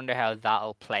 So I wonder how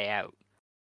that'll play out.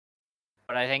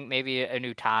 But I think maybe an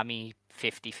Utami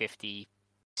 50-50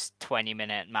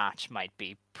 20-minute match might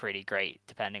be pretty great,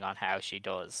 depending on how she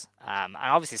does. And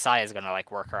obviously Saya's going to like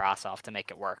work her ass off to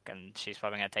make it work, and she's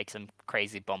probably going to take some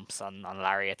crazy bumps on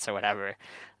lariats or whatever.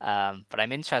 But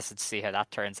I'm interested to see how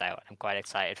that turns out. I'm quite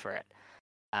excited for it.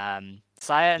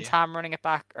 Saya and Tam running it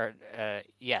back, or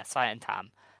Saya and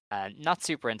Tam. Not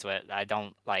super into it. I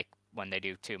don't like when they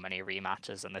do too many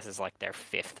rematches, and this is like their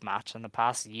 5th match in the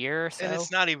past year or so. And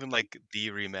it's not even like the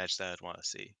rematch that I'd want to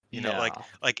see. You know,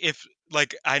 like if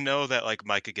like I know that like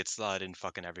Micah gets slotted in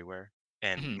fucking everywhere,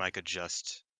 and Micah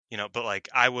just but like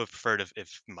I would have preferred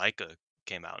if Micah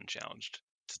came out and challenged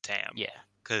to Tam. Yeah.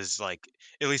 Because like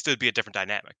at least it would be a different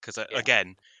dynamic. Because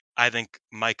again, I think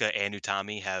Micah and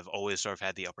Utami have always sort of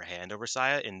had the upper hand over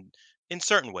Saya in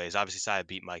certain ways. Obviously, Saya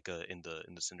beat Micah in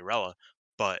the Cinderella,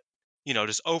 but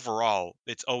just overall,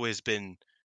 it's always been,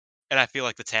 and I feel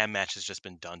like the Tam match has just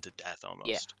been done to death almost.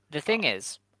 Yeah. The thing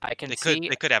is, I can they see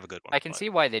could have a good one. I can see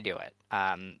why they do it.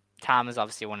 Tam is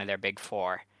obviously one of their big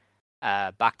 4.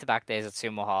 Back-to-back days at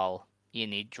Sumo Hall, you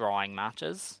need drawing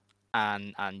matches,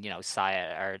 and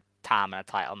Saya or Tam in a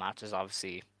title match is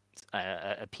obviously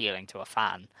appealing to a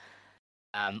fan.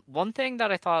 One thing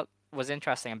that I thought was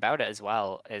interesting about it as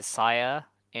well is Saya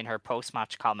in her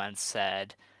post-match comments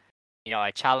said,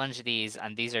 I challenge these,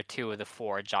 and these are 2 of the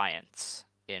 4 giants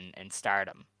in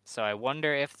Stardom. So I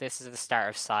wonder if this is the start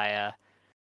of Saya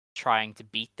trying to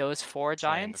beat those 4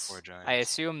 giants. I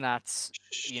assume that's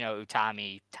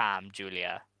Utami, Tam,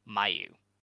 Julia, Mayu.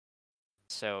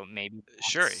 So maybe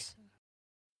Syuri.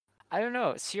 I don't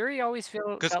know. Syuri always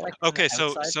felt like okay.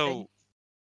 So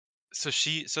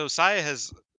Saya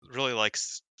has really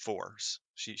likes 4s.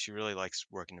 She really likes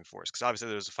working in 4s because obviously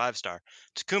there was a 5-star.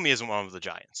 Takumi isn't one of the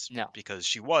giants. No, because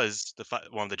she was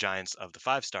one of the giants of the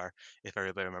 5-star. If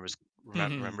everybody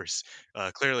remembers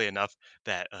clearly enough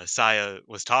that Saya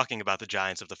was talking about the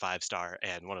giants of the 5-star,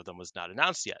 and one of them was not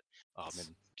announced yet.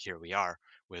 And here we are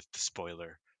with the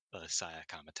spoiler, Saya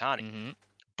Kamatani.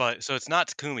 But so it's not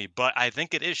Takumi, but I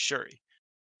think it is Syuri.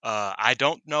 I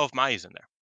don't know if Mayu's in there.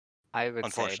 I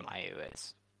would say Mayu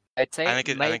is. I'd say I think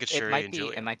it's Syuri and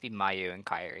Julia. It might be Mayu and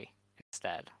Kairi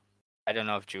instead. I don't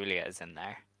know if Julia is in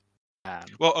there.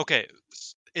 Well, okay.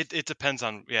 It depends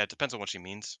on what she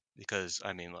means, because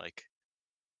I mean, like,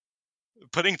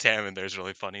 putting Tam in there is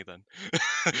really funny. Then,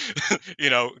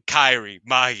 Kairi,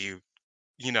 Mayu,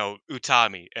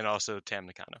 Utami, and also Tam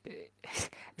Nakano.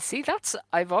 See,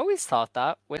 I've always thought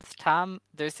that with Tam,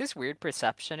 there's this weird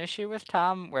perception issue with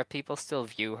Tam where people still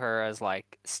view her as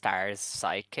like Star's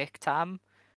sidekick Tam,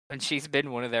 and she's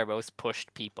been one of their most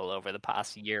pushed people over the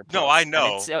past year. No, I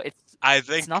know.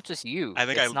 It's not just you. I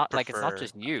think it's not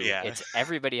just you. Yeah. It's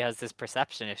everybody has this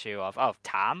perception issue of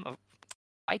Tam.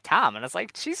 Why Tam? And it's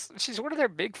like she's one of their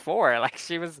big 4. Like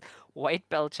she was white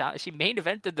belt champ. She main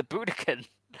evented the Budokan.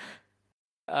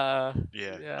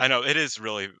 Yeah, I know it is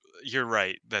really. You're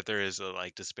right that there is a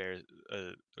like despair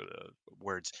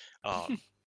words.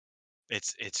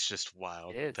 It's just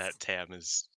wild that Tam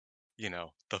is, the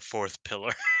 4th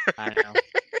pillar. I know.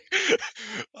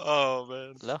 Oh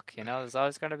man. Look, there's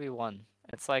always gonna be one.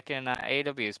 It's like in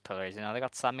AW's pillars. They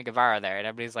got Sammy Guevara there, and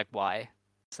everybody's like, why?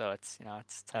 So it's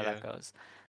it's how that goes.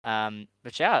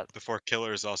 But yeah, the 4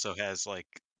 killers also has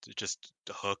like just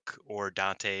Hook or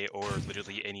Dante or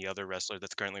literally any other wrestler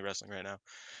that's currently wrestling right now.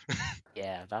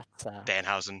 Yeah, that's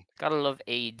Danhausen. Gotta love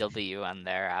AEW and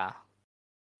their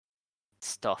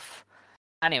stuff.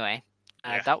 Anyway,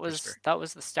 that was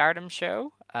the Stardom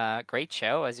show. Great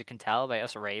show, as you can tell by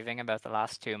us raving about the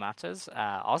last 2 matches.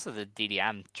 Also the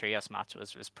DDM trios match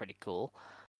was pretty cool.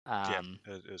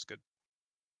 It was good.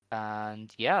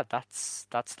 And yeah, that's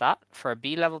that for a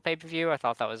B-level pay-per-view. I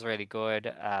thought that was really good.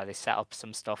 They set up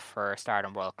some stuff for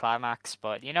Stardom World Climax,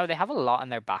 but they have a lot in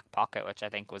their back pocket, which I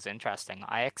think was interesting.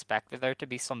 I expected there to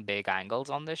be some big angles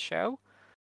on this show,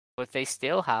 but they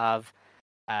still have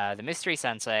the Mystery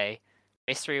Sensei,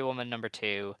 Mystery Woman number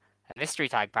 2, a mystery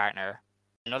tag partner,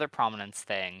 another prominence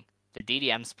thing, the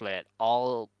DDM split,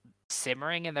 all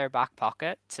simmering in their back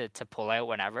pocket to pull out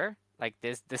whenever. Like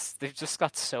this, they've just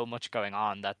got so much going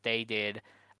on that they did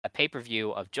a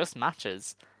pay-per-view of just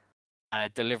matches, and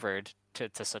it delivered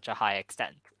to such a high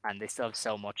extent, and they still have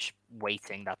so much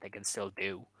waiting that they can still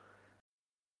do.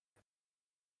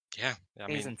 Yeah, I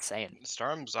It's mean, insane.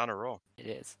 Staron's on a roll. It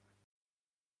is.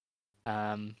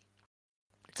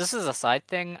 Just as a side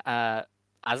thing,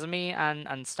 Azumi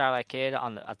and Starlight Kid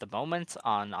at the moment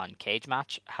on Cage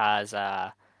Match has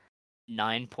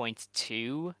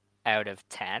 9.2 out of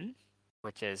 10,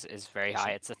 which is very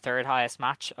high. It's the third highest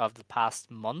match of the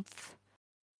past month.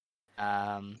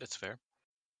 That's fair.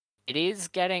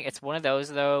 It's one of those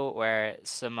though where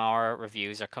some more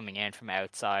reviews are coming in from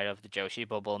outside of the Joshi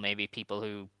bubble, maybe people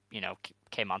who,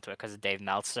 came onto it because of Dave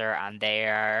Meltzer, and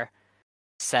they're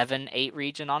 7-8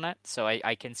 region on it, so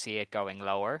I can see it going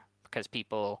lower because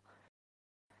people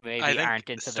maybe aren't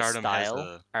into the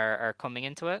style are coming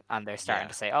into it, and they're starting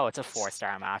to say, oh, it's a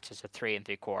 4-star match, it's a 3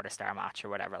 3/4 star match or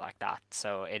whatever like that,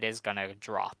 so it is gonna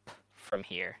drop from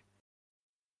here.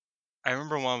 I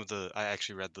remember I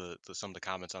actually read some of the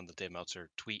comments on the Dave Meltzer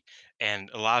tweet,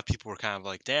 and a lot of people were kind of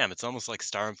like, damn, it's almost like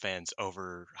Stardom fans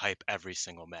overhype every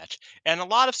single match. And a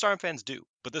lot of Stardom fans do,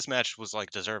 but this match was like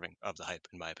deserving of the hype,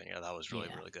 in my opinion. That was really,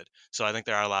 really good. So I think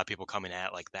there are a lot of people coming at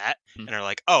it like that, and are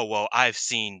like, oh, well, I've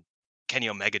seen Kenny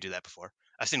Omega do that before.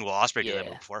 I've seen Will Ospreay do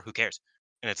that before. Who cares?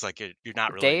 And it's like you're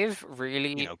not really, Dave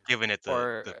really, giving it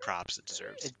the props it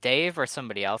deserves. Dave or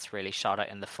somebody else really shot it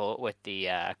in the foot with the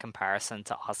comparison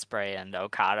to Ospreay and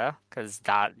Okada, because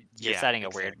you're setting a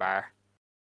weird bar.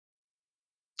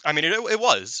 I mean, it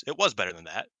was better than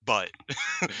that, but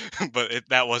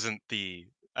that wasn't the.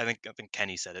 I think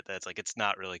Kenny said it. That's like it's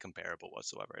not really comparable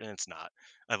whatsoever, and it's not.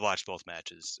 I've watched both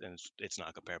matches, and it's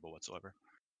not comparable whatsoever.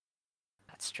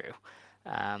 That's true.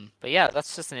 But yeah,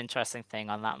 that's just an interesting thing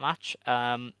on that match.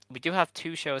 We do have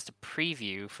 2 shows to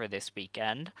preview for this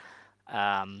weekend.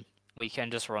 We can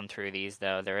just run through these,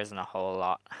 though. There isn't a whole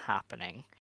lot happening.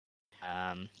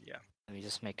 Let me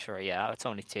just make sure. Yeah, it's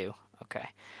only 2. Okay.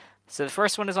 So the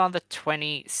first one is on the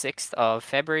 26th of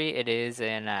February. It is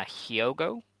in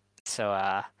Hyogo. So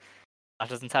that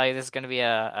doesn't tell you this is going to be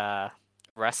a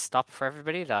rest stop for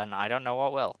everybody, then I don't know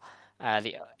what will.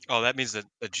 That means that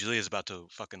Julia's about to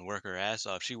fucking work her ass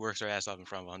off. She works her ass off in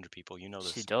front of 100 people. You know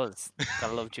this. She does.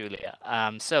 Gotta love Julia.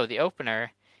 So the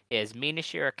opener is Mina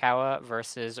Shirakawa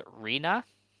versus Rina.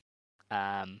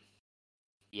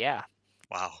 Yeah.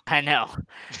 Wow. I know.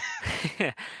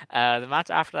 The match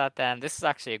after that, then, this is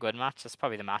actually a good match. It's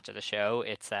probably the match of the show.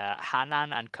 It's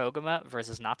Hanan and Koguma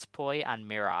versus Natsupoi and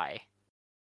Mirai.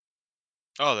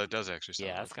 Oh, that does actually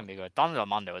sound that's going to be good. Don Del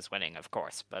Mondo is winning, of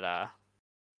course, but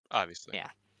obviously. Yeah.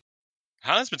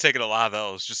 Hanan's been taking a lot of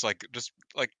L's, just like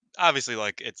obviously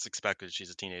like it's expected, she's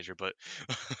a teenager, but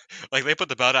like they put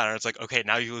the belt on her, it's like, okay,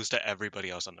 now you lose to everybody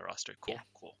else on the roster. Cool.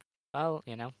 Well,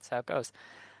 that's how it goes.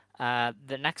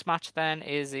 The next match then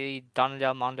is the Donna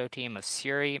Del Mondo team of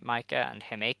Syuri, Maika, and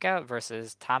Himeka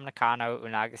versus Tam Nakano,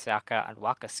 Unagisaka, and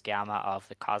Waka Tsukiyama of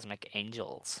the Cosmic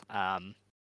Angels.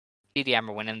 DDM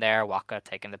are winning there, Waka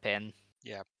taking the pin.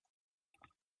 Yeah.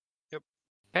 Yep.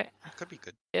 Okay. Could be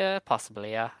good. Yeah,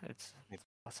 possibly, yeah. It's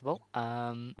possible.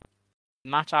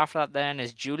 Match after that then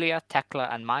is Julia, Tekla,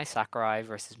 and Mai Sakurai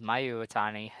versus Mayu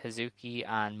Iwatani, Hazuki,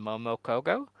 and Momo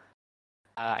Kogo.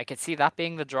 I could see that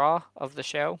being the draw of the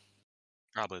show.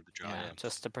 Probably the draw, yeah.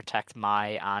 Just to protect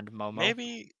Mai and Momo.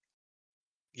 Maybe,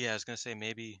 I was going to say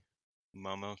maybe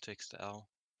Momo takes the L,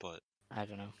 but I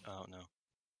don't know. I don't know.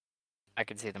 I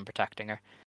could see them protecting her.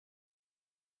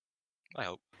 I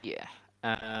hope. Yeah.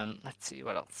 Let's see,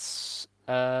 what else?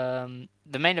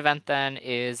 The main event then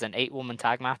is an 8-woman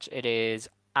tag match. It is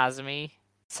Azumi,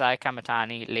 Sai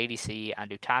Kamitani, Lady C,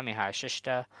 and Utami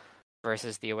Hayashishita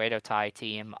versus the Oedo Tai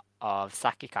team of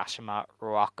Saki Kashima,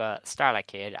 Ruaka, Starlight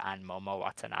Kid, and Momo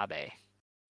Watanabe.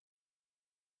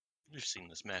 We've seen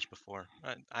this match before.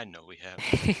 I know we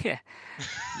have.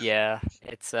 Yeah,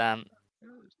 it's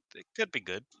it could be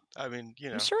good. I mean,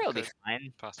 I'm sure it'll be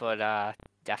fine, but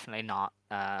definitely not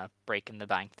breaking the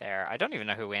bank there. I don't even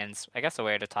know who wins. I guess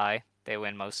Oedo Tai. They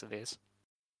win most of these.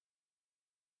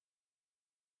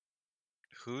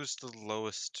 Who's the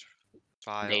lowest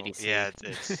file? Lady C. Yeah,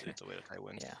 it's Oedo Tai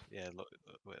wins. Yeah, Oedo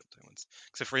Tai wins.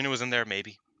 Except Farina was in there,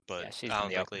 maybe, but she's I don't in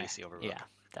the think opener. Lady C overlooked. Yeah,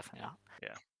 definitely not.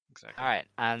 Yeah, exactly. All right,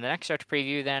 and the next show to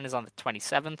preview then is on the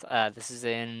 27th. This is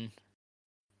in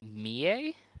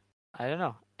Mie? I don't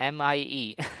know.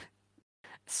 MIE.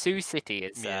 Sioux City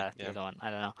is the other one. I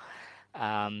don't know.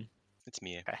 It's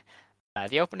Mie. Okay.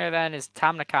 The opener then is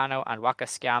Tam Nakano and Waka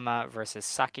Tsukiyama versus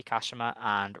Saki Kashima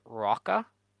and Ruaka.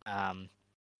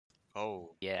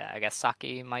 Yeah, I guess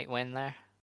Saki might win there.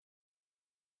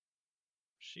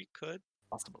 She could.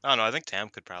 Possible. I don't know. I think Tam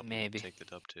could probably take the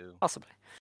dub too. Possibly.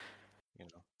 You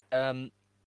know.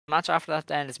 Match after that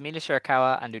then is Mila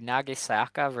Shirakawa and Unagi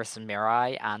Sayaka versus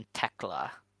Mirai and Tekla.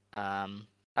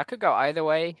 That could go either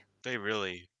way. They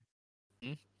really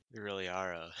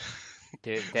are.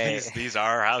 They these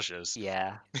are house shows.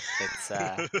 Yeah,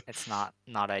 it's not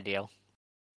ideal.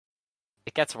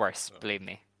 It gets worse, believe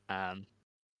me. I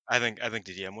think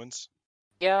DDM wins.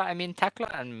 Yeah, I mean Tekla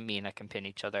and Mina can pin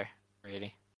each other,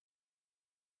 really.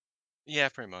 Yeah,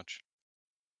 pretty much.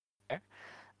 Okay.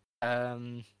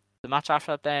 The match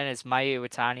after that then is Mayu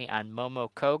Iwatani and Momo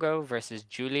Kogo versus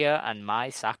Julia and Mai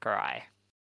Sakurai.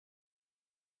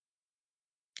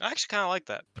 I actually kind of like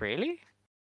that. Really?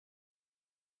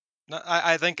 No,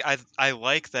 I think I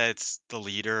like that it's the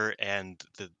leader and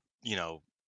the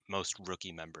most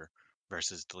rookie member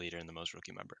versus the leader and the most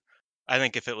rookie member. I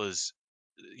think if it was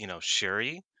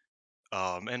Shuri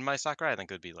and Mai Sakurai, I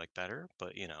think it would be like better,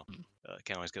 but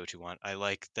can't always get what you want. I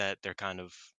like that they're kind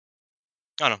of,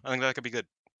 I don't know, I think that could be good.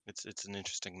 It's an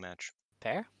interesting match.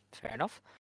 Fair enough.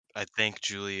 I think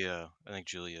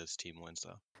Julia's team wins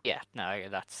though. Yeah, no,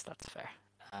 that's fair.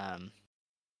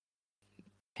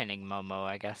 Pinning Momo,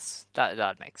 I guess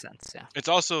that makes sense. Yeah. It's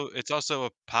also a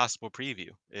possible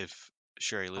preview if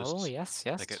Shuri loses. Oh yes.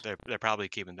 Like they're probably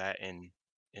keeping that in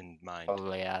mind.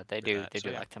 Oh yeah, they do. That, they so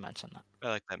do yeah. like to mention that. I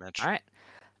like that match. All right.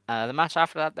 The match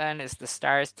after that then is the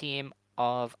Stars team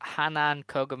of Hanan,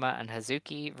 Koguma, and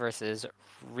Hazuki versus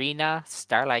Rina,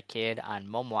 Starlight Kid, and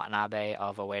Momo Watanabe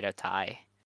of Oedo Tai.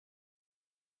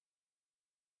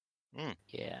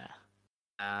 Yeah.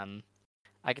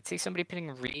 I could see somebody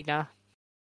pinning Rina.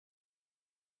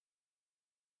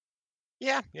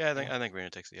 Yeah. I think Rina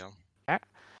takes the L. Yeah.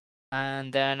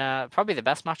 And then probably the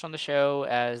best match on the show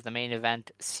as the main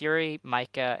event, Siri,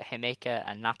 Maika, Himeka,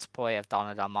 and Natsupoi of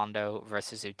Donna Del Mondo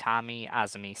versus Utami,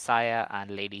 Azumi Saya,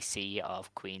 and Lady C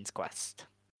of Queen's Quest.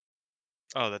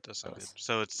 Oh, that does sound good.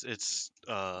 So it's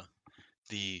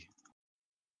the,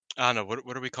 I don't know,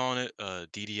 what are we calling it?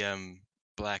 DDM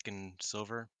Black and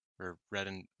Silver or Red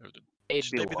and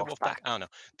Should they be the Wolfpack? I don't know.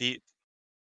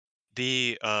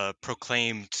 The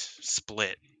proclaimed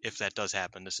split, if that does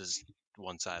happen. This is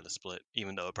one side of the split,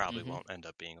 even though it probably won't end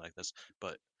up being like this.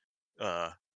 But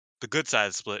the good side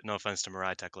of the split, no offense to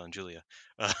Mirai, Tekla, and Julia.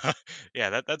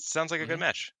 Yeah, that sounds like a good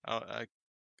match. I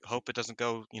hope it doesn't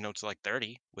go, to like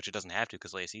 30, which it doesn't have to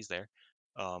because Lacey's there.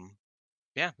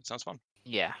 Yeah, it sounds fun.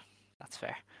 Yeah, that's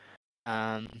fair.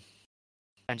 And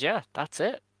yeah, that's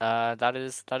it. That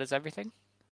is everything.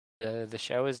 The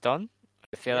show is done.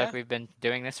 I feel like we've been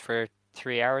doing this for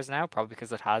 3 hours now, probably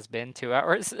because it has been 2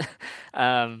 hours.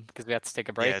 Because we had to take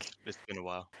a break. Yeah, it's been a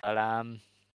while. But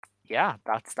yeah,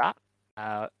 that's that.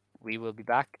 We will be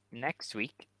back next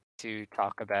week to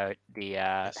talk about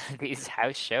the these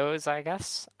house shows, I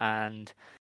guess, and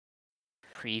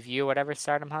preview whatever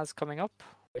Stardom has coming up,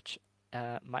 which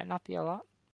might not be a lot.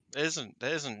 That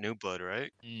isn't New Blood,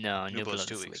 right? No, New Blood's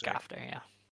 2 the weeks week right? after, yeah.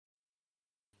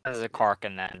 There's a Cork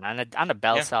and then and a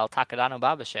Bell Cell Takadano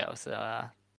Baba show, so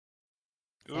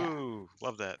Ooh,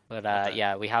 love that. But Love that.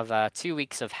 yeah, we have 2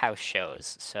 weeks of house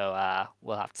shows, so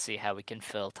we'll have to see how we can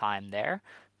fill time there.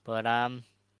 But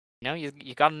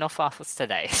you got enough off us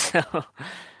today, so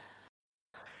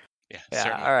Yeah, yeah.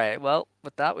 certainly. All right. Well,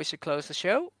 with that, we should close the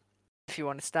show. If you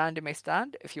want to stand, you may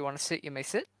stand. If you want to sit, you may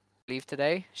sit. Believe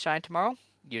today, shine tomorrow.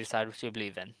 You decide what you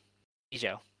believe in.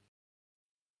 Ijo.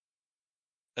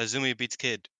 Azumi beats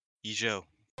Kid. Ijo.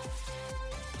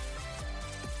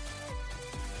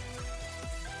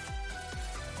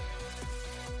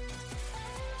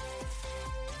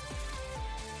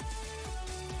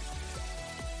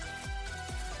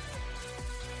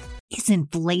 Is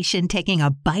inflation taking a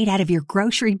bite out of your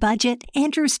grocery budget?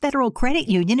 Andrews Federal Credit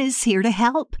Union is here to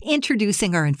help.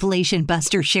 Introducing our Inflation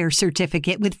Buster Share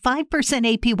Certificate with 5%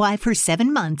 APY for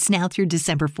 7 months now through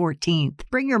December 14th.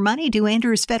 Bring your money to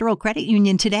Andrews Federal Credit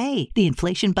Union today. The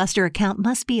Inflation Buster account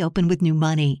must be open with new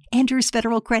money. Andrews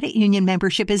Federal Credit Union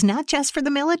membership is not just for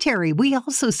the military. We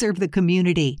also serve the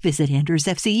community. Visit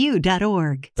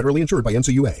andrewsfcu.org. Federally insured by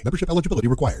NCUA. Membership eligibility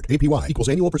required. APY equals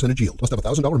annual percentage yield. Must have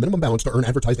 $1,000 minimum balance to earn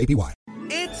advertised APY.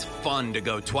 It's fun to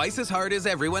go twice as hard as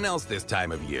everyone else this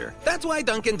time of year. That's why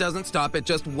Dunkin' doesn't stop at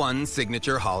just one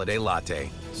signature holiday latte.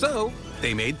 So,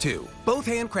 they made 2, both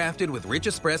handcrafted with rich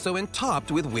espresso and topped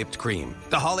with whipped cream.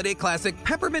 The holiday classic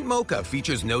Peppermint Mocha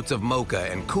features notes of mocha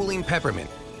and cooling peppermint,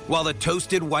 while the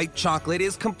toasted white chocolate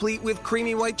is complete with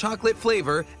creamy white chocolate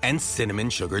flavor and cinnamon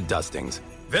sugar dustings.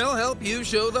 They'll help you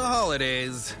show the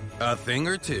holidays a thing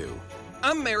or two.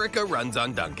 America runs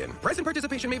on Dunkin'. Price and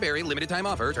participation may vary. Limited time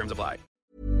offer. Terms apply.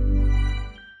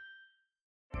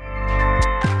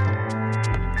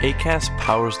 Acast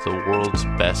powers the world's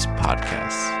best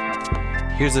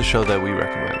podcasts. Here's a show that we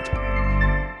recommend.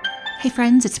 Hey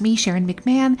friends, it's me, Sharon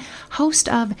McMahon, host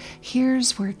of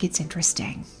Here's Where It Gets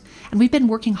Interesting. And we've been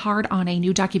working hard on a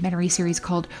new documentary series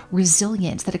called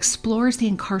Resilience that explores the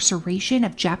incarceration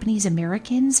of Japanese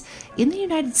Americans in the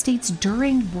United States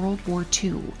during World War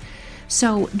II.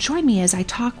 So join me as I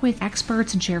talk with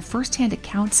experts and share firsthand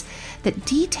accounts that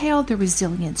detail the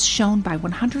resilience shown by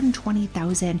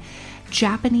 120,000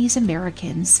 Japanese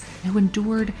Americans who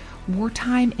endured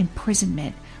wartime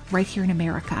imprisonment right here in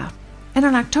America. And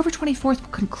on October 24th,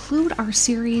 we'll conclude our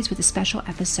series with a special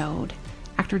episode.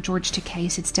 Actor George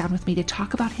Takei sits down with me to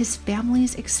talk about his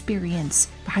family's experience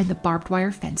behind the barbed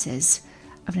wire fences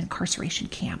of an incarceration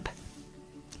camp.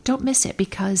 Don't miss it,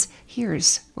 because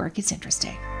here's where it gets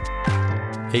interesting.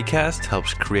 Acast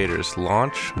helps creators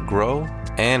launch, grow,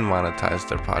 and monetize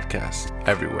their podcasts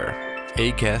everywhere.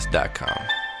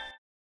 Acast.com.